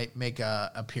that he might make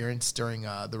a appearance during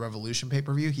the Revolution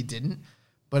pay-per-view. He didn't.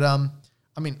 But,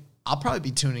 I'll probably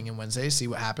be tuning in Wednesday to see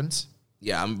what happens.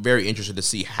 Yeah, I'm very interested to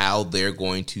see how they're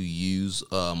going to use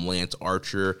Lance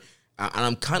Archer. And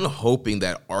I'm kind of hoping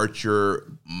that Archer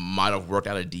might have worked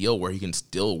out a deal where he can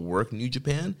still work New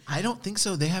Japan. I don't think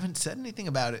so. They haven't said anything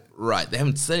about it. Right. They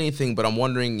haven't said anything, but I'm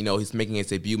wondering, he's making his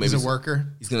debut. Maybe he's a worker.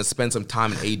 He's going to spend some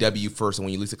time in AEW first, and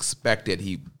when you least expect it,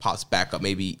 he pops back up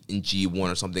maybe in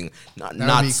G1 or something.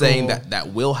 Not saying cool. that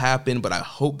will happen, but I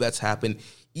hope that's happened.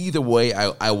 Either way,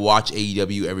 I watch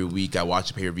AEW every week. I watch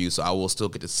the pay-per-view, so I will still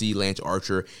get to see Lance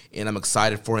Archer, and I'm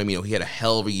excited for him. He had a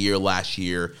hell of a year last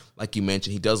year. Like you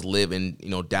mentioned, he does live in,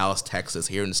 Dallas, Texas,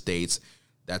 here in the States.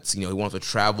 That's, he wants to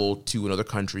travel to another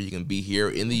country. He can be here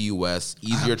in the U.S.,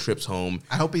 easier trips home.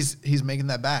 I hope he's making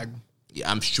that bag.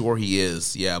 Yeah, I'm sure he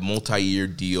is. Yeah, multi-year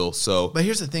deal. So, but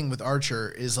here's the thing with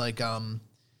Archer is like,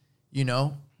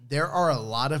 there are a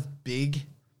lot of big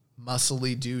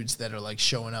muscly dudes that are like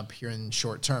showing up here in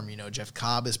short term. You know, Jeff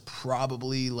Cobb is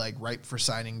probably like ripe for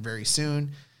signing very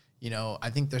soon. You know, I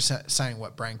think they're signing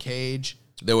Brian Cage.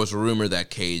 There was a rumor that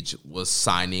Cage was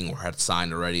signing or had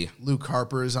signed already. Luke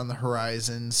Harper is on the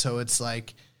horizon. So it's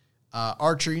like,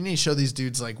 Archer, you need to show these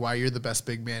dudes like why you're the best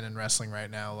big man in wrestling right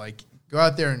now. Like, go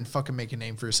out there and fucking make a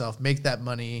name for yourself. Make that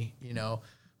money, you know.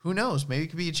 Who knows? Maybe you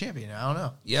could be a champion. I don't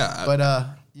know. Yeah.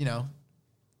 But, you know,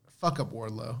 fuck up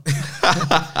Wardlow.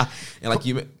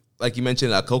 And like you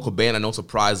mentioned, Colt Cabana, no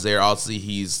surprise there. Obviously,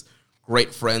 he's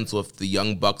great friends with the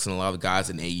Young Bucks and a lot of the guys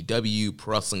in AEW.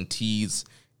 Pro Wrestling Tees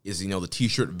is, you know, the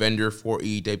T-shirt vendor for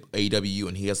AEW,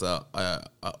 and he has a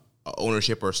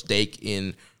ownership or stake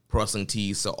in Pro Wrestling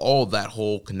Tees. So all that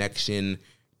whole connection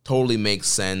totally makes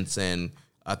sense, and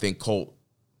I think Colt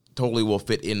totally will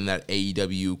fit in that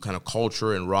AEW kind of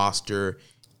culture and roster,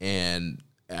 and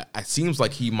it seems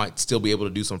like he might still be able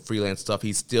to do some freelance stuff.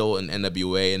 He's still in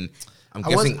NWA, and I'm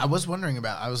guessing... I was wondering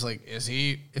about... I was like, is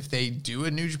he... If they do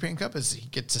a New Japan Cup, does he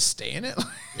get to stay in it?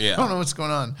 Yeah. I don't know what's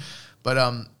going on. But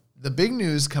the big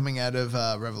news coming out of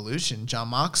Revolution, Jon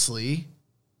Moxley,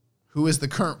 who is the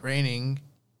current reigning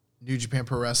New Japan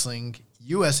Pro Wrestling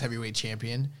U.S. Heavyweight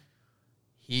Champion,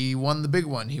 he won the big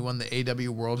one. He won the AEW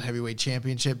World Heavyweight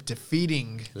Championship,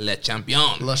 defeating Le Champion,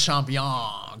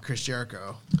 Chris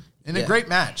Jericho, in a great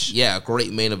match. Yeah,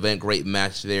 great main event, great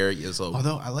match there. So,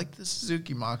 although I like the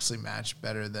Suzuki-Moxley match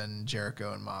better than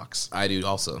Jericho and Mox. I do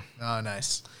also. Oh,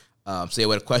 nice. So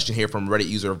we had a question here from Reddit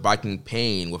user Viking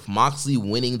Pain. With Moxley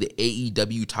winning the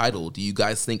AEW title, do you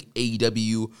guys think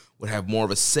AEW would have more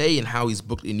of a say in how he's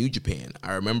booked in New Japan?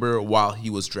 I remember while he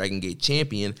was Dragon Gate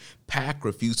champion, Pac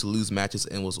refused to lose matches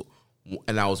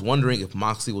and I was wondering if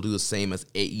Moxley will do the same as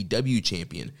AEW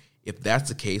champion. If that's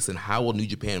the case, then how will New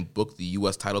Japan book the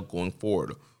U.S. title going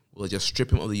forward? Will they just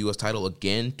strip him of the U.S. title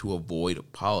again to avoid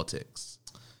politics?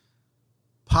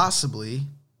 Possibly.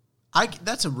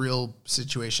 That's a real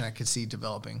situation I could see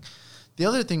developing. The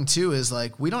other thing, too, is,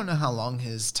 like, we don't know how long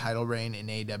his title reign in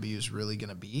AEW is really going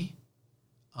to be.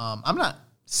 I'm not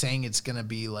saying it's going to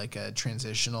be, like, a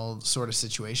transitional sort of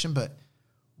situation, but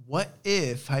what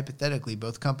if, hypothetically,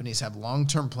 both companies have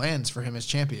long-term plans for him as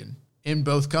champion in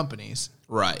both companies?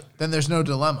 Right. Then there's no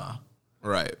dilemma.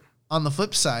 Right. On the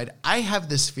flip side, I have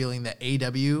this feeling that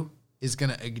AEW is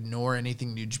going to ignore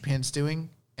anything New Japan's doing,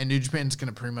 and New Japan's going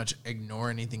to pretty much ignore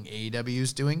anything AEW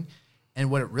is doing. And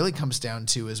what it really comes down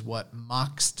to is what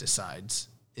Mox decides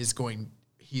he's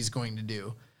going to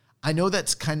do. I know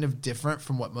that's kind of different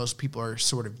from what most people are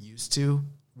sort of used to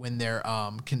when they're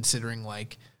considering,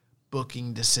 like,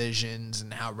 booking decisions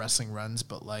and how wrestling runs.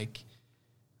 But, like,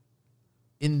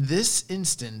 in this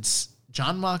instance,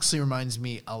 Jon Moxley reminds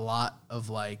me a lot of,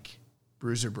 like,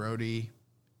 Bruiser Brody,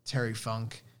 Terry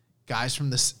Funk, guys from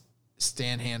the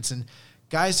Stan Hansen,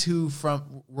 guys who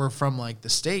were from like the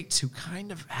States who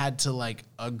kind of had to like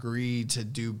agree to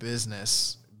do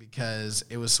business because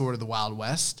it was sort of the Wild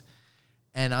West.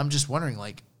 And I'm just wondering,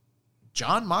 like,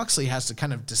 Jon Moxley has to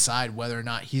kind of decide whether or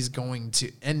not he's going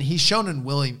to, and he's shown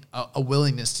a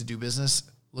willingness to do business.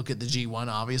 Look at the G1,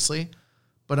 obviously,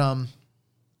 but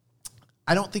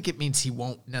I don't think it means he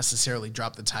won't necessarily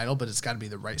drop the title, but it's got to be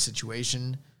the right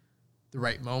situation, the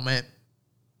right moment,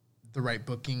 the right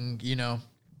booking, you know.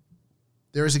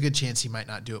 There is a good chance he might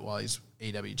not do it while he's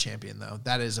AEW champion, though.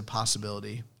 That is a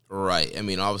possibility. Right. I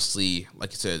mean, obviously,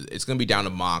 like you said, it's going to be down to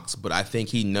Mox, but I think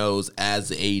he knows as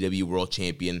the AEW World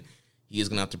Champion, he is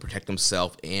going to have to protect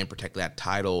himself and protect that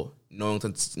title, knowing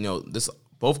that, you know,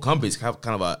 both companies have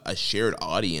kind of a shared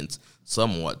audience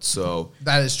somewhat. So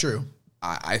that is true.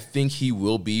 I think he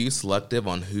will be selective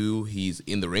on who he's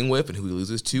in the ring with and who he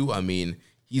loses to. I mean,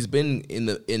 he's been in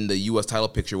the U.S. title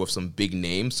picture with some big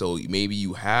names, so maybe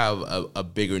you have a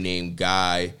bigger name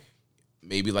guy,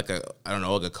 maybe like a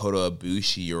Kota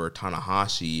Ibushi or a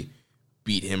Tanahashi,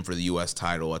 beat him for the U.S.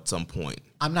 title at some point.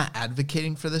 I'm not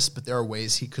advocating for this, but there are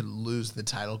ways he could lose the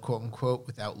title, quote unquote,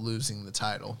 without losing the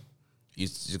title.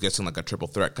 He's guessing like a triple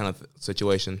threat kind of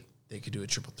situation. They could do a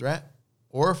triple threat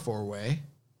or a 4-way.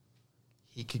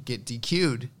 He could get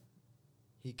DQ'd.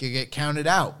 He could get counted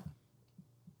out.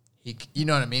 You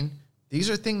know what I mean? These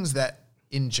are things that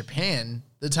in Japan,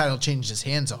 the title changes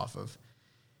hands off of.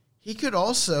 He could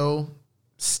also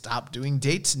stop doing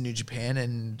dates in New Japan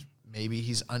and maybe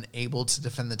he's unable to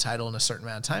defend the title in a certain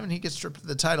amount of time and he gets stripped of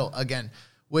the title again,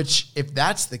 which if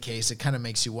that's the case, it kind of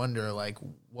makes you wonder, like,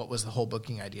 what was the whole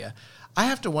booking idea? I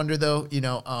have to wonder, though, you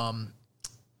know,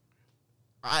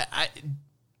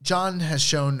 Jon has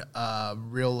shown a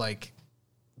real, like,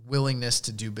 willingness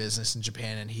to do business in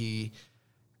Japan, and he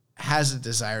has a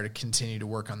desire to continue to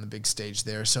work on the big stage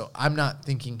there. So I'm not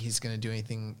thinking he's going to do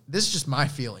anything. This is just my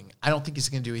feeling. I don't think he's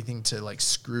going to do anything to like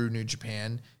screw New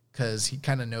Japan because he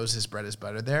kind of knows his bread is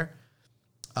butter there.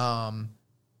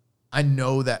 I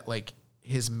know that like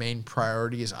his main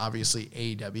priority is obviously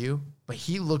AEW, but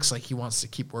he looks like he wants to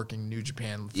keep working New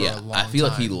Japan for a long time. I feel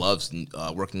like he loves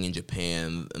working in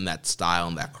Japan and that style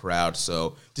and that crowd.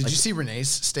 So did you see Renee's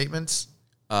statements?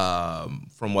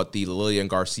 From what the Lillian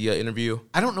Garcia interview?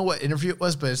 I don't know what interview it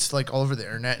was, but it's like all over the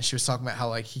internet. And she was talking about how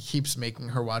like he keeps making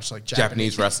her watch like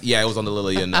Japanese wrestling. Yeah, it was on the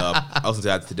Lillian. I listened to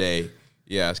that today.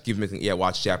 Yeah, she keeps making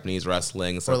watch Japanese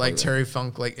wrestling and stuff or like that. Terry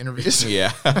Funk like interviews.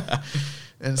 Yeah.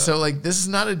 And so like this is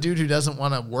not a dude who doesn't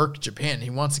want to work Japan. He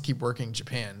wants to keep working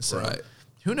Japan. So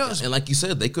who knows? And like you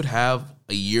said, they could have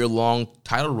a year-long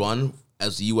title run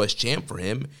as the U.S. champ for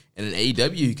him. And in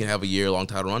AEW, he can have a year-long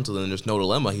title run, so then there's no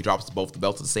dilemma. He drops both the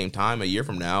belts at the same time a year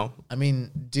from now. I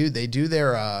mean, dude, they do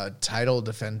their title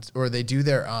defense, or they do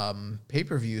their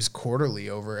pay-per-views quarterly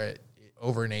over in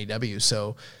AEW,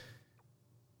 so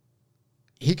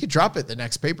he could drop it the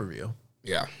next pay-per-view.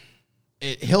 Yeah.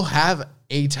 He'll have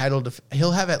a title.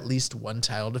 He'll have at least one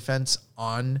title defense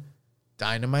on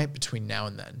Dynamite between now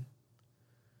and then.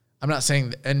 I'm not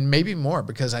saying, and maybe more,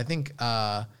 because I think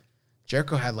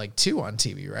Jericho had like 2 on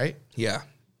TV, right? Yeah,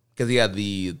 because he had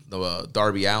the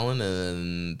Darby Allin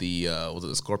and the was it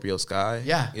the Scorpio Sky?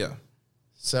 Yeah.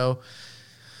 So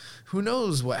who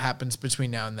knows what happens between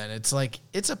now and then? It's like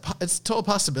it's a total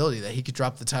possibility that he could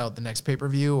drop the title at the next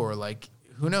pay-per-view, or like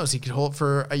who knows, he could hold it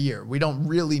for a year. We don't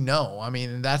really know. I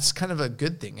mean, that's kind of a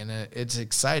good thing, and it's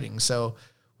exciting. So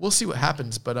we'll see what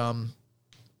happens. But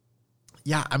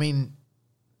yeah, I mean,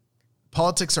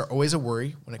 politics are always a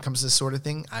worry when it comes to this sort of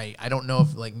thing. I don't know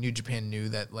if like New Japan knew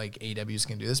that like AEW is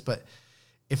going to do this, but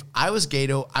if I was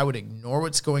Gato, I would ignore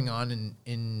what's going on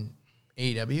in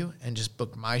AEW and just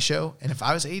book my show. And if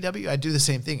I was AEW, I'd do the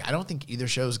same thing. I don't think either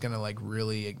show is going to like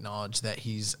really acknowledge that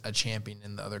he's a champion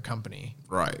in the other company.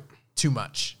 Right. Too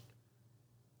much.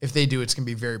 If they do, it's going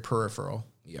to be very peripheral.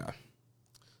 Yeah.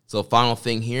 So final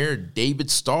thing here,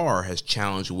 David Starr has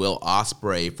challenged Will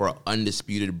Ospreay for an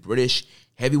undisputed British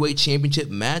heavyweight championship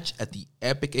match at the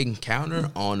Epic Encounter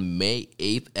on May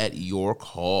 8th at York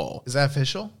Hall. Is that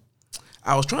official?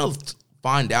 I was trying to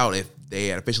find out if they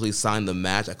had officially signed the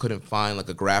match. I couldn't find like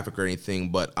a graphic or anything,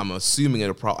 but I'm assuming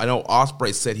it'll probably. I know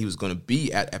Ospreay said he was going to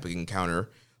be at Epic Encounter,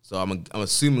 so I'm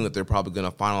assuming that they're probably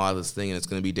going to finalize this thing, and it's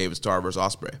going to be David Starr versus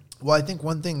Ospreay. Well, I think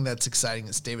one thing that's exciting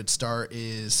is David Starr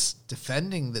is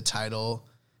defending the title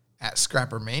at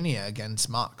Scrapper Mania against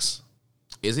Mox.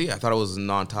 Is he? I thought it was a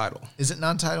non-title. Is it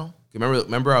non-title?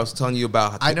 Remember I was telling you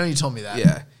about. I know you told me that.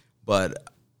 Yeah, but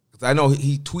I know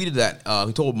he tweeted that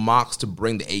he told Mox to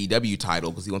bring the AEW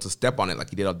title because he wants to step on it like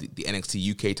he did on the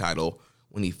NXT UK title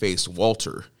when he faced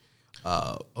Walter.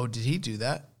 Oh, did he do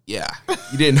that? Yeah,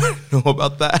 you didn't know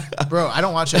about that, bro. I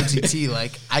don't watch OTT.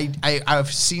 Like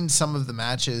I've seen some of the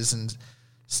matches and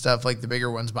stuff, like the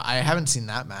bigger ones, but I haven't seen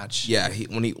that match. Yeah,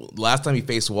 last time he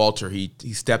faced Walter, he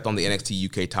stepped on the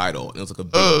NXT UK title, and it was like a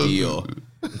big deal.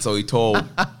 And so he told him.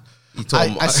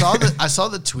 I saw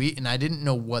the tweet, and I didn't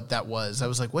know what that was. I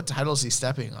was like, what title is he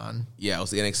stepping on? Yeah, it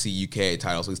was the NXT UK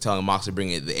title. So he's telling Mox to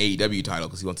bring it the AEW title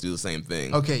because he wants to do the same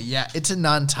thing. Okay, yeah, it's a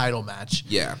non-title match.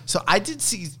 Yeah. So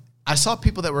I saw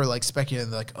people that were like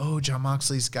speculating, like, oh, Jon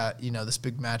Moxley's got, this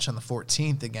big match on the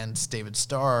 14th against David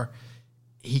Starr.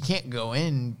 He can't go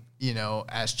in,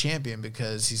 as champion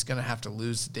because he's going to have to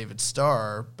lose to David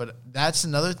Starr. But that's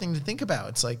another thing to think about.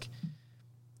 It's like,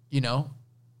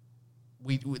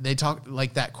 they talked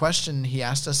like that question he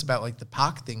asked us about like the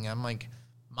Pac thing. I'm like,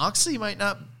 Moxley might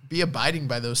not be abiding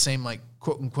by those same like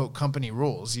quote unquote company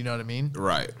rules. You know what I mean?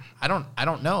 Right. I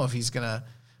don't know if he's gonna,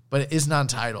 but it is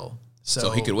non-title.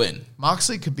 So he could win.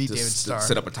 Moxley could beat David Starr.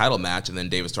 Set up a title match and then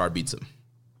David Starr beats him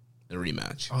in a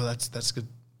rematch. Oh, that's good.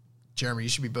 Jeremy, you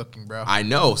should be booking, bro. I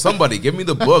know. Somebody give me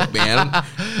the book, man.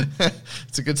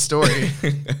 It's a good story.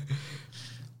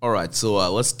 All right, so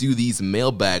let's do these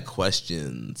mailbag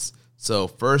questions. So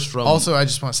first from... Also, I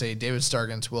just want to say David Starr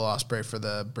against Will Ospreay for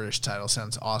the British title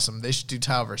sounds awesome. They should do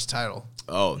title versus title.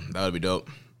 Oh, that would be dope.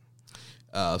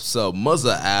 So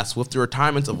Muzza asks, with the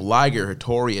retirements of Liger,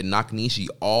 Hattori, and Nakanishi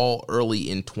all early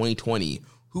in 2020,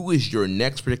 who is your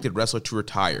next predicted wrestler to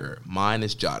retire? Mine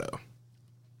is Jado.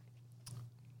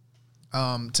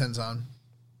 Tenzan.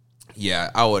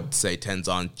 Yeah, I would say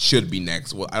Tenzan should be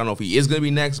next. Well, I don't know if he is going to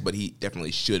be next, but he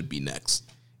definitely should be next.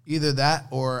 Either that,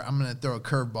 or I'm going to throw a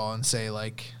curveball and say,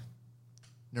 like,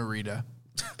 Narita.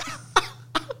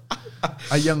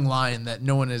 A young lion that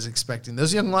no one is expecting.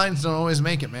 Those young lions don't always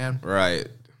make it, man. Right.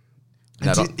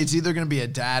 It's either going to be a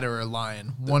dad or a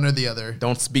lion, one or the other.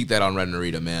 Don't speak that on Red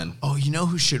Narita, man. Oh, you know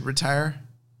who should retire?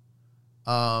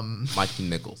 Mikey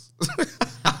Nichols.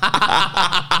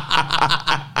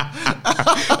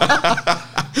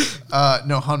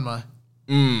 No, Hanma.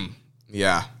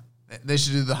 Yeah. They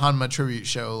should do the Hanma tribute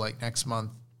show like next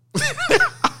month.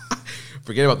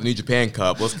 Forget about the New Japan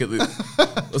Cup. Let's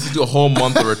just do a whole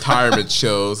month of retirement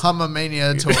shows. Hanma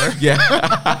Mania tour. Yeah.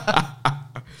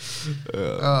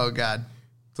 Oh God.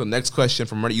 So next question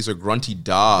from Reddit user Grunty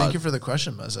Dog. Thank you for the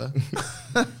question, Muzza.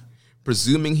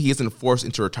 Presuming he isn't forced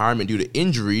into retirement due to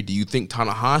injury, do you think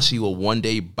Tanahashi will one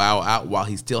day bow out while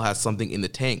he still has something in the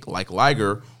tank like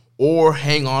Liger, or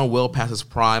hang on well past his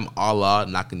prime a la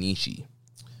Nakanishi?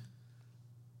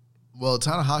 Well,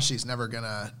 Tanahashi's never going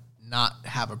to not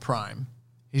have a prime.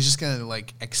 He's just going to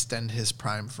like extend his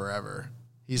prime forever.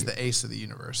 He's the ace of the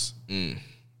universe.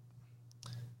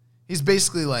 He's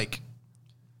basically like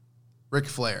Ric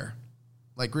Flair.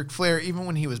 Like Ric Flair, even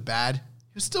when he was bad,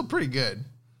 he was still pretty good.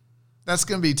 That's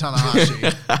going to be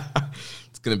Tanahashi.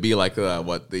 It's going to be like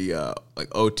like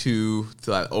 02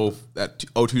 to that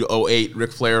 02 to 08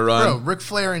 Ric Flair run. Bro, Ric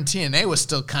Flair in TNA was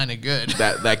still kind of good.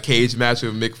 That cage match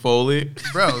with Mick Foley.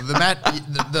 Bro,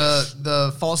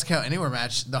 the Falls Count Anywhere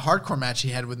match, the hardcore match he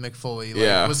had with Mick Foley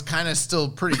was kind of still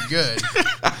pretty good.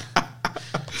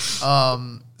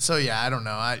 So yeah, I don't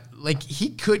know. He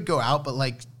could go out, but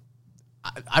like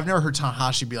I've never heard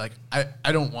Tanahashi be like,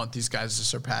 I don't want these guys to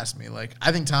surpass me. Like,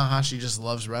 I think Tanahashi just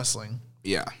loves wrestling.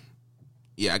 Yeah.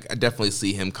 Yeah, I definitely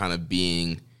see him kind of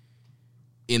being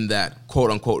in that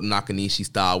quote-unquote Nakanishi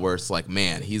style where it's like,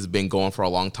 man, he's been going for a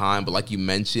long time. But like you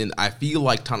mentioned, I feel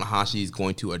like Tanahashi is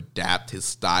going to adapt his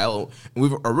style. And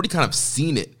we've already kind of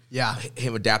seen it. Yeah.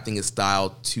 Him adapting his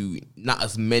style to not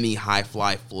as many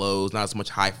high-fly flows, not as much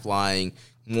high-flying,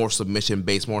 more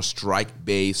submission-based, more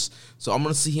strike-based. So I'm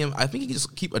going to see him. I think he can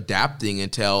just keep adapting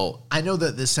until... I know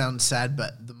that this sounds sad,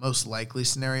 but the most likely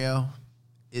scenario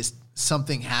is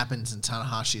something happens and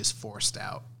Tanahashi is forced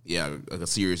out. Yeah, like a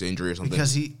serious injury or something.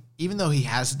 Because even though he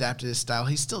has adapted his style,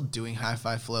 he's still doing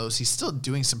high-fly flows. He's still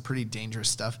doing some pretty dangerous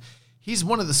stuff. He's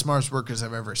one of the smartest workers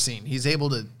I've ever seen. He's able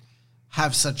to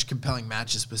have such compelling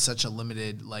matches with such a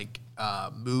limited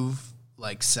move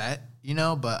set,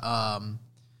 but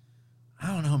I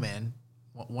don't know, man.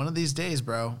 One of these days,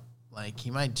 bro, he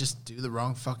might just do the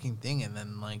wrong fucking thing and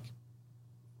then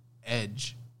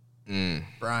Edge,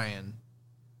 Bryan.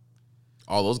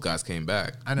 All those guys came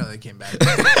back. I know they came back.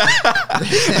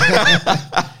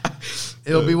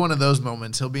 It'll be one of those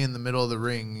moments. He'll be in the middle of the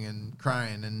ring and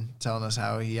crying and telling us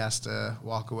how he has to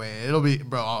walk away. It'll be,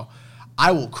 bro,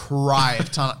 I will cry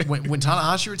if when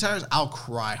Tanahashi retires, I'll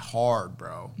cry hard,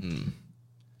 bro.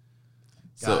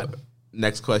 So,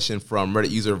 next question from Reddit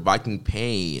user Viking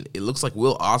Pain. It looks like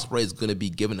Will Ospreay is going to be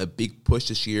given a big push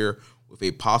this year with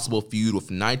a possible feud with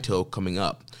Naito coming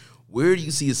up. Where do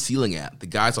you see his ceiling at? The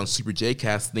guys on Super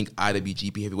J-Cast think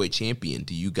IWGP Heavyweight Champion.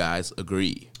 Do you guys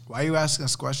agree? Why are you asking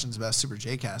us questions about Super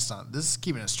J-Cast on? This is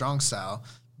Keeping It Strong style.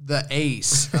 The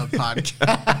ace of podcast.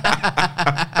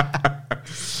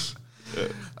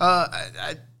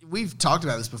 We've talked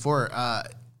about this before. I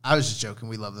was just joking.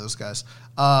 We love those guys.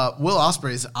 Will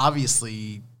Ospreay is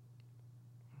obviously,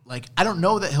 I don't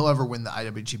know that he'll ever win the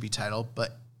IWGP title,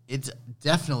 but it's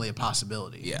definitely a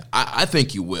possibility. Yeah, I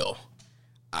think you will.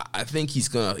 I think he's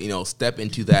going to, step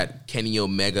into that Kenny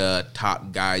Omega,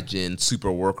 Top Gaijin,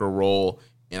 super worker role,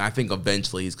 and I think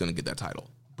eventually he's going to get that title.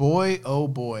 Boy, oh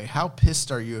boy, how pissed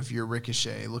are you if you're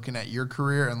Ricochet, looking at your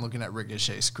career and looking at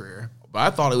Ricochet's career? But I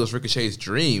thought it was Ricochet's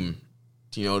dream,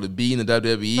 to be in the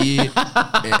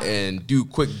WWE and do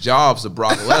quick jobs to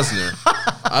Brock Lesnar.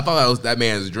 I thought that was that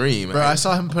man's dream. Bro, I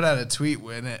saw him put out a tweet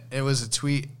when it was a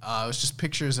tweet. It was just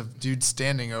pictures of dudes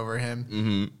standing over him.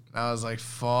 Mm-hmm. I was like,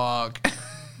 fuck.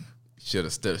 Should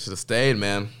have stayed,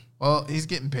 man. Well, he's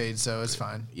getting paid, so it's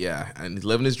fine. Yeah, and he's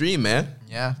living his dream, man.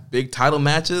 Yeah. Big title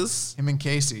matches. Him and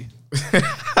Casey.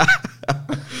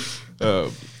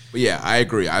 But yeah, I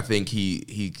agree. I think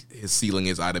his ceiling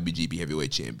is IWGP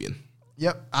Heavyweight Champion.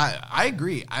 Yep, I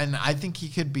agree. And I think he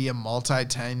could be a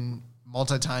multi-time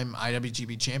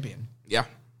IWGP champion. Yeah.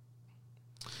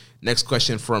 Next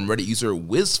question from Reddit user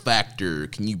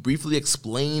WizFactor. Can you briefly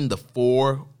explain the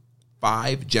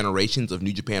 4-5 generations of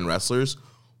New Japan wrestlers?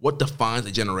 What defines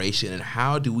a generation, and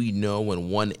how do we know when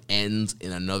one ends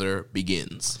and another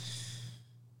begins?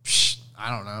 I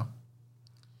don't know.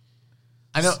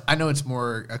 I know it's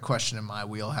more a question in my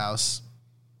wheelhouse.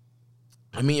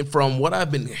 I mean, from what I've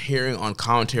been hearing on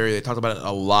commentary, they talked about it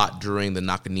a lot during the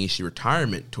Nakanishi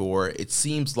retirement tour. It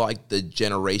seems like the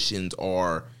generations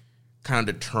are kind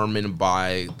of determined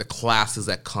by the classes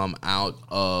that come out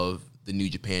of the New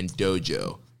Japan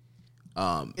dojo.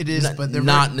 It is, but they're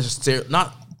not necessarily,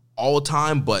 not all the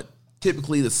time, but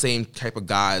typically the same type of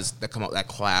guys that come out that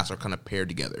class are kind of paired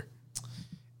together.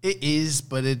 It is,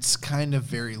 but it's kind of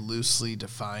very loosely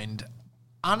defined.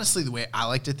 Honestly, the way I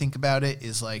like to think about it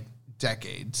is like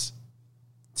decades,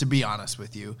 to be honest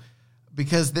with you,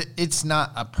 because it's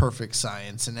not a perfect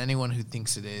science, and anyone who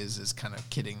thinks it is kind of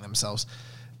kidding themselves.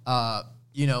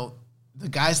 You know, the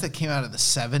guys that came out of the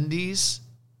 70s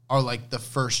are like the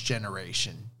first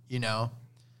generation, you know?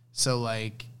 So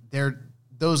like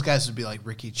those guys would be like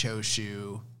Riki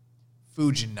Choshu,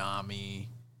 Fujinami,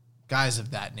 guys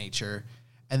of that nature.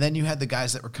 And then you had the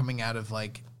guys that were coming out of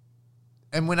like,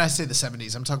 and when I say the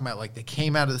 70s, I'm talking about like they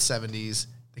came out of the 70s,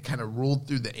 they kind of ruled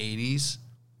through the 80s,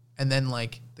 and then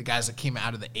like the guys that came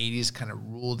out of the 80s kind of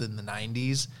ruled in the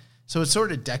 90s. So it's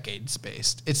sort of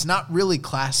decades-based. It's not really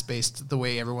class-based the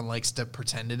way everyone likes to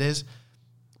pretend it is,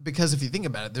 because if you think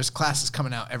about it, there's classes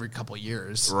coming out every couple of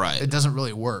years. Right. It doesn't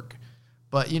really work.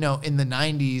 But, you know, in the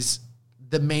 90s,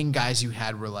 the main guys you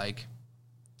had were like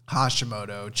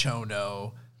Hashimoto,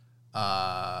 Chono,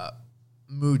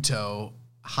 Muto,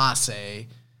 Hase.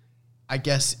 I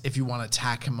guess if you want to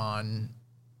tack him on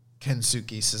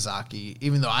Kensuke Sasaki,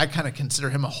 even though I kind of consider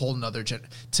him a whole nother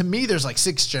to me, there's like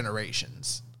 6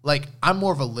 generations. Like, I'm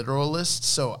more of a literalist,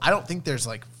 so I don't think there's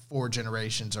like 4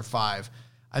 generations or 5.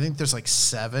 I think there's like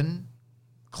 7,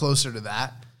 closer to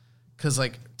that. Because,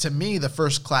 like, to me, the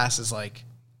first class is like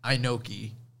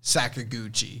Inoki,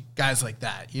 Sakaguchi, guys like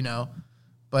that, you know?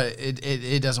 But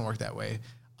it doesn't work that way.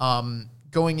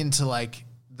 Going into like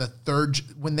the third,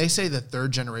 when they say the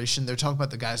third generation, they're talking about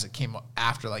the guys that came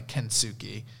after like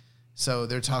Kensuke. So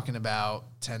they're talking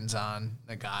about Tenzan,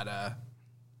 Nagata,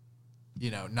 you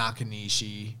know,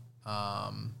 Nakanishi,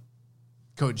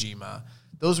 Kojima.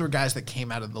 Those were guys that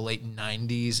came out of the late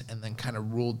 90s and then kind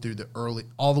of ruled through the early,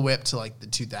 all the way up to like the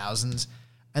 2000s.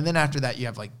 And then after that, you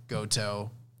have like Goto,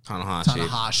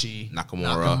 Tanahashi,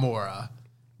 Nakamura,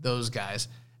 those guys.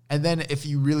 And then if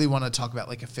you really want to talk about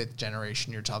like a 5th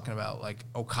generation, you're talking about like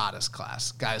Okada's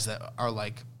class, guys that are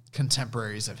like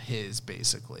contemporaries of his,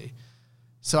 basically.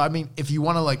 So, I mean, if you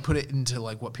want to like put it into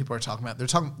like what people are talking about,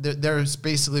 there's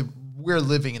basically, we're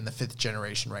living in the 5th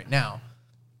generation right now.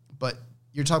 But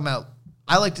you're talking about,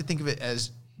 I like to think of it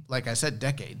as, like I said,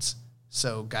 decades.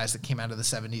 So guys that came out of the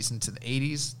 70s into the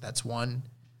 80s, that's 1.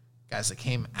 Guys that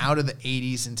came out of the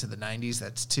 80s into the 90s,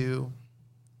 that's 2.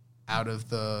 Out of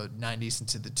the 90s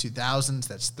into the 2000s,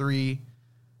 that's 3.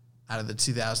 Out of the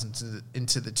 2000s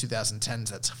into the 2010s,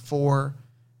 that's 4.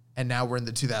 And now we're in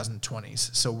the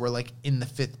 2020s. So we're like in the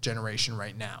 5th generation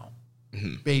right now,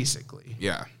 basically.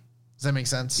 Yeah. Does that make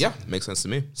sense? Yeah, makes sense to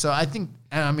me. So I think,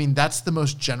 and I mean, that's the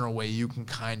most general way you can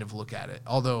kind of look at it.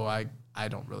 Although I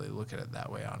don't really look at it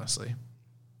that way, honestly.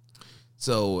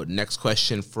 So next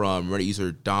question from Reddit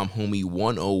user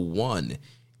DomHomie101.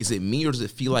 Is it me or does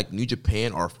it feel like New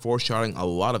Japan are foreshadowing a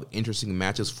lot of interesting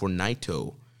matches for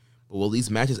Naito? But will these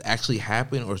matches actually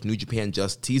happen or is New Japan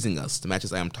just teasing us? The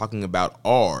matches I am talking about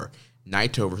are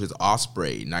Naito versus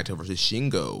Ospreay, Naito versus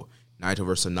Shingo, Naito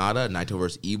versus Sanada, Naito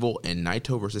versus Evil, and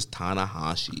Naito versus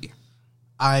Tanahashi.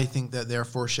 I think that they're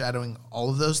foreshadowing all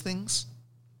of those things.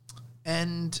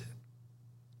 And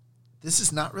this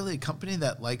is not really a company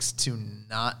that likes to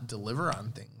not deliver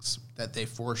on things that they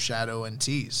foreshadow and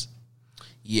tease.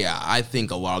 Yeah, I think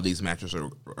a lot of these matches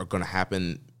are going to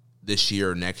happen this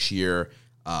year, next year.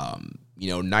 You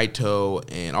know, Naito,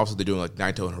 and also they're doing like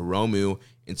Naito and Hiromu.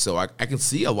 And so I can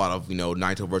see a lot of, you know,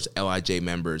 Naito versus LIJ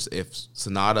members. If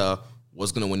Sanada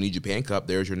was going to win New Japan Cup,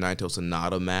 there's your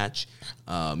Naito-Sanada match.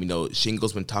 You know,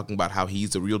 Shingo's been talking about how he's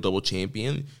the real double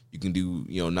champion. You can do,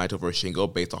 you know, Naito versus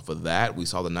Shingo based off of that. We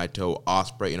saw the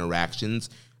Naito-Ospreay interactions.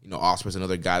 You know, Ospreay's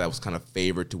another guy that was kind of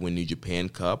favored to win New Japan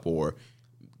Cup or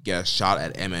get a shot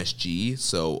at MSG.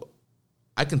 So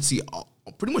I can see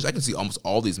almost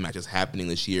all these matches happening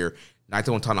this year.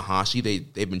 Naito and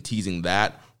Tanahashi, they've been teasing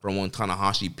that from when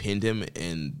Tanahashi pinned him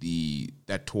in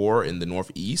that tour in the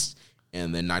Northeast,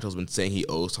 and then Naito's been saying he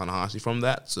owes Tanahashi from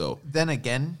that. So then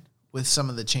again, with some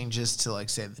of the changes to like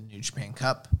say the New Japan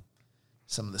Cup,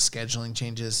 some of the scheduling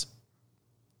changes,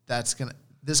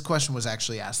 this question was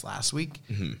actually asked last week.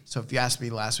 Mm-hmm. So if you asked me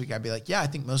last week, I'd be like, yeah, I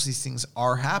think most of these things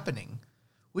are happening,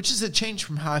 which is a change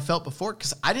from how I felt before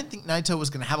because I didn't think Naito was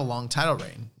going to have a long title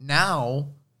reign. Now,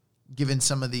 given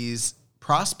some of these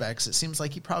prospects, it seems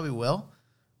like he probably will.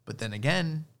 But then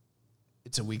again,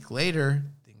 it's a week later,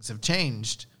 things have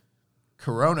changed.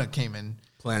 Corona came in.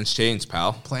 Plans change,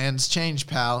 pal.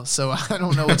 So I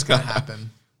don't know what's going to happen.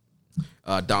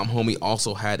 Dom Homie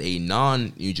also had a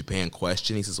non-New Japan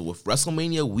question. He says, with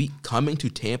WrestleMania week coming to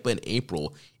Tampa in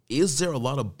April, is there a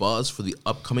lot of buzz for the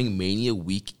upcoming Mania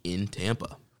week in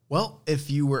Tampa? Well, if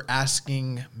you were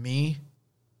asking me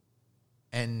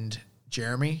and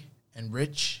Jeremy and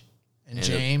Rich and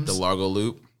James the Largo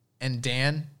Loop and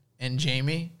Dan and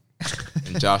Jamie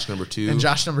and Josh number 2 and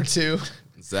Josh number 2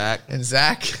 Zach and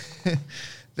Zach,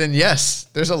 then yes,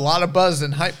 there's a lot of buzz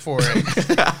and hype for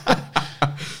it.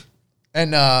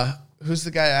 And who's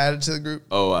the guy I added to the group?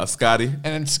 Oh, Scotty. And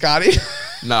then Scotty.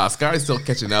 Nah, Scotty's still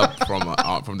catching up from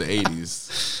the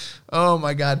 80s. Oh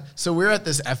my God. So we were at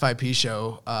this FIP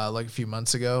show like a few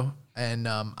months ago, and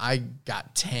I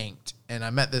got tanked, and I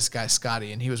met this guy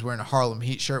Scotty, and he was wearing a Harlem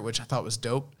Heat shirt, which I thought was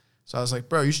dope. So I was like,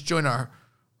 bro, you should join our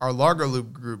Largo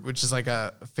Loop group, which is like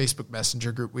a Facebook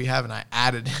Messenger group we have, and I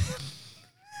added him.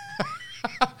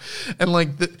 And like,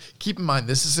 keep in mind,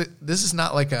 this is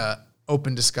not like a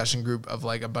open discussion group of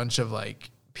like a bunch of like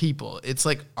people. It's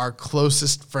like our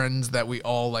closest friends that we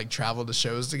all like travel to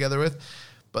shows together with.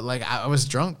 But like, I was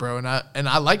drunk, bro, and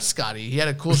I liked Scotty. He had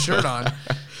a cool shirt on,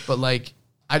 but like,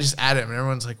 I just added him, and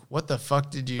everyone's like, "What the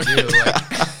fuck did you do?" Like,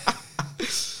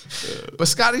 but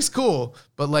Scotty's cool,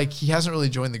 but like, he hasn't really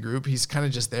joined the group. He's kind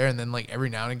of just there, and then like every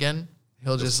now and again,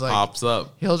 he'll just like pops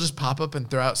up. He'll just pop up and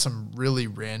throw out some really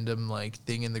random like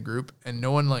thing in the group, and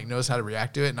no one like knows how to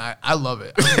react to it, and I love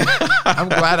it. I'm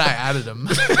glad I added him.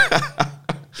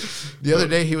 The other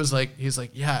day, he's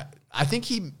like, yeah, I think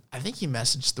he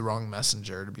messaged the wrong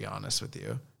messenger, to be honest with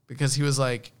you, because he's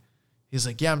like,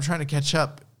 yeah, I'm trying to catch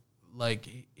up. Like,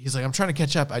 he's like, I'm trying to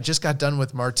catch up. I just got done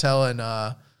with Martel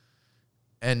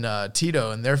and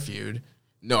Tito and their feud.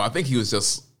 No, I think he was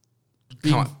just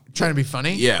trying to be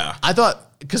funny. Yeah, I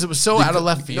thought because it was so out of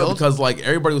left field. No, because like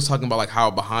everybody was talking about like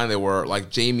how behind they were. Like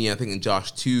Jamie, I think, and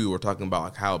Josh too were talking about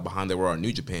like how behind they were on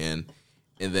New Japan.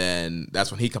 And then that's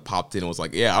when he popped in and was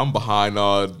like, "Yeah, I'm behind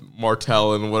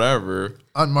Martel and whatever."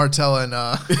 On Martel and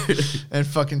and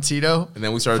fucking Tito. And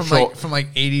then we started from like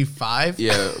 85.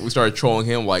 Yeah, we started trolling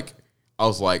him. Like, I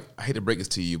was like, I hate to break this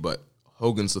to you, but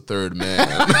Hogan's the third man.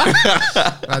 And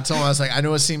I told him, I was like, I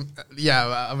know it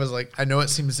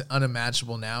seems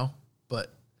unimaginable now,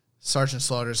 but Sergeant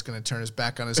Slaughter's going to turn his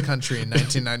back on his country in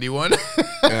 1991.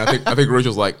 And I think Rich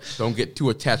was like, "Don't get too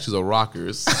attached to the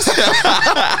Rockers."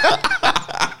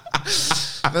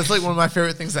 That's like one of my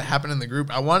favorite things that happened in the group.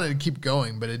 I wanted to keep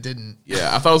going, but it didn't.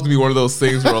 Yeah, I thought it was gonna be one of those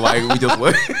things where like we just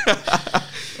went.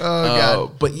 Oh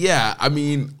God! But yeah, I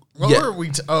mean, what were we?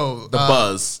 The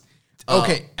buzz.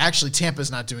 Okay, actually,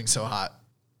 Tampa's not doing so hot.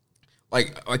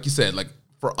 Like you said, like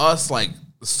for us, like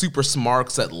super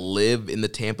smarks that live in the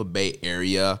Tampa Bay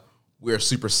area, we're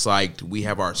super psyched. We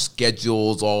have our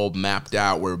schedules all mapped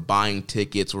out. We're buying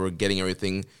tickets. We're getting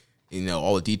everything,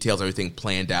 all the details, everything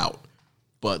planned out.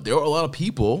 But there are a lot of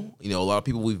people, a lot of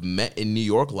people we've met in New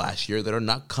York last year that are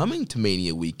not coming to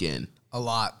Mania weekend. A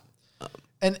lot.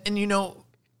 And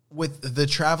with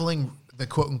the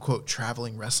quote unquote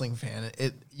traveling wrestling fan,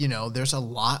 there's a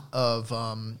lot of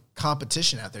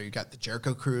competition out there. You got the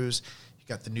Jericho Cruise, you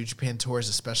got the New Japan tours,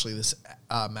 especially this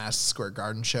Madison Square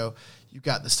Garden show. You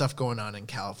got the stuff going on in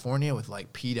California with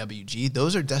like PWG.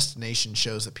 Those are destination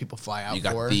shows that people fly out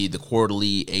for. You got the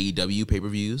quarterly AEW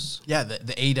pay-per-views. Yeah, the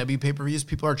AEW pay-per-views.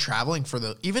 People are traveling for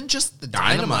even just the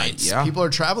Dynamites. Yeah. People are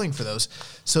traveling for those.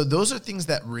 So those are things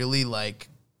that really like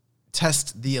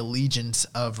test the allegiance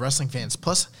of wrestling fans.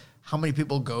 Plus, how many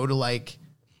people go to like,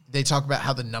 they talk about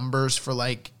how the numbers for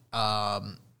like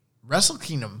Wrestle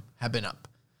Kingdom have been up.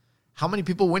 How many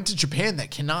people went to Japan that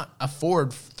cannot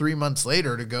afford 3 months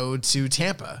later to go to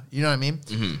Tampa? You know what I mean?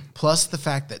 Mm-hmm. Plus the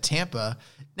fact that Tampa...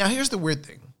 Now, here's the weird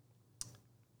thing.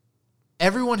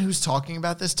 Everyone who's talking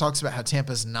about this talks about how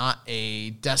Tampa's not a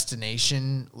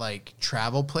destination, like,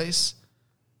 travel place.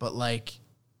 But, like,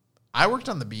 I worked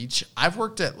on the beach. I've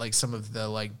worked at, like, some of the,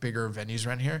 like, bigger venues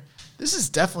around here. This is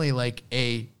definitely, like,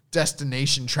 a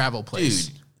destination travel place.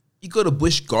 Dude. You go to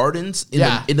Busch Gardens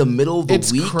in the middle of the week.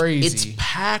 It's crazy. It's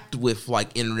packed with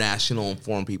like international and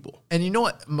foreign people. And you know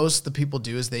what most of the people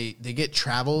do is they get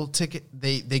travel ticket.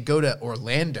 They go to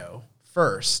Orlando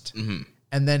first, mm-hmm.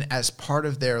 and then as part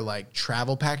of their like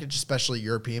travel package, especially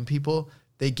European people,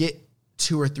 they get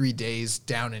 2 or 3 days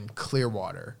down in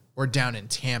Clearwater or down in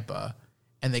Tampa,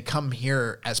 and they come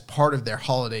here as part of their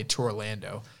holiday to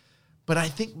Orlando. But I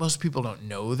think most people don't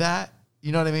know that.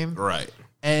 You know what I mean? Right.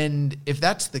 And if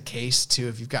that's the case, too,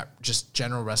 if you've got just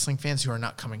general wrestling fans who are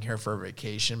not coming here for a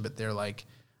vacation, but they're like,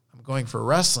 I'm going for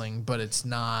wrestling, but it's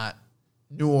not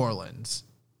New Orleans.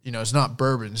 It's not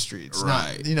Bourbon Street. It's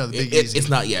right. not, the Big Easy. It's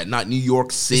not, not New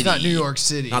York City. It's not New York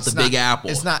City. Not the Big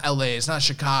Apple. It's not LA. It's not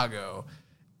Chicago.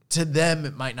 To them,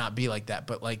 it might not be like that.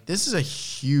 But, like, this is a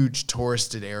huge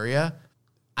touristed area.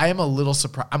 I am a little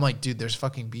surprised. I'm like, dude, there's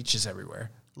fucking beaches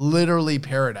everywhere. literally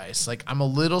paradise. Like, I'm a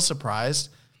little surprised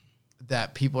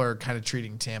that people are kind of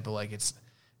treating Tampa like it's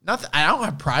not. I don't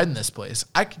have pride in this place.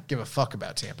 I could give a fuck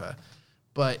about Tampa,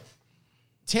 but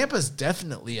Tampa's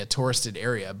definitely a touristed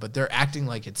area, but they're acting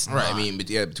like it's not. Right. I mean, but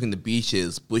yeah, between the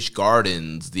beaches, Busch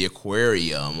Gardens, the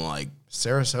aquarium, like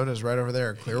Sarasota's right over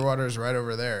there. Clearwater's right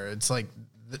over there. It's like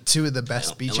the two of the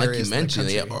best beach like areas. You mentioned,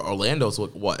 in the country. Orlando's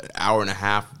what, an hour and a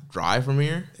half drive from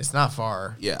here? It's not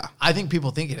far. Yeah. I think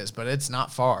people think it is, but it's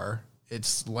not far.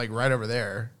 It's like right over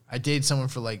there. I dated someone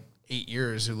for like 8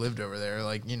 years who lived over there.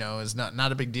 Like, you know, it's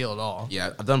not a big deal at all.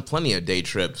 Yeah, I've done plenty of day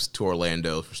trips to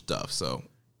Orlando for stuff, so.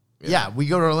 Yeah, we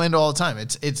go to Orlando all the time.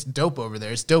 It's dope over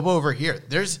there. It's dope over here.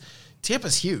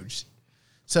 Tampa's huge.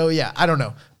 So, yeah, I don't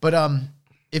know. But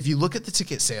if you look at the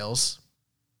ticket sales,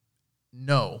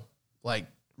 no. Like,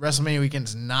 WrestleMania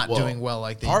weekend's not doing well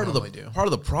like they normally do. Part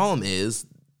of the problem is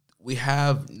we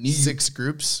have 6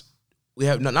 groups. We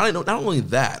have not only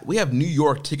that, we have New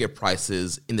York ticket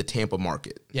prices in the Tampa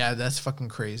market. Yeah, that's fucking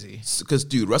crazy. Because,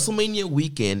 dude, WrestleMania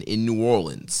weekend in New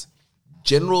Orleans,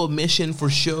 general admission for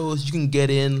shows, you can get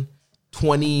in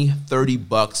 $20,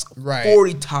 $30, right.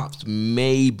 40 tops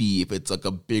maybe if it's like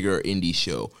a bigger indie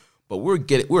show. But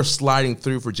we're sliding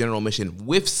through for general admission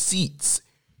with seats.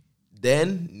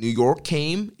 Then New York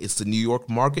came. It's the New York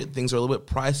market. Things are a little bit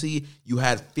pricey. You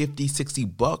had $50,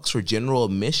 $60 for general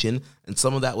admission, and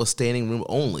some of that was standing room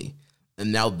only.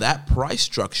 And now that price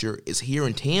structure is here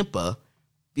in Tampa,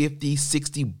 $50,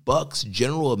 $60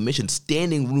 general admission,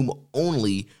 standing room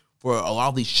only for a lot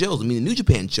of these shows. I mean, the New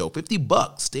Japan show,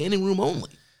 $50, standing room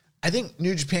only. I think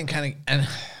New Japan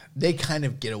they kind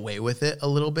of get away with it a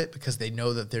little bit because they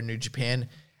know that they're New Japan,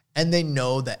 and they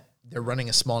know that they're running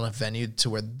a small enough venue to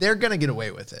where they're going to get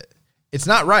away with it. It's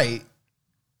not right.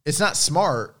 It's not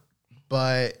smart,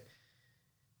 but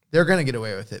they're going to get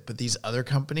away with it. But these other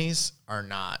companies are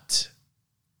not.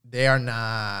 They are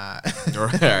not.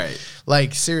 Right.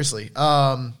 Like, seriously.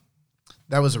 That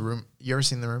was a Room. You ever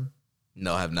seen The Room?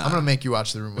 No, I have not. I'm going to make you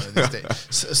watch The Room one of these days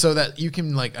so that you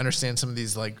can, like, understand some of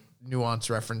these, like, nuanced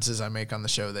references I make on the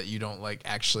show that you don't like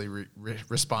actually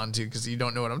respond to because you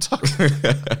don't know what I'm talking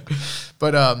about.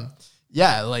 But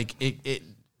yeah, like it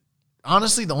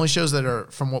honestly, the only shows that are,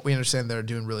 from what we understand, that are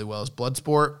doing really well is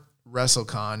Bloodsport,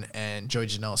 WrestleCon, and Joey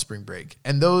Janela Spring Break.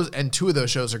 And 2 of those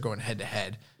shows are going head to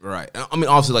head. Right. I mean,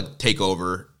 obviously, like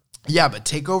TakeOver. Yeah, but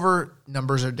TakeOver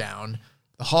numbers are down.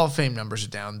 The Hall of Fame numbers are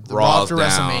down. The Raw after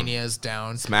WrestleMania is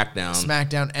down.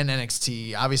 SmackDown and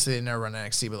NXT. Obviously, they never run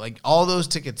NXT, but like all those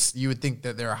tickets, you would think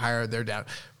that they're higher, they're down.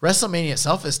 WrestleMania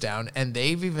itself is down, and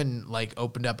they've even like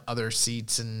opened up other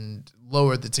seats and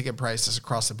lowered the ticket prices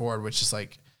across the board, which is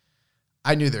like,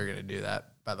 I knew they were going to do that,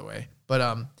 by the way.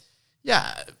 But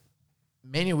yeah,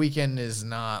 Mania weekend is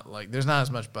not like, there's not as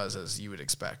much buzz as you would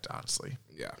expect, honestly.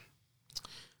 Yeah.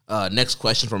 Next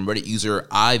question from Reddit user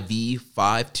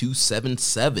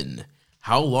IV5277.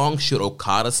 How long should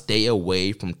Okada stay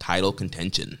away from title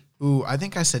contention? Ooh, I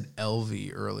think I said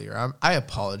LV earlier. I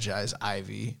apologize,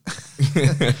 Ivy.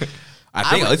 I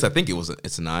think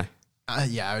it's an I.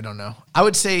 Yeah, I don't know. I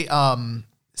would say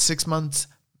 6 months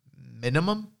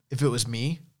minimum if it was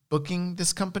me booking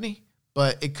this company,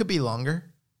 but it could be longer.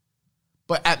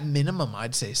 But at minimum,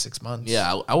 I'd say 6 months.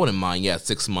 Yeah, I wouldn't mind. Yeah,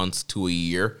 6 months to a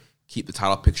year. Keep the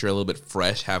title picture a little bit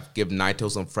fresh. Give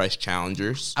Naito some fresh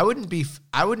challengers. I wouldn't be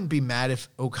mad if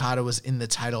Okada was in the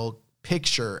title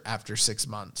picture after 6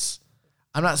 months.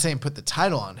 I'm not saying put the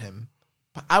title on him,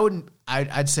 but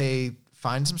I'd say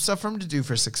find some stuff for him to do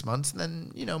for 6 months, and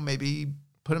then maybe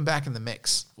put him back in the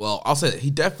mix. Well, I'll say that he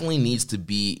definitely needs to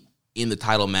be in the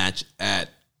title match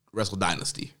at Wrestle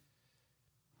Dynasty.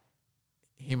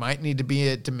 He might need to be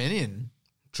at Dominion.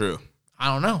 True. I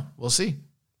don't know. We'll see.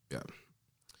 Yeah.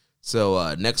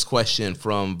 So, next question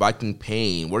from Viking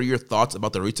Pain. What are your thoughts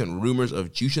about the recent rumors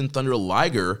of Jushin Thunder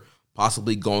Liger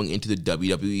possibly going into the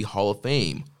WWE Hall of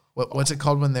Fame? What's it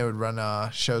called when they would run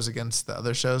shows against the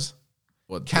other shows?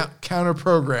 Counter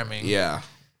programming. Yeah.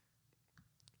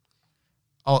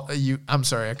 I'm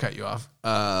sorry, I cut you off.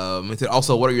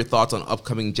 Also, what are your thoughts on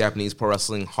upcoming Japanese Pro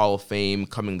Wrestling Hall of Fame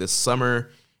coming this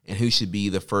summer, and who should be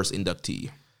the first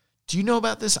inductee? Do you know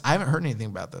about this? I haven't heard anything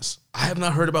about this. I have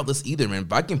not heard about this either, man.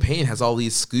 Viking Pain has all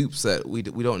these scoops that we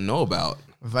don't know about.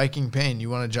 Viking Pain, you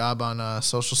want a job on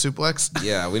Social Suplex?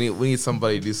 Yeah, we need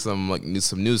somebody to do some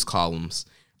news columns.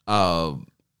 But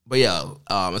yeah,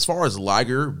 as far as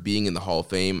Liger being in the Hall of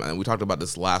Fame, and we talked about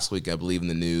this last week, I believe, in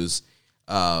the news.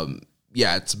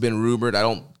 Yeah, it's been rumored.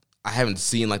 I haven't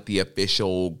seen like the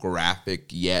official graphic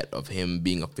yet of him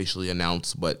being officially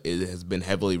announced, but it has been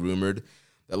heavily rumored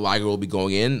that Liger will be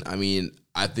going in. I mean,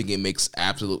 I think it makes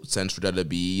absolute sense for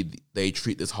WWE. They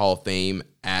treat this Hall of Fame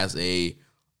as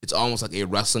it's almost like a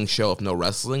wrestling show of no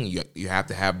wrestling. You have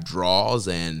to have draws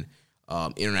and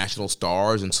international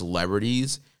stars and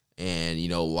celebrities. And,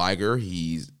 Liger,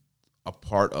 he's a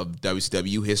part of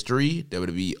WCW history.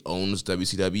 WWE owns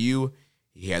WCW.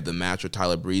 He had the match with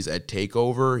Tyler Breeze at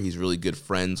TakeOver. He's really good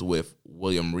friends with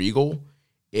William Regal.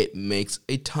 It makes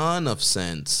a ton of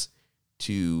sense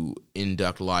to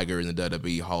induct Liger in the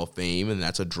WWE Hall of Fame, and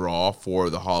that's a draw for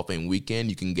the Hall of Fame weekend.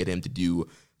 You can get him to do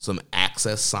some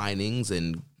access signings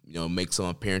and make some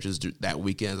appearances that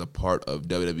weekend as a part of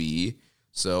WWE.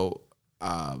 So,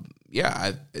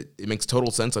 it makes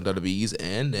total sense on WWE's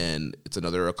end, and it's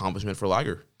another accomplishment for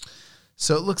Liger.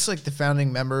 So it looks like the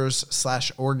founding members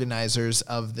 / organizers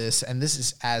of this, and this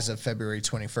is as of February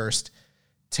 21st,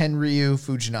 Tenryu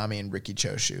Fujinami and Riki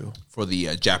Choshu. For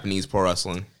the Japanese Pro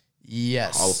Wrestling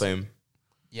Yes. Hall of Fame.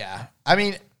 Yeah. I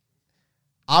mean,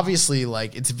 obviously,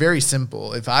 it's very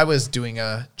simple. If I was doing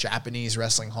a Japanese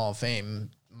Wrestling Hall of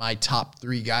Fame, my top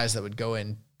 3 guys that would go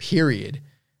in, period.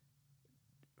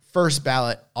 First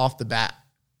ballot off the bat,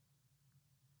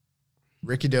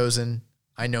 Rikidozan,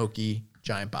 Inoki,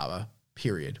 Giant Baba,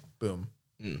 period. Boom.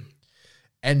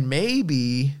 And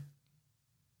maybe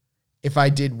if I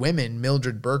did women,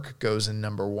 Mildred Burke goes in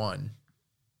number 1.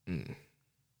 And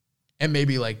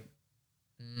maybe I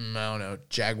don't know,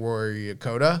 Jaguar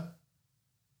Yokota,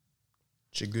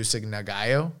 Chigusa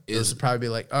Nagayo. Those would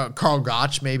probably be Carl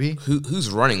Gotch maybe. Who's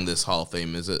running this Hall of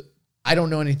Fame? Is it? I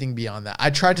don't know anything beyond that. I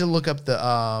tried to look up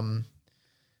the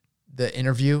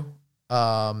interview.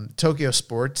 Tokyo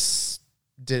Sports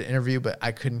did an interview, but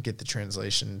I couldn't get the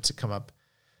translation to come up.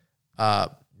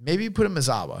 Maybe put in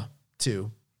Mizawa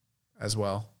too, as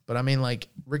well. But I mean,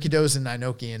 Rikidozan,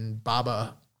 Inoki, and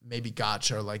Baba, maybe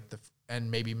Gotch are and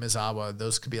maybe Mizawa.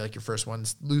 Those could be your first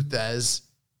ones. Luthez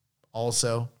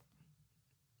also.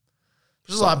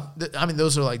 There's a lot. I mean,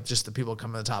 those are just the people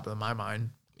coming to the top of my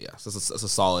mind. Yes, that's a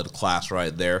solid class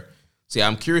right there. So yeah,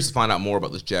 I'm curious to find out more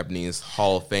about this Japanese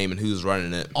Hall of Fame and who's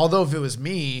running it. Although if it was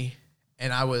me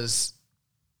and I was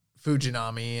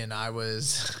Fujinami and I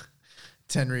was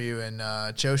Tenryu and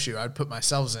Choshu, I'd put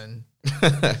myself in.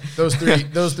 Those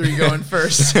three going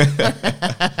first.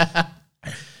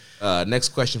 Next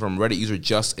question from Reddit user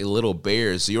Just a Little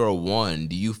Bear 01.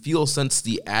 Do you feel since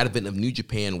the advent of New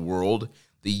Japan World,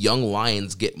 the Young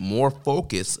Lions get more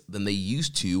focus than they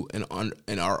used to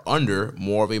and are under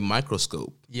more of a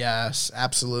microscope? Yes,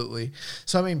 absolutely.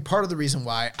 So, I mean, part of the reason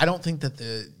why I don't think that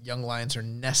the Young Lions are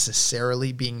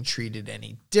necessarily being treated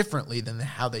any differently than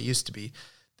how they used to be.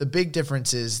 The big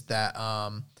difference is that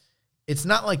it's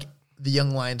not like the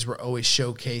Young Lions were always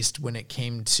showcased when it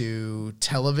came to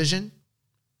television.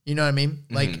 You know what I mean?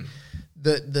 Mm-hmm.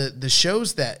 The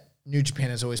shows that New Japan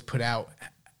has always put out,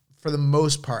 for the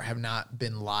most part, have not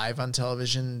been live on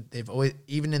television. They've always,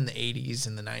 even in the 80s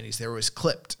and the 90s, they were always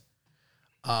clipped.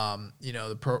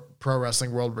 The Pro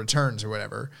Wrestling World Returns or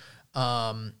whatever.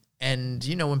 And,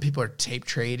 when people are tape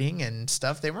trading and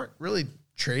stuff, they weren't really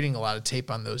trading a lot of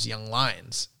tape on those Young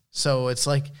Lions. So it's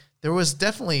there was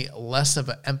definitely less of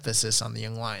an emphasis on the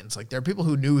Young Lions. There are people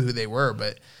who knew who they were,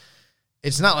 but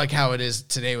it's not like how it is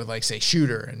today with, say,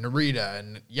 Shooter and Narita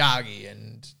and Yagi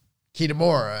and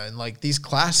Kitamura and, these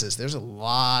classes. There's a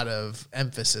lot of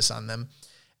emphasis on them.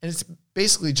 And it's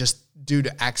basically just due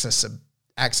to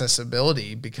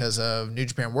accessibility because of New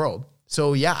Japan World.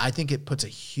 So, yeah, I think it puts a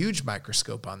huge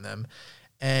microscope on them.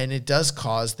 And it does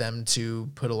cause them to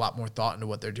put a lot more thought into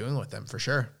what they're doing with them, for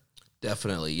sure.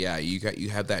 Definitely, yeah. You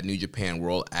have that New Japan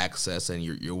World access, and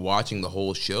you're watching the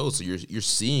whole show, so you're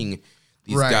seeing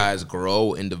these guys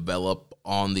grow and develop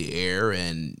on the air,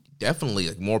 and definitely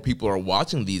more people are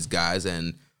watching these guys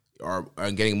and are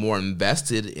getting more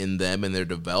invested in them and their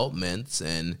developments.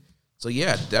 And so,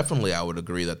 yeah, definitely I would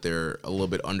agree that they're a little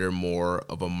bit under more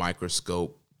of a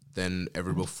microscope than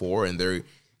ever before, and they're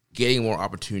getting more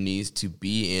opportunities to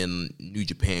be in New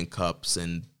Japan Cups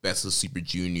and Best of Super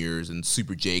Juniors and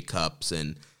Super J Cups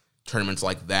and tournaments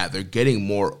like that. They're getting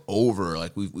more over.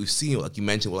 We've seen, you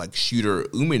mentioned, with Shooter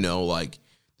Umino,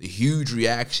 the huge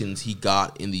reactions he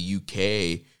got in the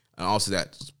UK, and also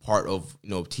that's part of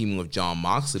teaming with John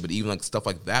Moxley. But even stuff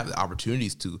like that, the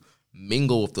opportunities to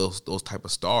mingle with those type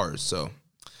of stars. So,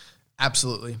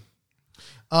 absolutely.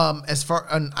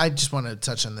 And I just want to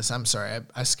touch on this. I'm sorry,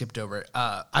 I skipped over it.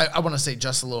 I want to say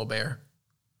Just a Little Bear.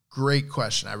 Great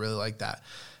question. I really like that.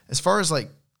 As far as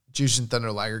Jushin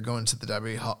Thunder Liger going to the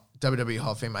WWE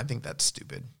Hall of Fame, I think that's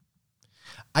stupid.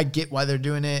 I get why they're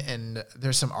doing it, and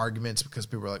there's some arguments because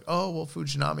people are oh, well,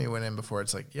 Fujinami went in before.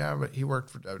 It's yeah, but he worked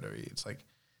for WWE. It's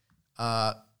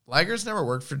Liger's never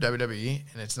worked for WWE,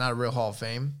 and it's not a real Hall of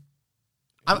Fame.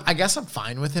 I guess I'm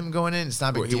fine with him going in. It's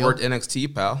not a big deal. He worked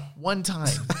NXT, pal. One time.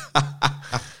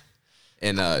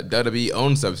 And WWE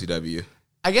owns WCW.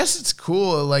 I guess it's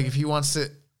cool. Like if he wants to,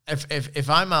 if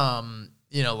I'm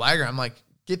Liger, I'm like,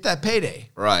 get that payday,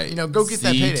 right? Go get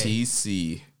that payday.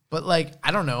 CTC. But like,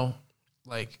 I don't know,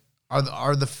 like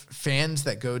are the fans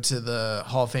that go to the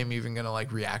Hall of Fame even gonna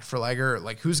like react for Liger?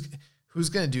 Like who's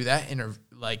gonna do that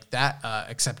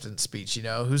acceptance speech?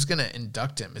 Who's gonna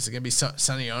induct him? Is it gonna be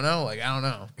Sonny Ono? Like I don't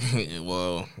know.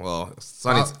 well,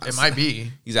 Sonny. It might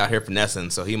be. He's out here finessing,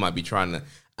 so he might be trying to.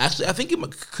 Actually, I think it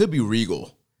could be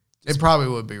Regal. It probably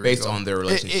would be Regal. Based on their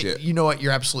relationship. You know what?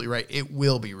 You're absolutely right. It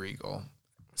will be Regal.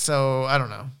 So, I don't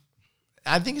know.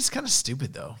 I think it's kind of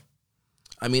stupid, though.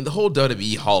 I mean, the whole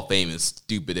WWE Hall of Fame is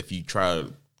stupid if you try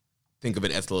to think of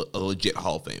it as a legit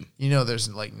Hall of Fame.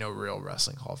 There's like no real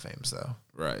wrestling Hall of Fames, though.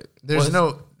 Right. There's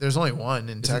only one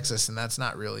in Texas, and that's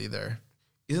not real either.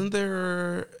 Isn't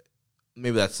there...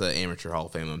 Maybe that's the Amateur Hall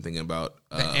of Fame I'm thinking about.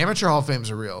 The Amateur Hall of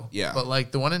Fames are real. Yeah. But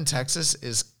like the one in Texas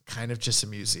is kind of just a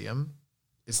museum.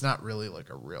 It's not really like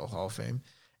a real Hall of Fame.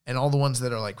 And all the ones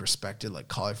that are like respected, like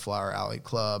Cauliflower Alley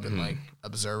Club and like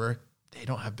Observer, they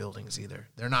don't have buildings either.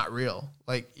 They're not real.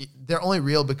 Like they're only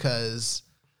real because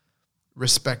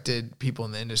respected people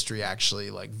in the industry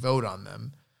actually like vote on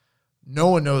them. No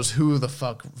one knows who the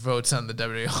fuck votes on the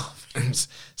WWE Hall of Fames.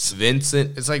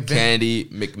 Vincent it's like Candy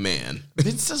McMahon.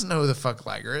 Vince doesn't know who the fuck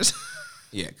Liger is.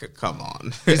 Yeah, come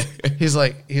on. he's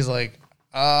like,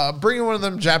 bring in one of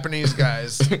them Japanese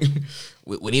guys.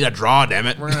 we need a draw, damn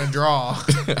it. We're gonna draw.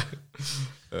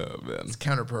 Oh man, it's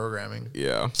counter programming.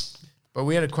 Yeah. But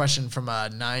we had a question from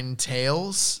Nine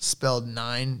Tails, spelled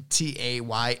 9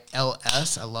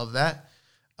 TAYLS. I love that.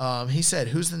 He said,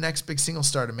 who's the next big single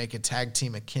star to make a tag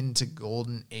team akin to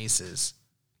Golden Aces?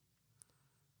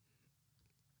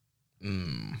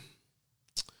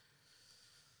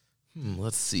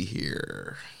 Let's see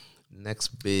here. Next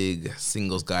big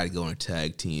singles guy to go on a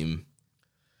tag team.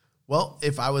 Well,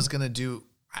 if I was going to do,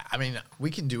 I mean,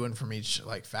 we can do one from each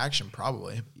like faction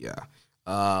probably. Yeah.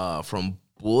 From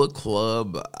Bullet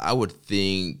Club, I would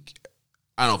think,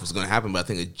 I don't know if it's going to happen, but I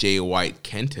think a Jay White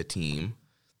Kenta team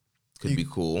could be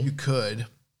cool. You could.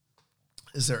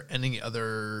 Is there any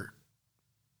other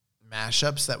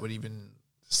mashups that would even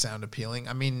sound appealing?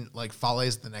 I mean, like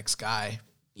Fale's the next guy.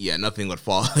 Yeah, nothing but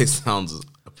Fale sounds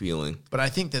appealing. But I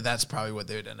think that's probably what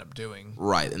they would end up doing.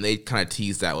 Right, and they kind of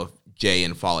teased that with Jay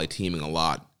and Fale teaming a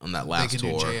lot on that last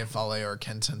tour. They could do Jay and Fale or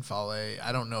Kenta and Fale.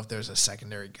 I don't know if there's a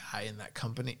secondary guy in that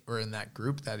company or in that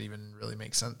group that even really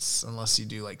makes sense unless you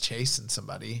do like Chase and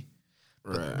somebody.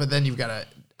 Right. But then you've got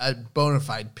a bona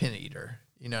fide pin eater.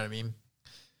 You know what I mean?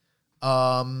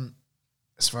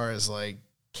 As far as like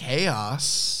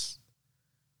Chaos,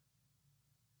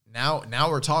 now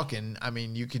we're talking. I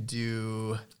mean, you could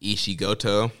do Ishii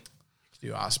Goto. You could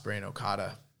do Ospreay and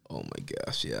Okada. Oh my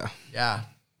gosh, yeah. Yeah.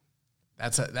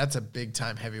 That's a big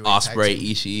time heavyweight. Ospreay,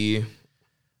 Ishii.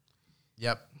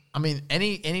 Yep. I mean,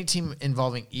 any team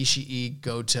involving Ishii,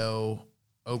 Goto,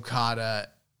 Okada,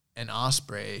 and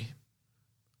Ospreay,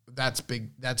 that's big.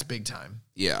 That's big time.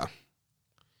 Yeah.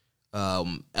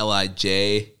 LIJ.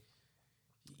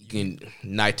 You can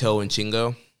Naito and Shingo.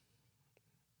 You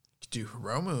could do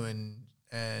Hiromu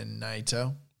and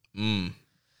Naito. Mm.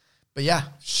 But yeah,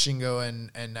 Shingo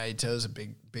and Naito is a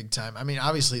big time. I mean,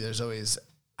 obviously, there's always.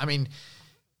 I mean,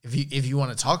 if you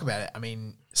want to talk about it, I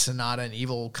mean, Sonata and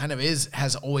Evil kind of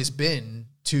has always been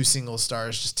two single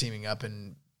stars just teaming up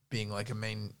and being like a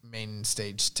main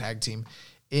stage tag team.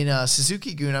 In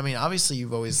Suzuki-gun, I mean, obviously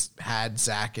you've always had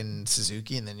Zack and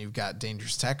Suzuki, and then you've got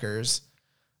Dangerous Tekkers.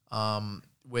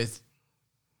 With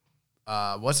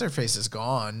what's their face is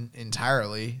gone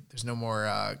entirely. There's no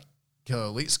more Killer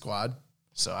Elite Squad,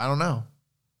 so I don't know.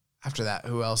 After that,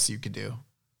 who else you could do?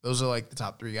 Those are like the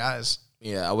top three guys.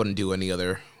 Yeah, I wouldn't do any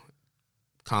other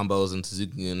combos in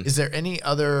Suzuki-gun. Is there any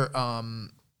other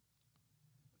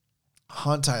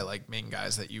Hantai like main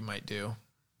guys that you might do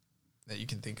that you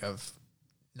can think of?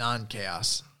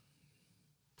 Non-chaos.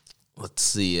 Let's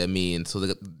see. I mean, so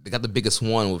they got the biggest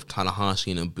one with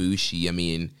Tanahashi and Ibushi. I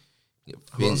mean,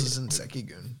 who else is in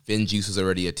Seki-gun? FinJuice is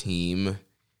already a team.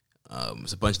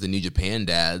 There's a bunch of the New Japan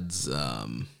dads.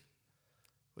 Well,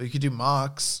 you could do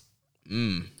Mox.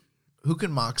 Who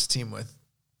can Mox team with?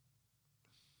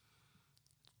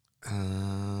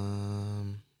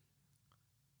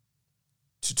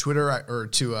 To Twitter or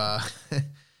to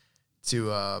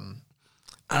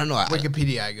I don't know.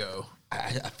 Wikipedia I go.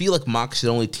 I feel like Mox should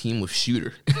only team with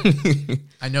Shooter.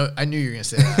 I knew you were gonna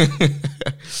say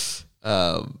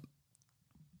that.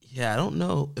 Yeah, I don't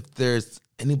know if there's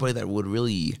anybody that would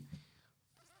really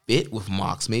fit with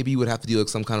Mox. Maybe you would have to do like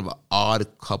some kind of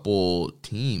odd couple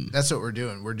team. That's what we're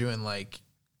doing. We're doing like,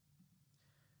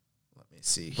 let me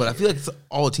see. But I feel like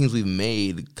all the teams we've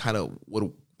made kind of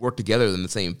would work together in the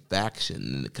same faction,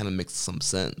 and it kind of makes some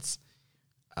sense.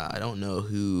 I don't know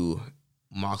who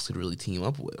Mox could really team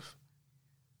up with.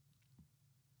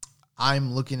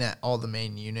 I'm looking at all the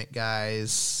main unit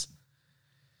guys.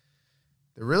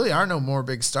 There really are no more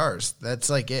big stars. That's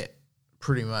like it,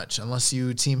 pretty much. Unless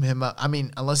you team him up. I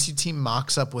mean, unless you team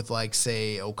Mox up with, like,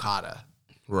 say, Okada.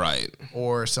 Right.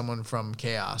 Or someone from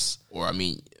Chaos. Or, I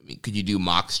mean, could you do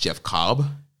Mox Jeff Cobb?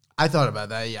 I thought about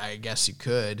that. Yeah, I guess you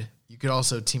could. You could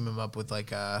also team him up with,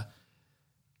 like, a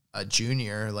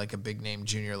junior, like a big-name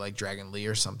junior like Dragon Lee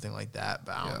or something like that.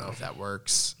 But I don't know if that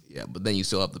works. Yeah, but then you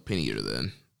still have the Pin Eater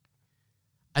then.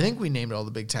 I think we named all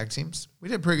the big tag teams. We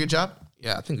did a pretty good job.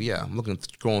 Yeah, I think, I'm looking,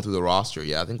 scrolling through the roster.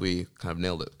 Yeah, I think we kind of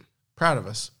nailed it. Proud of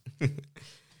us.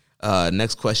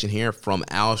 Next question here from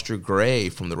Aleister Gray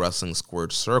from the Wrestling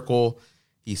Squared Circle.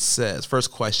 He says,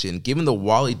 first question, given the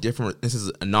wildly different, this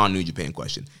is a non-New Japan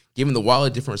question, given the wildly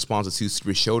different responses to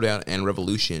Super Showdown and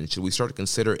Revolution, should we start to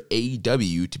consider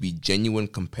AEW to be genuine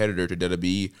competitor to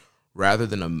WWE rather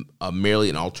than a merely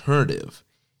an alternative?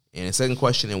 And a second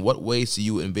question, in what ways do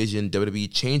you envision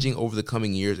WWE changing over the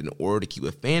coming years in order to keep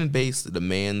a fan base, the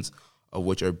demands of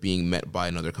which are being met by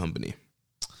another company?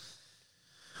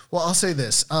 Well, I'll say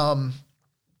this.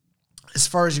 As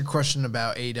far as your question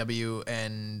about AEW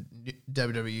and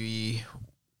WWE,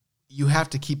 you have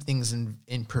to keep things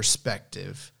in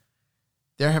perspective.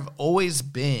 There have always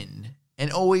been, and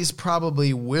always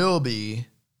probably will be,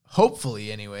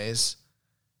 hopefully anyways,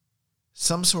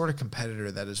 some sort of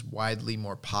competitor that is widely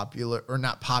more popular, or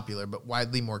not popular, but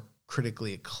widely more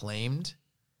critically acclaimed,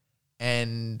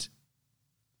 and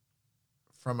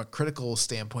from a critical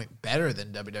standpoint, better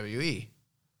than WWE.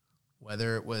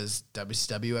 Whether it was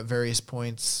WCW at various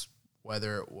points,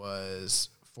 whether it was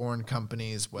foreign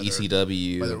companies, whether it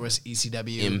was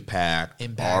ECW, Impact,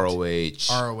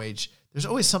 ROH. There's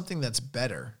always something that's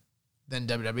better than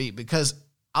WWE, because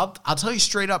I'll tell you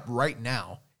straight up right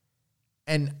now,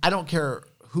 and I don't care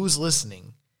who's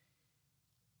listening,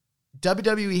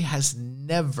 WWE has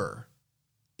never,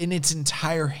 in its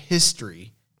entire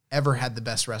history, ever had the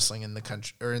best wrestling in the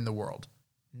country or in the world.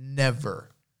 Never.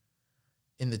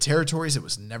 In the territories, it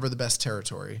was never the best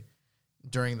territory.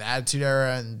 During the Attitude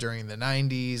Era and during the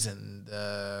 90s and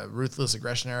the Ruthless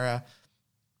Aggression Era,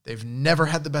 they've never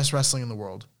had the best wrestling in the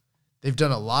world. They've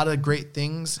done a lot of great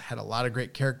things, had a lot of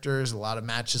great characters, a lot of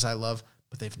matches I love,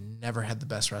 but they've never had the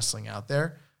best wrestling out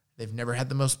there. They've never had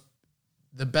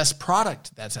the best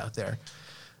product that's out there.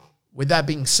 With that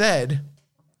being said,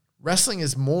 wrestling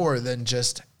is more than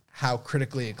just how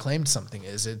critically acclaimed something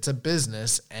is. It's a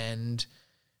business, and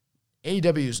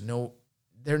AEW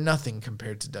they're nothing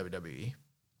compared to WWE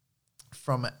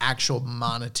from an actual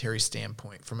monetary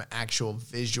standpoint, from an actual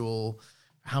visual,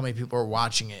 how many people are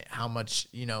watching it, how much,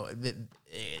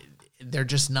 they're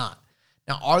just not.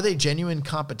 Now, are they genuine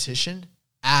competition?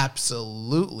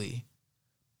 Absolutely.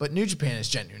 But New Japan is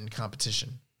genuine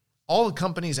competition. All the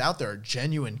companies out there are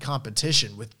genuine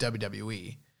competition with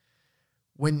WWE.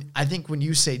 I think when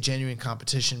you say genuine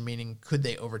competition, meaning could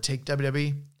they overtake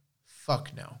WWE?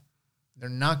 Fuck no. They're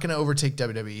not going to overtake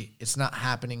WWE. It's not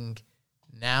happening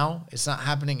now. It's not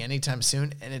happening anytime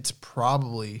soon. And it's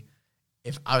probably,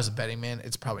 if I was a betting man,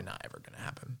 it's probably not ever going to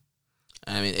happen.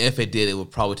 I mean, if it did, it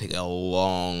would probably take a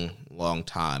long, long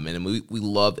time. And we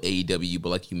love AEW, but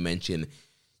like you mentioned,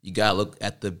 you got to look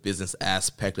at the business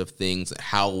aspect of things,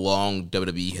 how long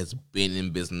WWE has been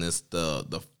in business,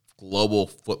 the global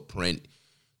footprint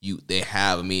they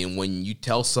have. I mean, when you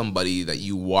tell somebody that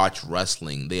you watch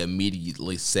wrestling, they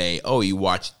immediately say, "Oh, you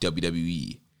watch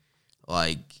WWE."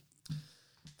 Like,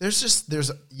 there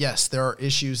are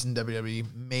issues in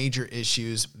WWE, major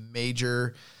issues,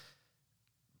 major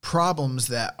problems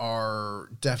that are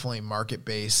definitely market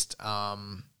based.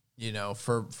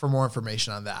 For more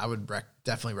information on that, I would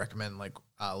definitely recommend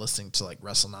listening to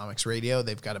WrestleNomics Radio.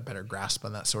 They've got a better grasp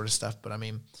on that sort of stuff. But I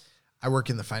mean, I work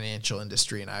in the financial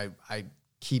industry, and I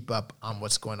keep up on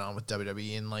what's going on with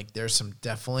WWE, and there's some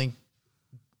definitely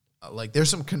there's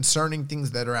some concerning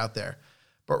things that are out there.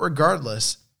 But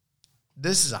regardless,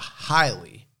 this is a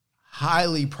highly,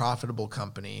 highly profitable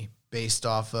company based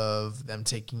off of them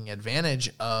taking advantage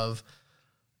of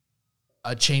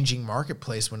a changing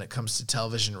marketplace when it comes to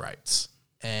television rights.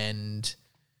 And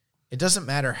it doesn't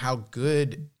matter how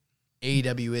good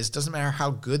AEW is, doesn't matter how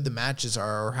good the matches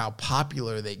are or how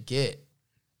popular they get.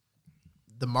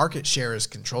 The market share is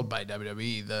controlled by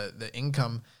WWE. The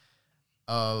income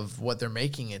of what they're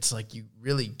making, it's you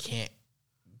really can't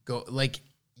go like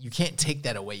you can't take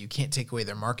that away. You can't take away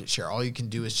their market share. All you can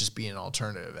do is just be an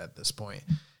alternative at this point.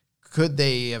 Could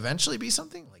they eventually be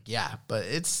something? Like, yeah, but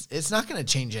it's not going to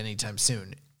change anytime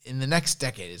soon. In the next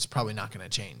decade, it's probably not going to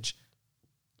change.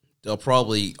 They'll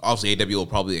probably, obviously AEW will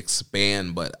probably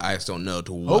expand, but I just don't know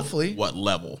to what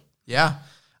level. Yeah.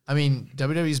 I mean,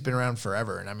 WWE's been around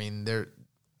forever, and I mean, they're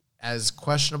as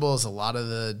questionable as a lot of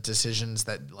the decisions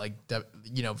that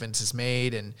Vince has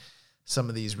made and some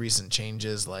of these recent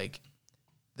changes. Like,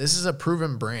 this is a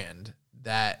proven brand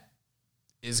that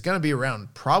is going to be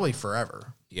around probably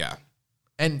forever. Yeah.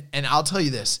 And I'll tell you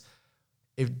this,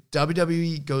 if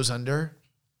WWE goes under,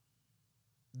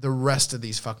 the rest of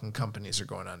these fucking companies are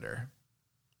going under.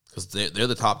 Because they're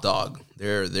the top dog.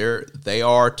 They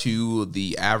are to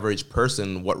the average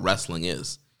person what wrestling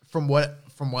is. From what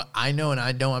I know, and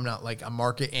I know I'm not like a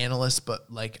market analyst,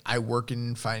 but like I work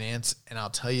in finance, and I'll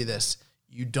tell you this,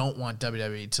 you don't want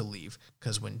WWE to leave,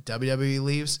 because when WWE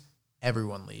leaves,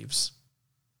 everyone leaves.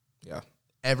 Yeah.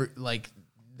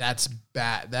 That's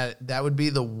bad. That would be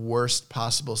the worst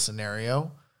possible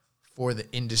scenario for the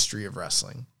industry of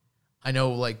wrestling. I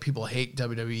know like people hate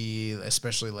WWE,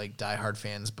 especially like diehard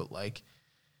fans, but like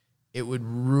it would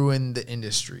ruin the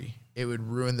industry. It would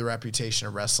ruin the reputation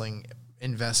of wrestling.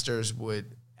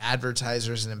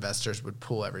 Advertisers and investors would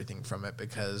pull everything from it,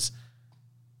 because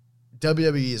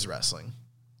WWE is wrestling.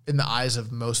 In the eyes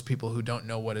of most people who don't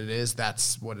know what it is,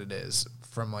 that's what it is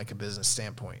from like a business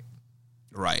standpoint.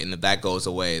 Right, and if that goes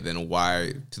away, then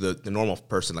why, to the normal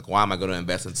person, like, why am I going to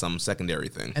invest in some secondary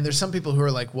thing? And there's some people who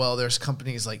are like, well, there's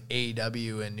companies like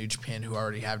AEW and New Japan who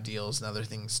already have deals and other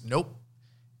things. Nope.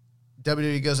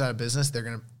 WWE goes out of business,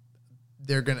 the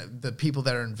people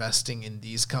that are investing in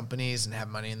these companies and have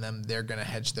money in them, they're gonna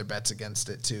hedge their bets against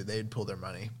it too. They'd pull their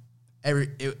money.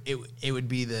 It'd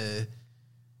be the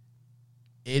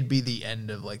end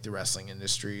of like the wrestling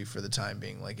industry for the time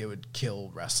being. Like, it would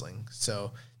kill wrestling.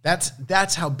 So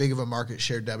that's how big of a market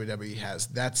share WWE has.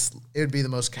 It would be the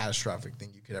most catastrophic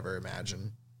thing you could ever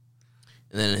imagine.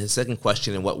 And then his second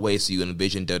question: in what ways do you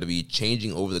envision WWE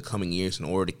changing over the coming years in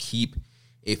order to keep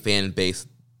a fan base,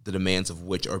 the demands of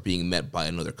which are being met by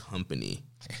another company?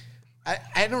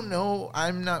 I don't know.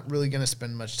 I'm not really going to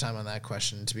spend much time on that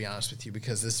question, to be honest with you,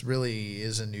 because this really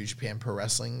is a New Japan Pro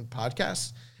Wrestling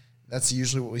podcast. That's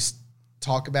usually what we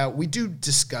talk about. We do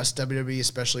discuss WWE,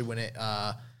 especially when it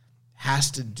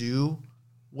has to do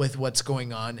with what's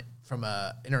going on from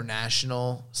a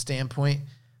international standpoint.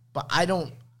 But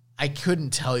I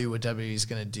couldn't tell you what WWE is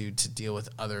going to do to deal with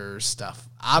other stuff.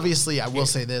 Obviously, I will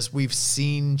say this. We've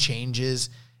seen changes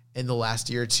in the last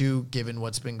year or two, given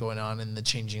what's been going on in the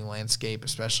changing landscape,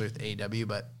 especially with AEW.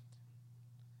 But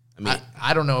I mean,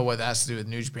 I don't know what that has to do with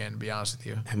New Japan, to be honest with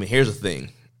you. I mean, here's the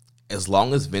thing. As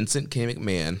long as Vincent K.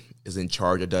 McMahon is in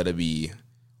charge of WWE,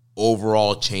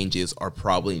 overall changes are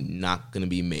probably not going to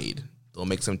be made. They'll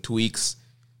make some tweaks,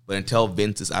 but until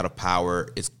Vince is out of power,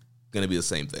 it's going to be the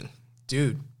same thing.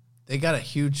 Dude, they got a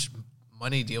huge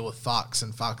money deal with Fox,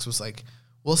 and Fox was like,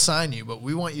 we'll sign you, but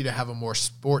we want you to have a more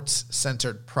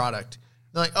sports-centered product.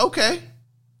 They're like, okay.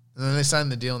 And then they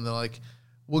signed the deal, and they're like,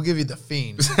 we'll give you The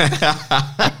Fiend.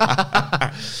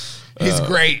 He's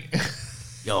great.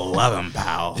 You'll love him,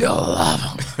 pal. You'll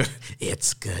love him.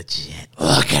 It's good shit.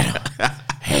 Look at him.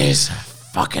 He's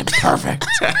fucking perfect.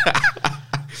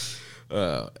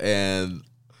 And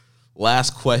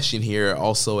last question here,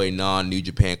 also a non-New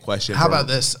Japan question. How about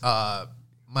this?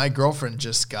 My girlfriend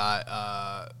just got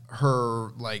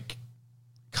her like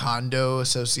condo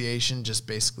association just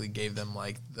basically gave them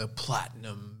like the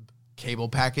platinum cable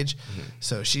package. Mm-hmm.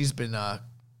 So she's been,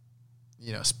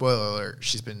 spoiler alert,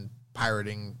 she's been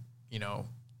pirating,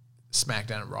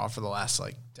 SmackDown and Raw for the last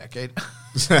like decade.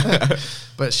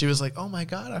 But she was like, oh my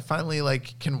God, I finally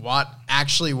like can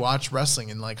actually watch wrestling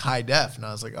in like high def. And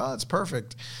I was like, oh, that's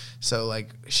perfect. So like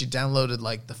she downloaded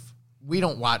like we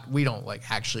don't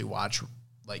like actually watch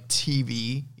like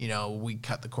TV, we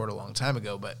cut the cord a long time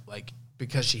ago, but like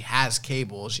because she has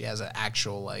cable, she has an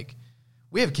actual like,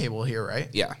 we have cable here, right?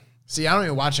 Yeah. See, I don't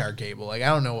even watch our cable. Like I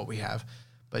don't know what we have,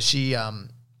 but she,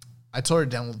 I told her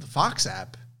to download the Fox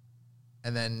app.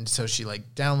 And then, so she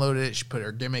like downloaded it. She put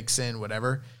her gimmicks in,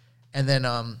 whatever. And then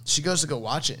she goes to go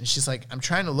watch it. And she's like, I'm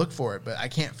trying to look for it, but I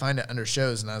can't find it under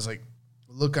shows. And I was like,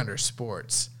 look under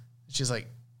sports. She's like,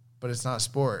 but it's not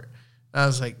sport. And I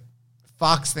was like,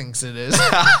 Fox thinks it is.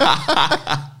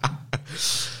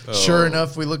 Sure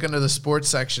enough, we look under the sports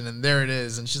section and there it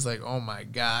is. And she's like, oh my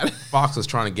God. Fox was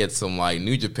trying to get some like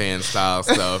New Japan style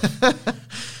stuff.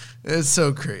 It's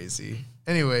so crazy.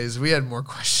 Anyways, we had more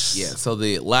questions. Yeah, so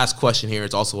the last question here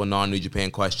is also a non-New Japan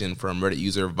question from Reddit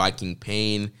user Viking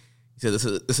Pain. He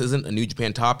said this isn't a New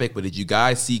Japan topic, but did you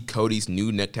guys see Cody's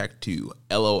new neck tattoo?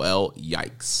 LOL,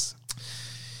 yikes.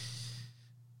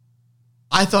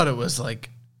 I thought it was a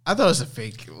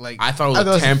fake. I thought it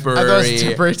was temporary. I thought it was a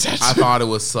temporary tattoo. I thought it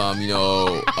was some,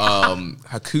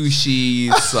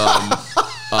 Hakushi, some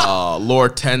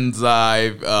Lord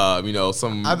Tensai,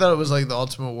 some. I thought it was like the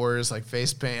Ultimate Warrior's like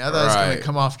face paint. I thought it was going to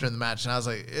come off during the match, and I was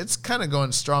like, it's kind of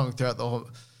going strong throughout the whole.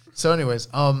 So, anyways,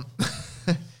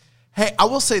 hey, I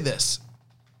will say this.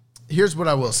 Here's what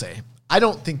I will say. I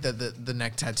don't think that the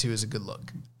neck tattoo is a good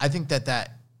look. I think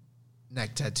that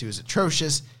neck tattoo is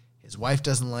atrocious. His wife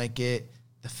doesn't like it.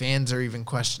 The fans are even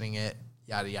questioning it.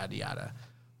 Yada, yada, yada.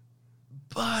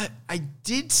 But I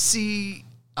did see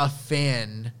a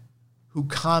fan who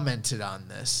commented on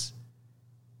this,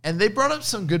 and they brought up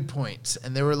some good points.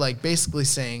 And they were like basically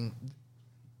saying,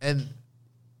 and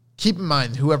keep in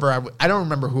mind, I don't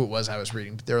remember who it was I was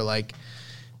reading, but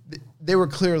they were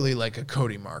clearly like a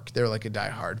Cody mark. They were like a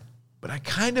diehard. But I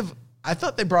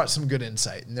thought they brought some good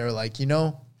insight. And they were like,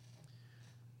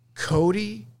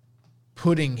 Cody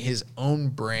putting his own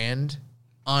brand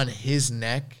on his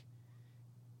neck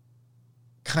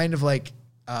kind of like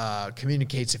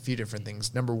communicates a few different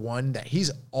things. Number one, that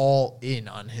he's all in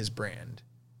on his brand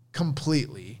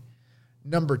completely.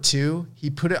 Number two, he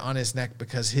put it on his neck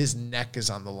because his neck is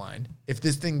on the line. If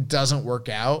this thing doesn't work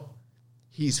out,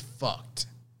 he's fucked.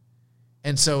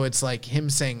 And so it's like him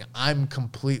saying, I'm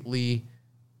totally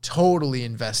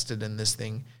invested in this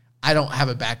thing. I don't have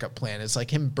a backup plan. It's like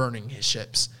him burning his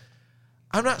ships.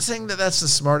 I'm not saying that that's the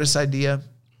smartest idea,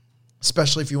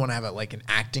 especially if you want to have an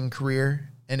acting career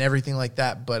and everything like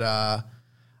that. But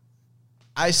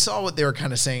I saw what they were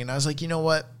kind of saying, and I was like, you know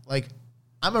what? Like,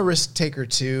 I'm a risk taker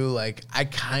too. Like, I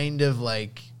kind of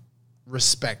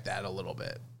respect that a little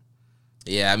bit.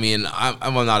 Yeah, I mean,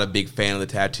 I'm not a big fan of the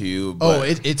tattoo.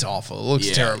 But it's awful. It looks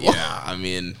terrible. Yeah, I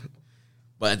mean,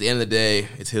 but at the end of the day,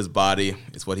 it's his body.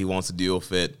 It's what he wants to do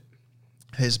with it.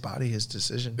 His body, his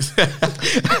decision. But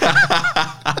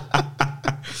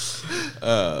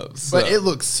it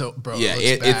looks so, bro. Yeah,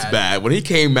 it's bad. When he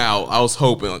came out, I was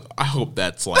hoping, I hope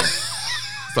that's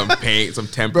some paint, some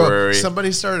temporary. Bro,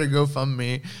 somebody started a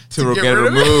GoFundMe to get it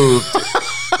removed.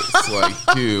 It's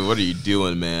like, dude, what are you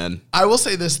doing, man? I will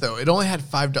say this, though. It only had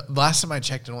 $5. Last time I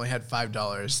checked, it only had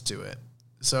 $5 to it.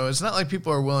 So it's not like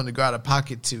people are willing to go out of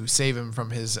pocket to save him from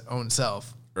his own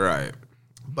self. Right.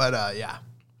 But, yeah.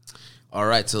 All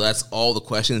right, so that's all the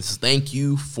questions. Thank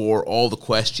you for all the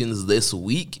questions this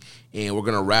week, and we're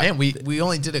gonna wrap. Man, we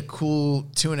only did a cool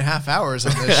 2.5 hours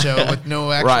on this show with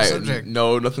no actual subject.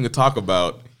 No, nothing to talk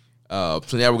about. So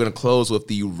now we're gonna close with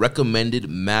the recommended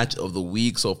match of the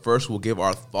week. So first, we'll give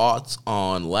our thoughts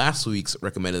on last week's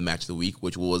recommended match of the week,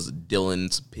 which was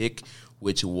Dylan's pick,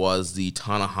 which was the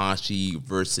Tanahashi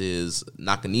versus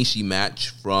Nakanishi match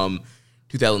from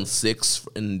 2006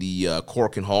 in the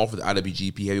Korakuen Hall for the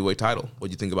IWGP Heavyweight title. What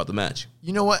do you think about the match?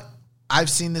 You know what? I've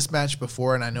seen this match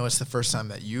before, and I know it's the first time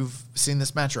that you've seen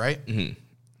this match, right? Mm-hmm.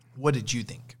 What did you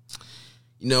think?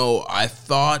 I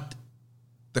thought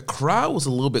the crowd was a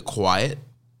little bit quiet.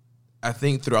 I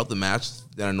think throughout the match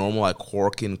than a normal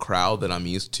Korakuen crowd that I'm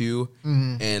used to.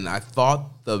 Mm-hmm. And I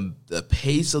thought the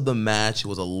pace of the match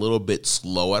was a little bit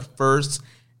slow at first.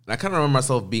 And I kind of remember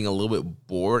myself being a little bit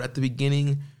bored at the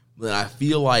beginning. Then I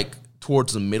feel like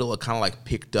towards the middle, it kind of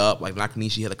picked up.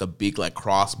 Nakanishi had a big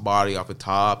crossbody off the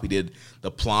top. He did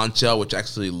the plancha, which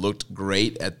actually looked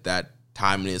great at that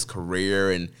time in his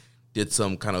career, and did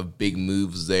some kind of big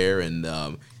moves there. And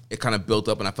it kind of built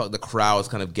up, and I felt the crowd was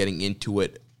kind of getting into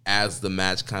it as the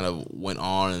match kind of went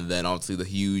on. And then obviously the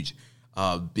huge,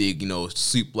 big,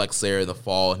 suplex there in the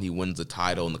fall, and he wins the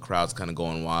title, and the crowd's kind of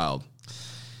going wild.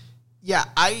 Yeah,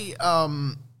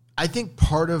 I think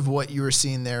part of what you were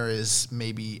seeing there is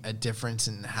maybe a difference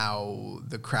in how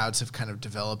the crowds have kind of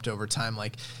developed over time.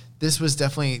 This was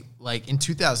definitely, in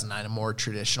 2009, a more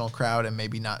traditional crowd and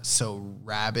maybe not so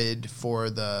rabid for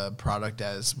the product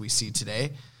as we see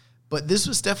today. But this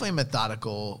was definitely a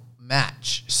methodical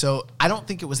match. So I don't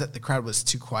think it was that the crowd was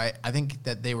too quiet. I think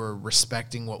that they were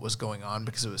respecting what was going on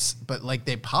because it was, but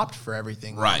they popped for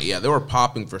everything. Right, yeah, they were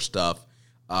popping for stuff.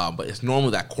 But it's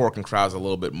normally that Korakuen crowd's a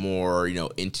little bit more,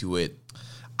 into it.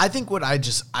 I think what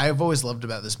I've always loved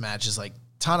about this match is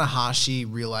Tanahashi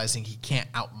realizing he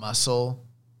can't outmuscle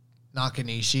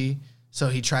Nakanishi, so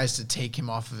he tries to take him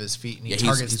off of his feet and he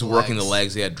targets he's working the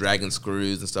legs. He had dragon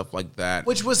screws and stuff like that,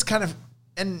 which was kind of,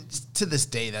 and to this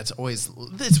day, it's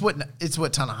what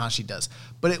Tanahashi does.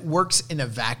 But it works in a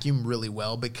vacuum really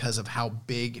well because of how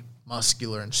big,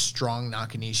 muscular, and strong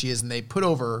Nakanishi is, and they put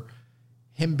over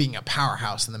him being a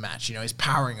powerhouse in the match. He's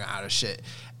powering out of shit.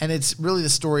 And it's really the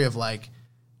story of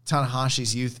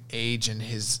Tanahashi's youth, age, and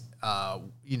his,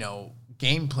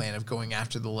 game plan of going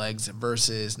after the legs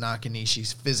versus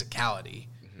Nakanishi's physicality.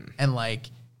 Mm-hmm. And,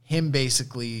 like, him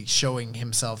basically showing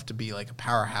himself to be, like, a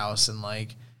powerhouse and,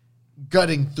 like,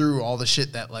 gutting through all the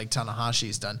shit that, like,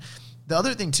 Tanahashi's done. The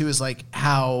other thing, too, is, like,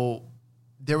 how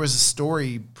there was a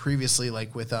story previously,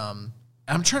 like, with, I'm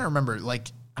trying to remember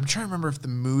if the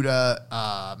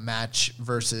Muta match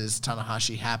versus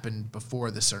Tanahashi happened before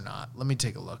this or not. Let me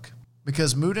take a look.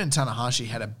 Because Muta and Tanahashi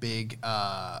had a big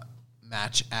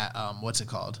match at, what's it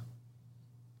called?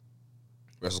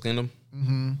 Wrestle Kingdom?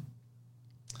 Mm-hmm.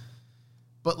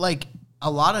 But, like,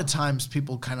 a lot of times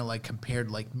people kind of, like,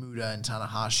 compared, like, Muta and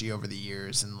Tanahashi over the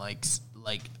years and, like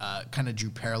kind of drew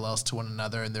parallels to one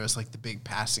another, and there was, like, the big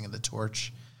passing of the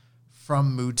torch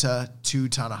from Muta to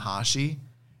Tanahashi.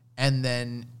 And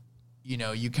then,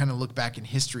 you kind of look back in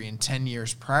history, and 10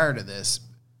 years prior to this,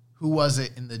 who was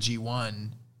it in the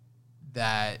G1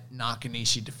 that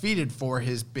Nakanishi defeated for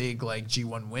his big, like,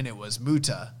 G1 win? It was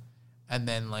Muta. And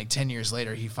then, like, 10 years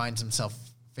later, he finds himself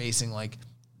facing, like,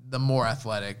 the more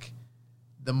athletic,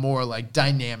 the more, like,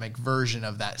 dynamic version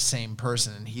of that same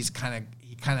person. And he kind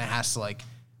of has to,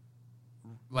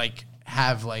 like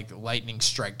have, like, lightning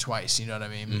strike twice. You know what I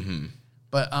mean? Mm-hmm.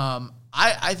 But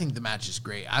I think the match is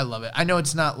great. I love it. I know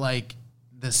it's not, like,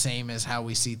 the same as how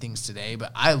we see things today,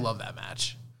 but I love that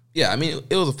match. Yeah, I mean,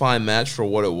 it was a fine match for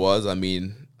what it was. I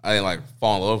mean, I didn't, like,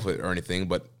 fall in love with it or anything,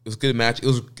 but it was a good match.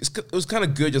 It was kind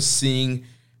of good just seeing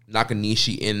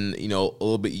Nakanishi in, a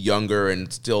little bit younger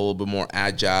and still a little bit more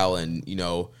agile, and,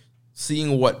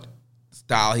 seeing what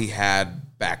style he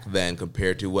had back then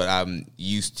compared to what I'm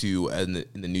used to in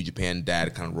the New Japan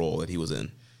dad kind of role that he was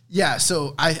in. Yeah,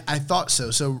 so I thought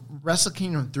so. So Wrestle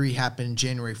Kingdom 3 happened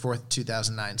January 4th,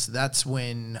 2009. So that's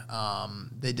when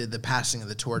they did the passing of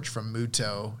the torch from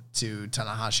Muto to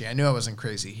Tanahashi. I knew I wasn't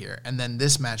crazy here. And then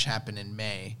this match happened in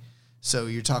May. So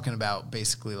you're talking about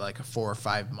basically like a 4 or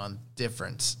 5 month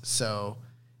difference. So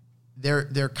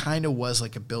there kind of was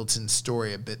like a built-in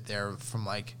story a bit there from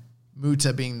like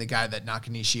Muta being the guy that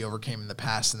Nakanishi overcame in the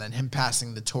past, and then him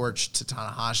passing the torch to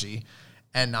Tanahashi,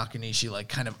 and Nakanishi like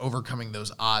kind of overcoming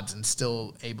those odds and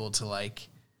still able to like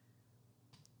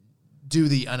do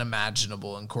the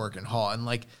unimaginable in Korakuen Hall. And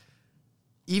like,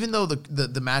 even though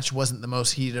the match wasn't the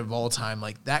most heated of all time,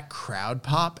 like that crowd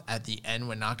pop at the end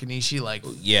when Nakanishi like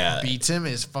beats him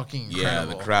is fucking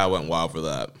incredible. Yeah, the crowd went wild for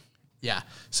that. Yeah.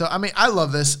 So I mean, I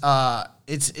love this.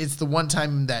 It's the one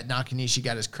time that Nakanishi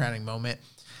got his crowning moment.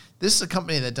 This is a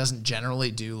company that doesn't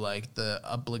generally do like the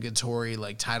obligatory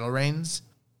like title reigns,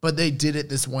 but they did it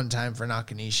this one time for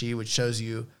Nakanishi, which shows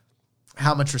you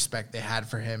how much respect they had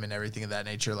for him and everything of that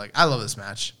nature. Like, I love this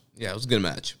match. Yeah, it was a good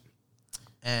match.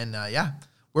 And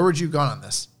where would you have gone on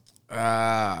this?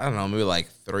 I don't know, maybe like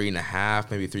 3.5,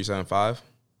 maybe 3.75.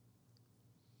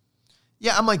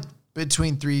 Yeah, I'm like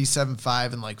between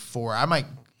 3.75 and like 4. I might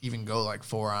even go like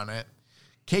 4 on it.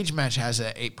 Cage Match has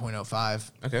a 8.05.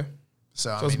 Okay.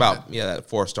 So it's about that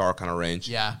 4-star kind of range.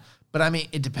 Yeah. But I mean,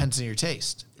 it depends on your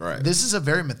taste. Right. This is a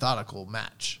very methodical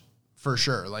match, for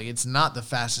sure. Like, it's not the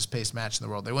fastest paced match in the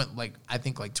world. They went like, I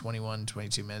think like 21,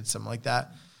 22 minutes, something like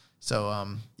that. So,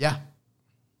 yeah.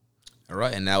 All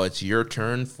right. And now it's your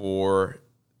turn for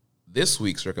this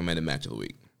week's recommended match of the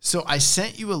week. So I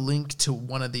sent you a link to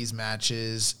one of these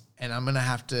matches, and I'm going to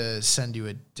have to send you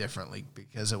a different link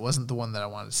because it wasn't the one that I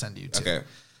wanted to send you to. Okay.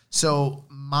 So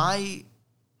my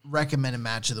recommended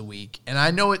match of the week, and I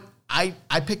know it,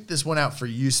 I picked this one out for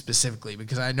you specifically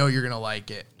because I know you're going to like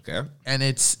it. Okay. And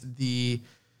it's the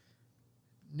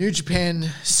New Japan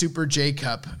Super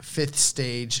J-Cup 5th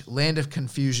stage Land of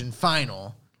Confusion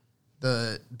final.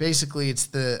 Basically, it's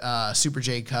the Super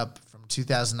J-Cup from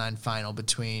 2009 final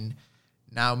between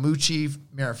Naomichi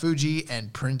Marufuji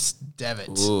and Prince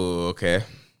Devitt. Ooh, okay.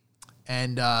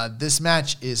 And this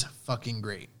match is fucking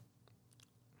great.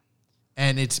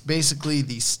 And it's basically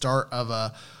the start of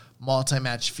a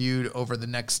multi-match feud over the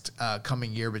next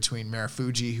coming year between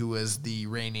Marufuji, who was the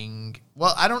reigning...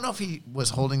 Well, I don't know if he was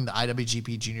holding the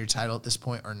IWGP Junior title at this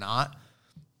point or not,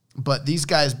 but these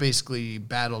guys basically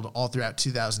battled all throughout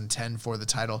 2010 for the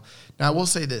title. Now, I will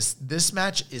say this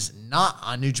match is not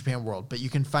on New Japan World, but you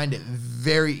can find it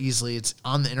very easily. It's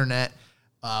on the internet.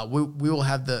 We will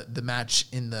have the match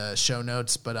in the show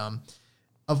notes, but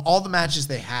of all the matches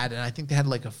they had, and I think they had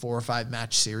like a 4 or 5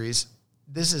 match series,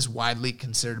 this is widely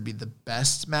considered to be the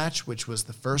best match, which was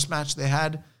the first match they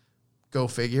had. Go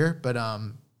figure. But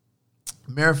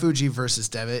Marufuji versus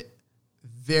Devitt,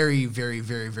 very, very,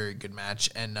 very, very good match.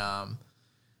 And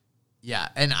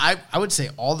and I would say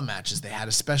all the matches they had,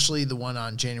 especially the one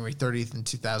on January 30th in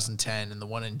 2010 and the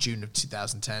one in June of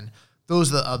 2010,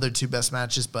 those are the other two best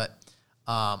matches. But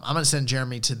I'm going to send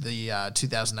Jeremy to the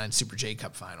 2009 Super J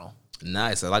Cup final.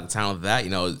 Nice. I like the talent of that.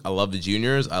 I love the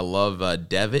juniors. I love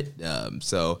Devitt.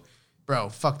 Bro,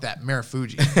 fuck that.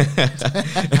 Marufuji.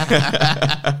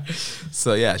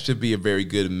 So, yeah, it should be a very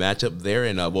good matchup there.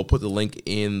 And we'll put the link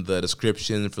in the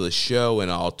description for the show,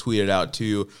 and I'll tweet it out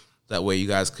too. That way you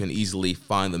guys can easily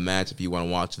find the match if you want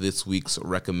to watch this week's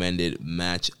recommended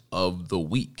match of the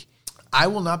week. I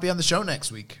will not be on the show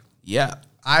next week. Yeah.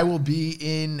 I will be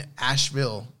in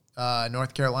Asheville,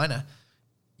 North Carolina.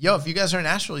 Yo, if you guys are in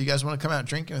Asheville, you guys want to come out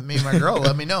drinking with me and my girl,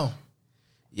 let me know.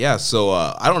 Yeah, so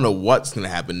I don't know what's going to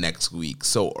happen next week.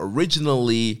 So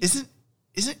originally... Isn't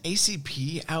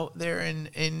ACP out there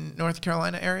in North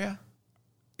Carolina area?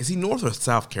 Is he North or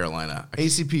South Carolina?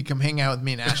 ACP, come hang out with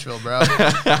me in Asheville, bro.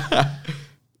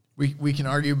 we can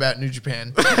argue about New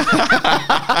Japan. But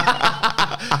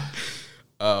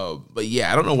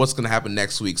yeah, I don't know what's going to happen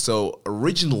next week. So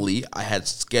originally, I had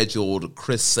scheduled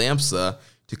Chris Samsa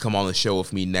to come on the show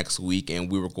with me next week,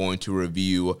 and we were going to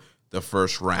review the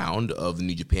first round of the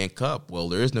New Japan Cup. Well,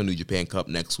 there is no New Japan Cup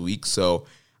next week, so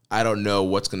I don't know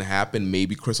what's going to happen.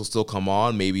 Maybe Chris will still come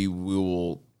on. Maybe we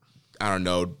will, I don't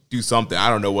know, do something. I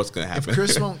don't know what's going to happen. If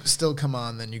Chris won't still come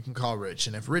on, then you can call Rich.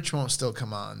 And if Rich won't still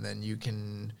come on, then you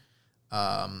can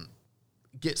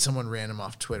get someone random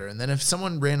off Twitter. And then if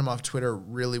someone random off Twitter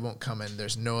really won't come in,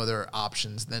 there's no other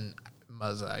options, then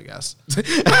Muzza, I guess.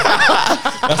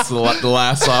 That's the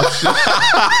last option.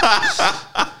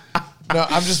 No,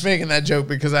 I'm just making that joke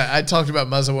because I talked about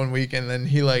Muzza one week, and then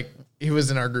he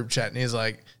was in our group chat, and he's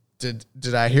like,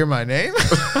 Did I hear my name?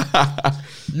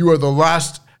 You are the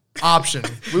last option.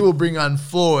 We will bring on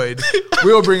Floyd.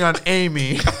 We will bring on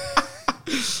Amy.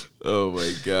 Oh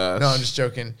my gosh. No, I'm just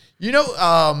joking.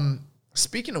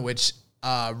 Speaking of which,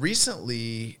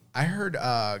 recently I heard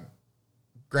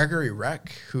Gregory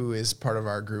Reck, who is part of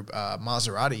our group,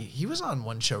 Maserati, he was on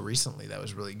one show recently that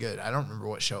was really good. I don't remember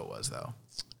what show it was, though.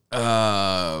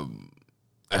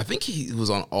 I think he was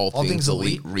on All Things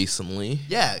Elite recently.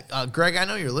 Yeah, Greg, I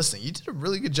know you're listening. You did a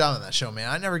really good job on that show, man.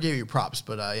 I never gave you props,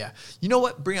 but yeah. You know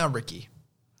what? Bring on Ricky.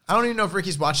 I don't even know if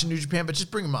Ricky's watching New Japan, but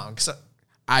just bring him on.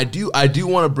 I do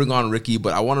want to bring on Ricky,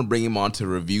 but I want to bring him on to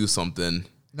review something.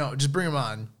 No, just bring him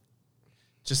on.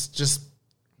 Just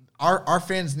our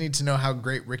fans need to know how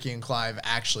great Ricky and Clive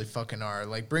actually fucking are.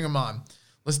 Like, bring them on.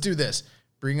 Let's do this.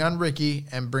 Bring on Ricky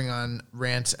and bring on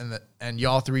Rant, and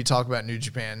y'all three talk about New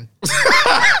Japan.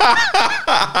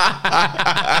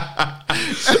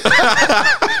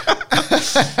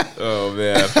 Oh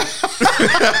man.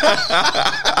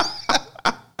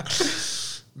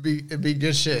 It'd be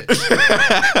good shit.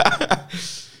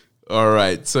 All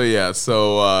right.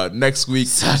 So next week,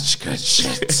 such good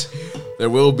shit. There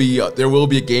will be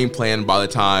a game plan by the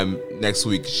time next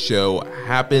week's show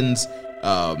happens.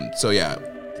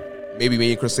 Maybe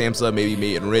me and Chris Samsa, maybe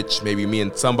me and Rich, maybe me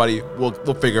and somebody. We'll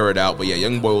figure it out. But yeah,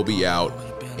 Young Boy will be out,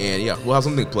 and yeah, we'll have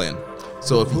something planned.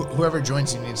 So whoever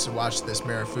joins you needs to watch this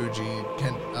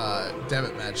Marufuji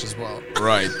Devitt match as well.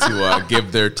 Right, to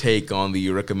give their take on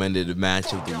the recommended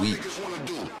match of the week.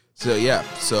 So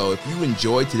if you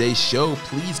enjoyed today's show,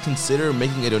 please consider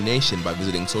making a donation by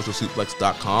visiting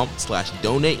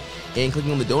socialsuplex.com/donate and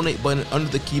clicking on the donate button under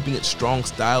the Keeping It Strong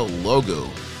Style logo.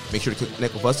 Make sure to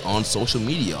connect with us on social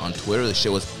media. On Twitter, the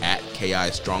show is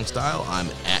 @KIStrongStyle. I'm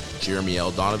 @Jeremy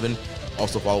L. Donovan.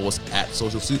 Also follow us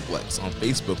 @Social Suplex. On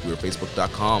Facebook, we are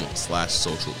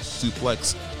facebook.com/Social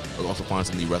Suplex. You'll also find us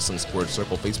in the Wrestling Squared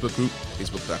Circle Facebook group,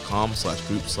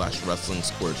 facebook.com/group/Wrestling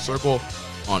Squared Circle.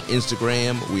 On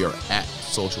Instagram, we are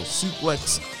 @Social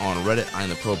Suplex. On Reddit, I am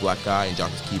the Pro Black Guy, and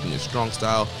Josh is Keeping It Strong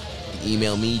Style. You can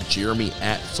email me,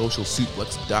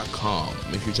 jeremy@socialsuplex.com.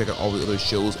 Make sure you check out all the other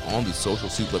shows on the Social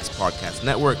Suplex Podcast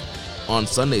Network. On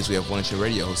Sundays, we have One Nation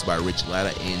Radio, hosted by Rich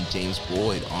Latta and James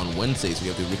Boyd. On Wednesdays, we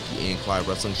have the Ricky and Clive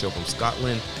Wrestling Show from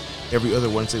Scotland. Every other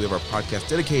Wednesday, we have our podcast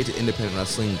dedicated to independent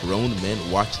wrestling, Grown Men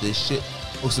Watch This Shit,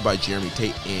 hosted by Jeremy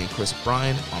Tate and Chris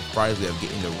Bryan. On Fridays, we have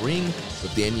Get in the Ring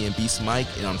with Danny and Beast Mike.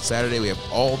 And on Saturday, we have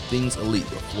All Things Elite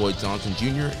with Floyd Johnson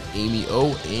Jr., Amy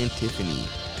O, and Tiffany.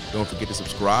 Don't forget to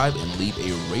subscribe and leave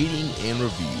a rating and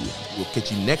review. We'll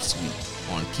catch you next week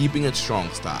on Keeping It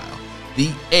Strong Style,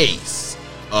 the ace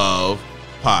of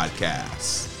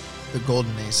podcasts. The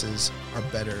Golden Aces are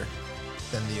better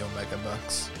than the Omega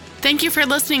Bucks. Thank you for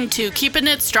listening to Keeping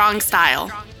It Strong Style.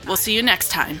 We'll see you next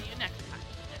time.